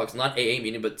not alcoholics, not AA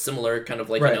meeting, but similar kind of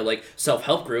like Right. like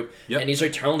self-help group. Yep. And he's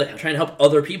like trying to help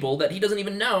other people that he doesn't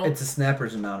even know. It's a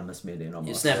Snappers Anonymous meeting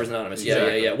almost. Snappers Anonymous,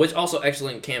 Exactly. yeah. Which also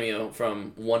excellent cameo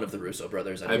from one of the Russo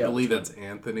brothers. I think. believe that's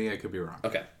Anthony. I could be wrong.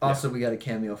 Okay. Also, we got a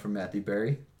cameo from Matthew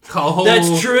Berry. Oh,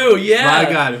 That's true, yeah.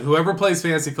 My God, whoever plays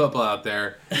fantasy football out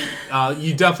there,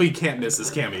 you definitely can't miss this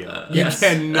cameo. You Yes.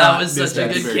 cannot That was miss such a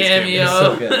Matthew good Berry's cameo.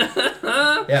 So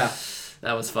good. Yeah.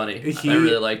 That was funny. I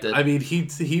really liked it. I mean,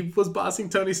 he was bossing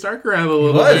Tony Stark around a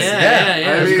little was, bit. yeah.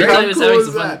 yeah. It was I mean, great. how He was cool having is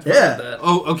some fun that? with Yeah. that.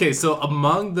 Oh, okay. So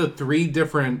among the 3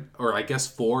 different, or I guess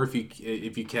 4,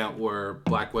 if you count where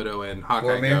Black Widow and Hawkeye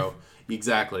Vormir. go,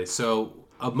 exactly. So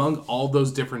among all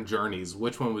those different journeys,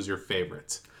 which one was your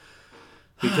favorite?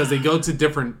 Because they go to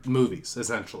different movies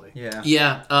essentially. Yeah.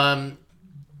 Yeah.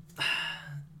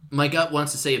 My gut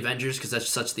wants to say Avengers because that's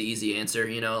such the easy answer,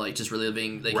 like just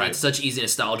reliving. Like, Right. It's such easy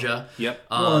nostalgia. Yep.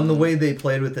 Well, and the way they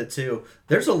played with it too.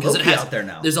 There's a Because Loki out there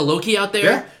now. There's a Loki out there.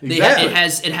 Yeah, exactly.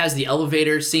 It has the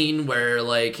elevator scene where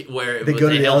They they go to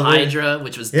the hail elevator. Hydra,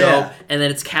 which was Yeah. dope, and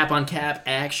then it's cap on cap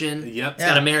action. Yep. It's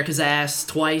got America's ass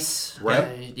twice.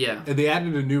 Right. Yeah. And they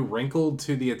added a new wrinkle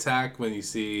to the attack when you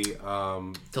see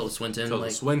Tilda Swinton. Tilda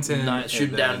Swinton, not shooting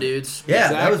and down then- dudes. Yeah,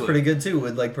 that was Exactly. pretty good too.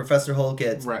 With Professor Hulk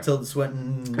at Right. Tilda Swinton.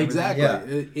 and everything. Exactly.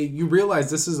 Yeah. You realize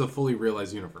this is a fully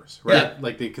realized universe, right? Yeah.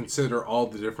 Like they consider all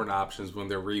the different options when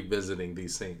they're revisiting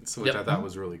these scenes, which Yep. I thought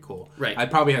was really cool. Right.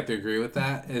 I'd probably have to agree with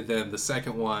that. And then the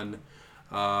second one,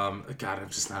 God, I'm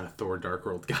just not a Thor Dark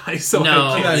World guy, so No,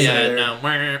 I can't yeah, say.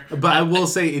 no. But I will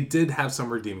say it did have some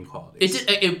redeeming qualities.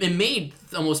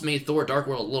 It almost made Thor Dark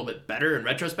World a little bit better in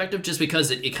retrospective, just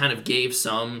because it kind of gave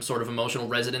some sort of emotional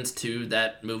resonance to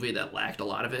that movie that lacked a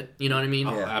lot of it. You know what I mean?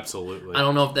 Oh, Yeah. absolutely. I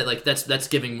don't know if that's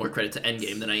giving more credit to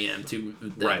Endgame than I am to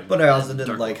Right. But I also than didn't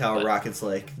Dark like World, how but Rocket's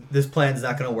like, this plan's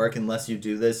not going to work unless you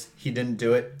do this. He didn't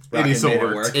do it. And Rocket he still made it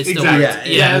worked. work. It still Exactly. worked.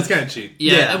 Yeah, it's kind of cheap.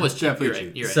 Yeah, Yeah, it was cheap. definitely You're right.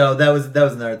 cheap. You're right. So that was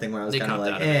another thing where I was They kind of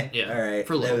copped like, out of it. Yeah. all right.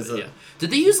 For a little That was bit, yeah.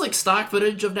 Did they use like stock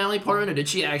footage of Natalie Portman, or did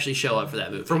she actually show up for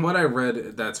that movie? From what I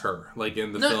read, that's her. Like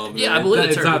in the No, film. yeah, I believe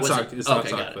it's her, not but was stock. it- It's not okay,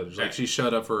 stock got it. footage. Like Alright. she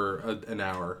showed up for an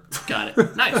hour. Got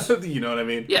it. Nice. You know what I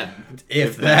mean? Yeah.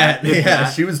 if that. If Yeah,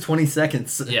 that. she was 20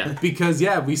 seconds. Yeah. Because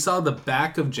we saw the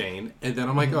back of Jane, and then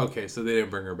I'm like, okay, so they didn't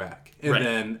bring her back. And Right.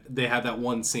 then they have that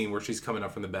one scene where she's coming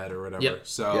up from the bed or whatever. Yep.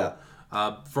 So,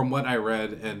 from what I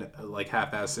read and like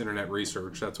half-ass internet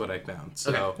research, that's what I found.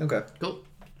 So Okay. Cool.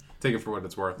 take it for what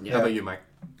it's worth. Yeah. How about you, Mike?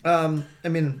 I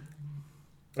mean,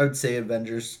 I would say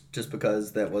Avengers just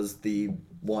because that was the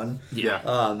one. Yeah.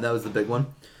 That was the big one.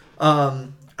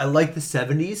 I like the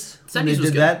 70s. When 70s they was did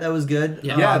good. that. That was good.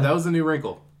 Yeah. Yeah, that was a new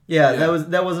wrinkle. Yeah, Yeah.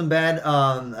 that wasn't bad.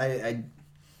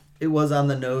 It was on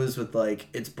the nose with like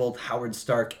it's both Howard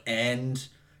Stark and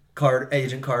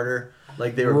Agent Carter.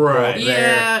 Like they were Right. both there.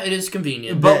 Yeah, it is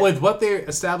convenient. But with what they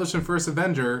established in First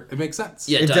Avenger, it makes sense.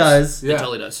 Yeah, It does. It Yeah.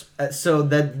 totally does. So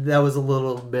that was a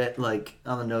little bit like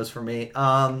on the nose for me.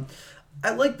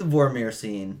 I like the Vormir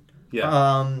scene.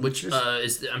 Yeah. Which is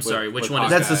which with one is Hawkeye.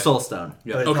 That's the Soul Stone.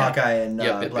 Yeah. With Okay. Hawkeye and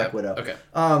Yep, Black yep. Widow. Okay.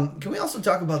 Can we also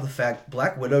talk about the fact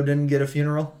Black Widow didn't get a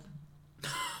funeral?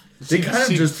 They kind of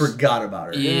just forgot about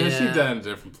her. Yeah. She's on a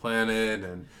different planet,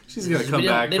 and she's gonna come They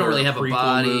back. don't for really a have a prequel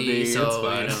body, movie.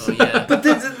 so It's fine. yeah.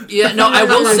 But Yeah, no, I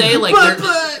will say like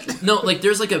But- no, like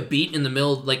there's like a beat in the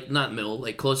middle, like not middle,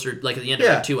 like closer, like at the end of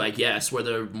Yeah. Act 2, I guess, where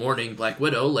they're mourning Black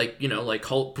Widow, like like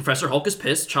Professor Hulk is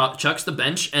pissed, chucks the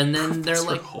bench, and then they're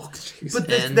like, Hulk, jeez. But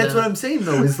And, that's what I'm saying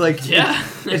though. Is like Yeah.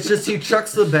 it's just he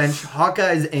chucks the bench.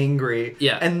 Hawkeye's angry.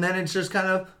 Yeah. And then it's just kind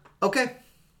of okay.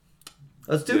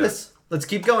 Let's do Yeah. this. Let's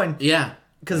keep going. yeah,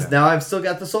 Because now I've still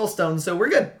got the Soul Stone, so we're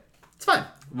good. It's fine.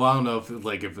 Well, I don't know if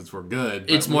it's for good.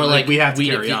 But it's more like we have to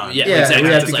carry on. Yeah, Yeah, exactly. we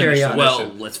have It's to like, carry on.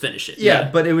 Well, let's finish it. Yeah,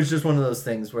 but it was just one of those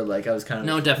things where like I was kind of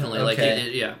No, definitely. Like,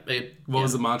 okay. What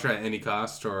was the mantra? At any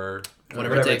cost, or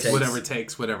Whatever it takes. Whatever it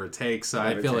takes. Whatever it takes. So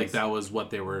Whatever I it feel like takes. that was what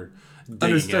they were digging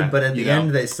Understood, at, but at you the know?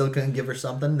 end they still couldn't give her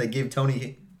something. They gave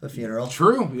Tony a funeral.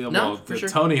 True. Yeah, No, well, for sure.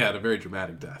 Tony had a very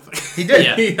dramatic death. He did.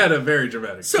 Yeah. He had a very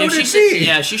dramatic. So Yeah, did she. she.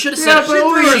 Yeah, she should have Yeah, said. but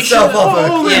only threw herself off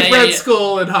a only cliff. Yeah, Red yeah.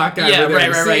 Skull and Hawkeye. Yeah, were there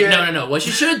right. to see it. No. What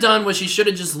she should have done was she should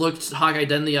have just looked Hawkeye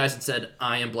dead in the eyes and said,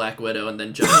 "I am Black Widow," and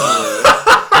then jumped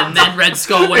over. And then Red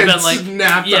Skull would have And been like,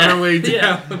 snapped yeah, on her way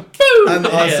yeah. down.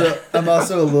 I'm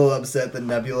also a little upset that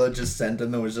Nebula just sent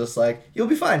him and was just like, "You'll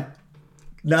be fine,"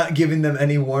 not giving them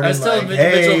any warning. I was telling like,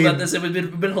 Mitchell hey, about this. It would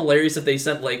have been hilarious if they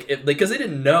sent because they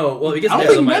didn't know. Well, because I don't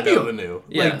Nebula think might Nebula know. knew.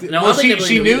 Yeah. Like, No, I well, don't think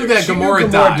she Nebula knew knew that either. She knew Gamora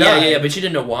Gamora died. died. Yeah, but she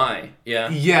didn't know why. Yeah.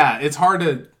 Yeah, it's hard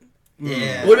to.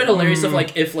 yeah. It would have been hilarious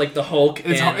if the Hulk.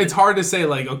 It's hard to say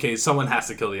like, okay, someone has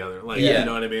to kill the other. Like, Yeah. you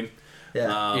know what I mean?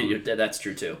 Yeah. That's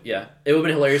true too. Yeah, it would have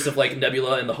been hilarious if like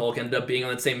Nebula and the Hulk ended up being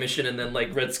on that same mission, and then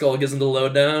like Red Skull gives them the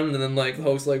lowdown, and then like the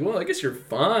Hulk's like, "Well, I guess you're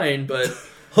fine," but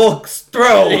Hulk's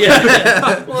throw.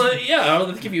 yeah, well, yeah. I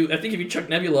think if you chuck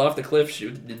Nebula off the cliff,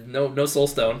 no Soul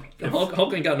Stone.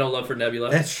 Hulk ain't got no love for Nebula.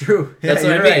 That's true. Yeah, That's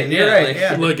what you're I mean, right. You're yeah, right. like-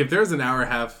 Yeah. Look, if there was an hour and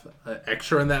a half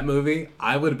extra in that movie,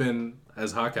 I would have been,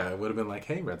 as Hawkeye, I would have been like,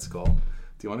 hey, Red Skull,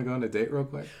 do you want to go on a date real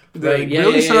quick? Right, Like, yeah,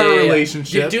 really yeah, start yeah, a yeah.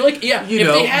 relationship. Do like if You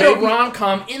know, they had maybe- a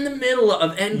rom-com in the middle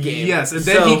of Endgame. Yes, and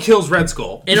then So- he kills Red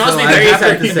Skull. And honestly, So I very just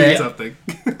have to He say- needs something.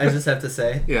 I just have to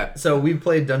say. Yeah. So we've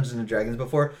played Dungeons and Dragons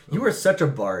before. You are such a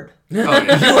bard. Oh,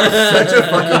 yeah. Such a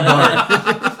fucking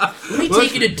bard. Let me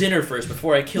take you to dinner first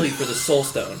before I kill you for the Soul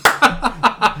Stone.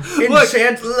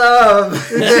 Enchant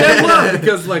love. Yeah, well,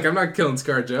 because like I'm not killing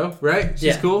ScarJo, right? She's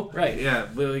Yeah, cool, right. Yeah,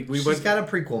 but, like, we She's went. got a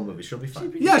prequel movie. She'll be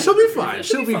fine. Yeah, she'll be fine.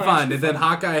 She'll She'll be be fine. fine. And then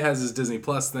Hawkeye has his Disney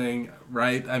Plus thing,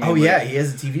 right? I mean, Oh like, yeah, he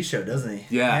has a TV show, doesn't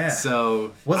he? yeah.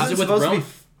 So Wasn't Is it it with supposed to be? Rome?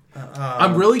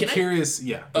 I'm really Can I- curious.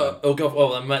 Yeah. I'm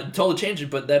totally changing,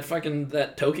 but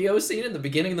that Tokyo scene in the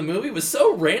beginning of the movie was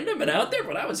so random and out there,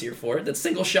 but I was here for it. That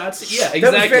single shots, yeah, exactly.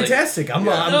 That was fantastic. I'm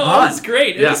No, on. it was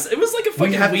great. Yeah. It was like a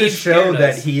fucking We have to weeb show that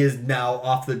paradise. he is now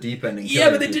off the deep end. And Yeah,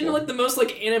 but killing they did it in people. like the most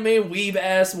like anime weeb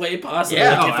ass way possible.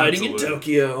 Yeah. like you're Oh, fighting in absolutely.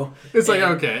 Tokyo. It's like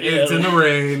And, okay, yeah, it's in the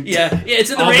rain. Yeah, it's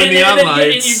in the All the rain, neon and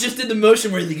lights. you just did the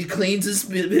motion where he cleans his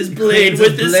blade Cleans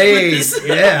with his this. blade. With this.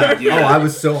 Yeah. Yeah. Oh, I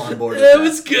was so on board. with It that.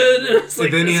 was good. It was And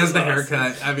like, then he this has is the awesome.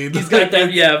 haircut. I mean, He's got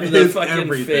that, the it's fucking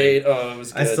everything. fade. Oh, it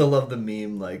was good. I still love the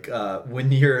meme, like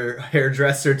when your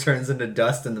hairdresser turns into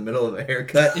dust in the middle of a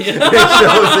haircut, it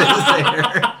shows his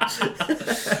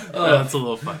hair. Oh, that's a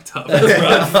little fucked up. That's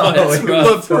rough. That's it rough.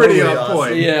 But was pretty totally on point.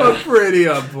 awesome. Yeah. But pretty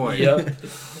on point. Yep.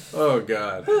 Oh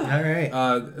god. All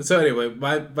right. So anyway,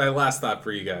 my last thought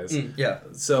for you guys. Yeah.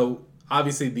 So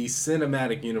obviously the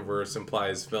cinematic universe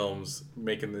implies films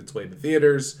making its way to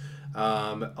theaters.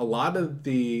 A lot of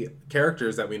the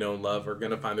characters that we know and love are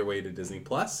going to find their way to Disney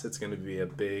Plus. It's going to be a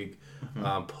big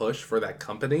push for that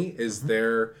company.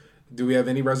 Do we have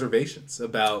any reservations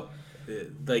about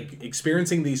like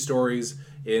experiencing these stories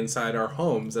inside our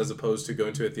homes as opposed to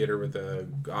going to a theater with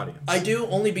an audience? I do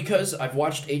only because I've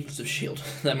watched Agents of S.H.I.E.L.D.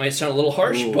 That might sound a little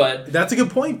harsh, Ooh. but That's a good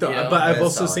point, though. Yeah. But I've That's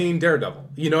also solid. seen Daredevil.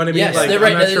 You know what I mean? Yes, like, they're I'm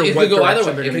right. not sure It what could go either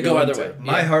direction way. they're It could gonna go either into. way.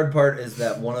 My Yeah. hard part is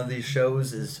that one of these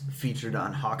shows is featured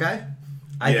on Hawkeye.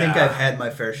 I think Yeah. I've had my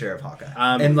fair share of Hawkeye.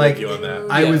 I'm and with like you on that.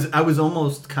 I Yeah. was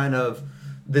almost kind of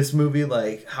this movie,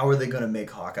 like, how are they going to make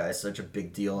Hawkeye such a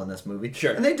big deal in this movie?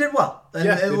 Sure. And they did well. And,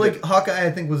 Yeah, and they like did. Hawkeye,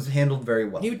 I think, was handled very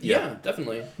well. yeah,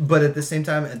 definitely. But at the same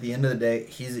time, at the end of the day,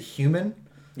 he's a human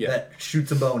Yeah. that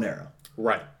shoots a bow and arrow.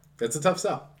 Right. That's a tough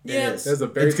sell. Yeah. It is. That's a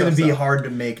very it's going tough to be sell. hard to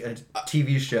make a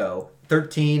TV show.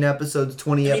 13 episodes,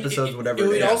 20 episodes, whatever It it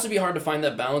would is. also be hard to find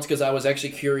that balance because I was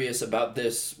actually curious about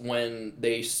this when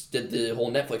they did the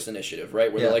whole Netflix initiative, right?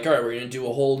 Where Yeah. they're like, all right, we're gonna do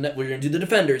we're gonna do the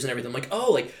Defenders and everything. I'm like,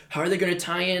 oh, like how are they gonna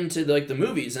tie into like the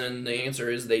movies? And the answer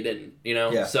is they didn't. You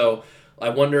know. Yeah. So I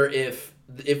wonder if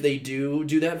if they do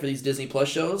that for these Disney Plus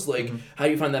shows, like how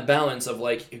do you find that balance of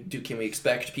like, can we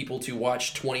expect people to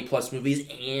watch 20 plus movies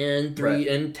and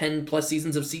 10 plus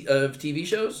seasons of TV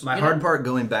shows? My hard part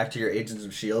going back to your Agents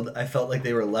of S.H.I.E.L.D., I felt like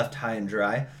they were left high and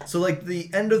dry. So like the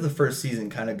end of the first season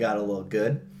kind of got a little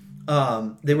good.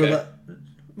 They were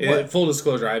full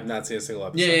disclosure, I have not seen a single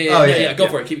episode. Yeah. Go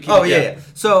for it. Keep yeah.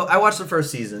 So I watched the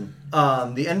first season.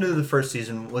 The end of the first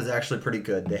season was actually pretty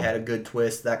good. They had a good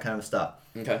twist, that kind of stuff.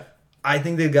 Okay. I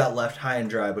think they got left high and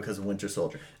dry because of Winter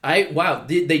Soldier.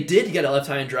 They did get it left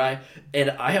high and dry, and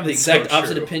I have the exact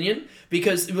opposite opinion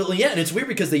because and it's weird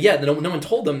because no one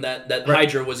told them that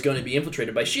Hydra was going to be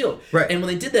infiltrated by S.H.I.E.L.D. Right. And when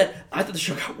they did that, I thought the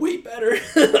show got way better.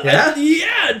 Yeah?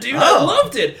 Yeah, dude, I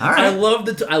loved it. All right. I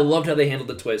loved how they handled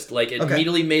the twist. Like it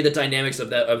immediately made the dynamics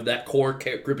of that core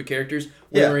group of characters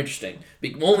way more interesting.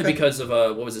 Because of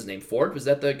what was his name? Ford? Was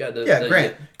that the guy?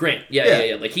 Grant. Grant.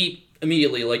 Yeah. Like he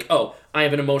immediately I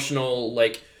have an emotional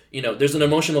there's an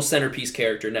emotional centerpiece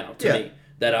character now to me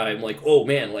that I'm like, oh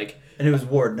man, like. And it was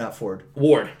Ward, not Ford.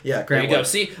 Ward. Yeah, Grant there you Ward. go.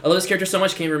 See, I love this character so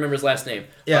much, can't even remember his last name.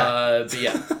 Yeah. But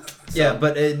yeah. Yeah,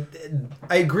 but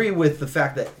I agree with the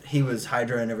fact that he was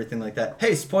Hydra and everything like that.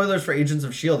 Hey, spoilers for Agents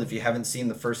of S.H.I.E.L.D. if you haven't seen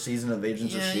the first season of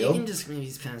Agents of S.H.I.E.L.D. you can just maybe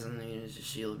spend something on Agents of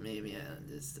S.H.I.E.L.D. maybe.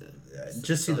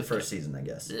 Just see the first season, I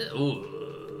guess.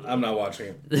 I'm not watching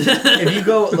it. If you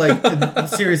go,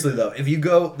 seriously though,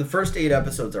 the first 8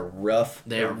 episodes are rough.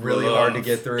 They're really hard to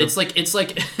get through. It's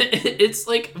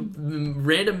like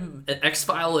random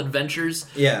X-File adventures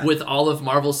with all of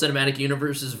Marvel Cinematic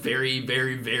Universe's very,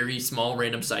 very, very small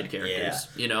random side characters.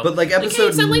 But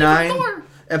episode 9...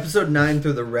 Episode 9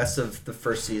 through the rest of the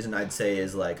first season, I'd say,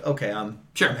 is okay, I'm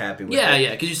happy with it.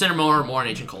 Yeah, because you center more on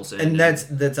Agent Coulson. And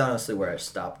that's honestly where I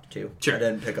stopped, too. Sure. I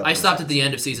didn't pick up I stopped at the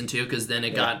end of Season 2, because then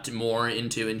it got more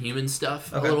into Inhuman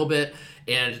stuff a little bit,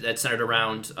 and that centered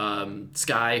around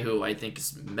Skye, who I think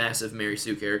is a massive Mary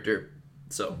Sue character.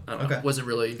 So, I don't know. It wasn't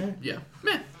really...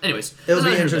 Meh. Anyways. It'll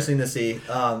be interesting to see,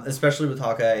 especially with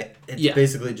Hawkeye. It's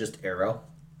basically just Arrow.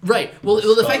 Right. Well,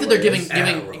 the fact that they're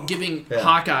giving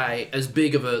Hawkeye as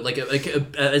big of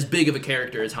as big of a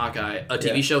character as Hawkeye a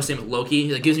TV show, same with Loki,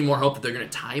 that gives me more hope that they're going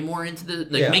to tie more into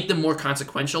make them more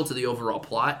consequential to the overall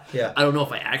plot. Yeah. I don't know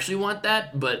if I actually want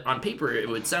that, but on paper it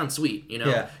would sound sweet,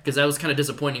 because that was kind of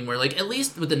disappointing. Where at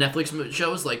least with the Netflix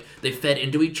shows, they fed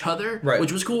into each other,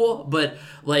 which was cool. But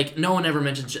no one ever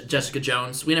mentioned Jessica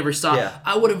Jones. We never saw. Yeah.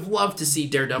 I would have loved to see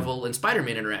Daredevil and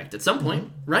Spider-Man interact at some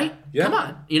point, right? Yeah. Come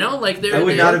on, I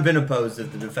would not have been opposed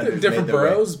if the Defenders different made their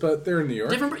boroughs, but they're in New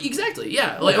York. Exactly,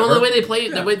 yeah. The way they play,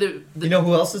 the way the You know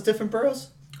who else is different boroughs?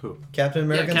 Who? Captain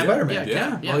America and Spider-Man.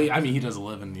 Yeah. Yeah. Well, he doesn't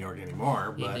live in New York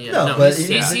anymore, but... He's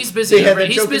busy.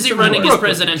 He's busy running his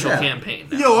presidential campaign.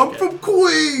 Now. Yo, I'm from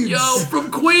Queens. Yo,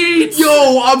 from Queens.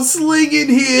 Yo, I'm slinging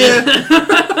here.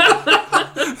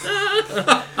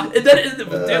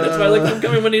 That's why I like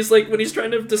Homecoming when he's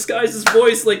trying to disguise his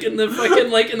voice in the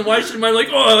fucking in the Washington mind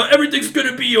everything's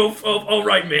gonna be all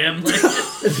right, ma'am.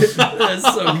 That's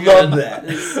so good. Love that.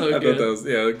 It's so I good. thought that was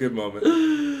a good moment.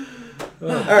 All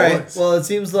right. Well, it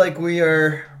seems like we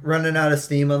are running out of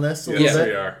steam on this a little Yes, bit.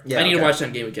 we are. Yeah, I need to watch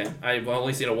that game again. I've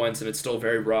only seen it once, and it's still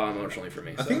very raw emotionally for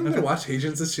me. I think I'm gonna watch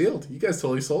Agents of S.H.I.E.L.D. You guys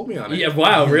totally sold me on it. Yeah,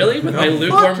 wow, really? With my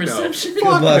lukewarm reception?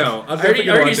 Fuck luck. no. I'm I already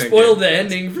definitely gonna spoiled watch the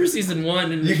ending for season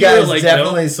 1, and You you're guys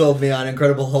definitely sold me on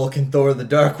Incredible Hulk and Thor: The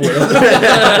Dark World.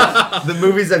 The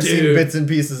movies I've seen bits and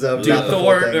pieces of. Dude, not the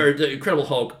Thor full thing. or the Incredible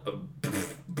Hulk.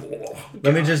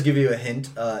 Let me just give you a hint.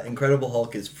 Incredible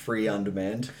Hulk is free on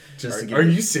demand. Are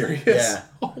you serious? Yeah.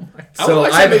 Oh my. So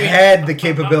I've had the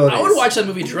capabilities. I would watch that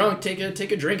movie drunk. Take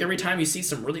a drink every time you see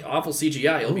some really awful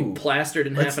CGI. It'll be plastered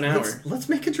in half an hour. Let's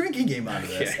make a drinking game out of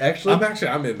this. Okay. Actually,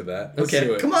 I'm into that. Let's Okay.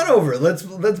 do it. come on over. Let's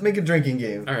make a drinking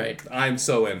game. All right. I'm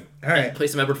so in. All right. Play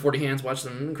some Edward 40 Hands. Watch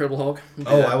some Incredible Hulk.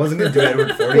 Oh, I wasn't gonna do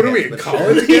Edward 40. What are we, in but-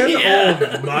 college again?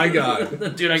 Yeah. Oh my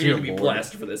god. Dude, I need to be bored.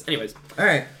 blasted for this. Anyways. All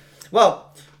right.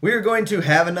 Well, we are going to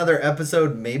have another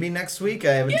episode maybe next week.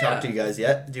 I haven't talked to you guys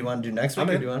yet. Do you want to do next week? I'm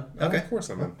Or in. do you want? Oh, Okay. of course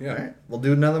I'm in. Yeah. All right. We'll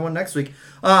do another one next week.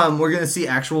 We're gonna see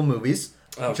actual movies.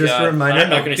 Oh, Just God. a reminder. I'm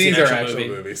not gonna see These an are actual actual movie.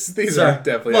 movies. These Sorry. are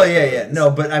definitely. Well, actual yeah. movies. No,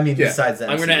 but I mean, Yeah. besides that,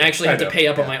 I'm going to actually have I to know. pay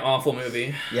up on my awful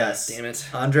movie. Yes. Damn it.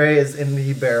 Andre is in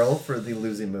the barrel for the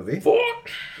losing movie.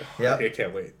 Yep. I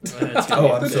can't wait. It's gonna Oh,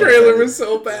 be I'm The so trailer excited. was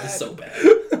so bad. It's so bad.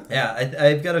 Yeah,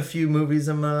 I've got a few movies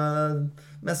I'm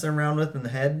messing around with in the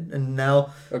head, and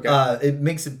now it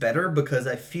makes it better because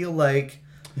I feel like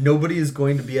nobody is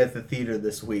going to be at the theater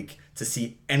this week to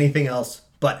see anything else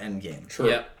but Endgame.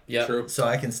 True. Yep. True. So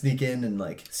I can sneak in and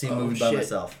see a movie by shit.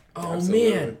 myself. Oh,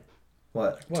 Absolutely. man.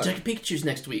 What? Detective Pikachu's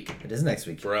next week. It is next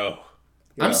week. Bro.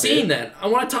 I'm seeing that. I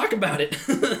want to talk about it.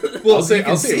 Well, I'll say- you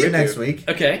can I'll say see it it with next you. week.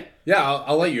 Okay. Yeah,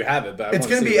 I'll let you have it, but It's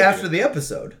going to be after the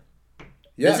episode.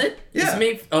 Yeah. Is it? Yeah. It's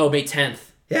May 10th.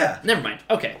 Yeah. Never mind.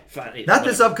 Okay, fine. Not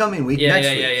this upcoming week, Yeah, next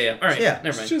yeah, week. yeah. All right. Yeah.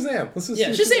 Never mind. Shazam. Let's just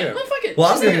Yeah, see Shazam. Well, fuck it. Well,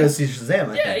 I was going to Shazam. go see Shazam,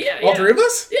 I Yeah, think. yeah. All three of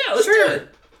us? Yeah, let's Sure. do it.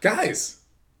 Guys,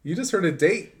 you just heard a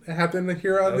date happen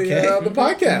here on Okay. the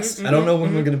podcast. I don't know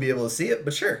when we're going to be able to see it,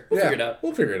 but sure. We'll figure it out.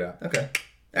 We'll figure it out. Okay.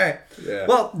 All right. Yeah.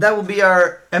 Well, that will be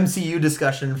our MCU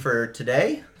discussion for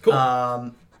today. Cool.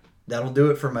 That'll do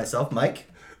it for myself, Mike.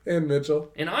 And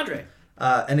Mitchell. And Andre.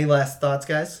 Any last thoughts,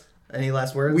 guys? Any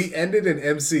last words? We ended an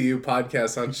MCU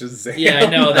podcast on Shazam. Yeah, I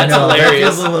know. I That's know, that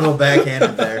hilarious. feels a little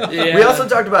backhanded there. Yeah. We also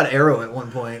talked about Arrow at one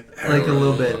point, like a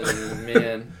little bit, Oh,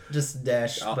 man. just a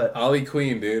dash. But Ollie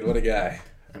Queen, dude. What a guy.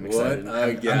 I'm excited. What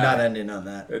a guy. I'm not ending on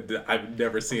that. I've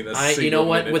never seen a single You know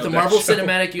what? minute With the of that Marvel show.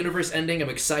 Cinematic Universe ending, I'm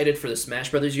excited for the Smash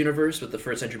Brothers universe, with the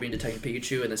first entry being Detective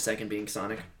Pikachu and the second being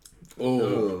Sonic. Oh.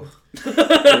 Ooh.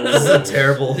 This is a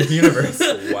terrible universe.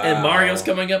 Wow. And Mario's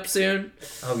coming up soon.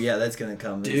 Oh yeah, that's gonna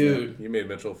come, isn't Dude. You made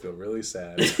Mitchell feel really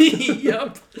sad.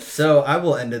 Yup. it? So I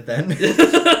will end it then.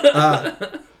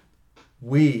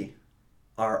 We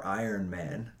are Iron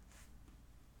Man.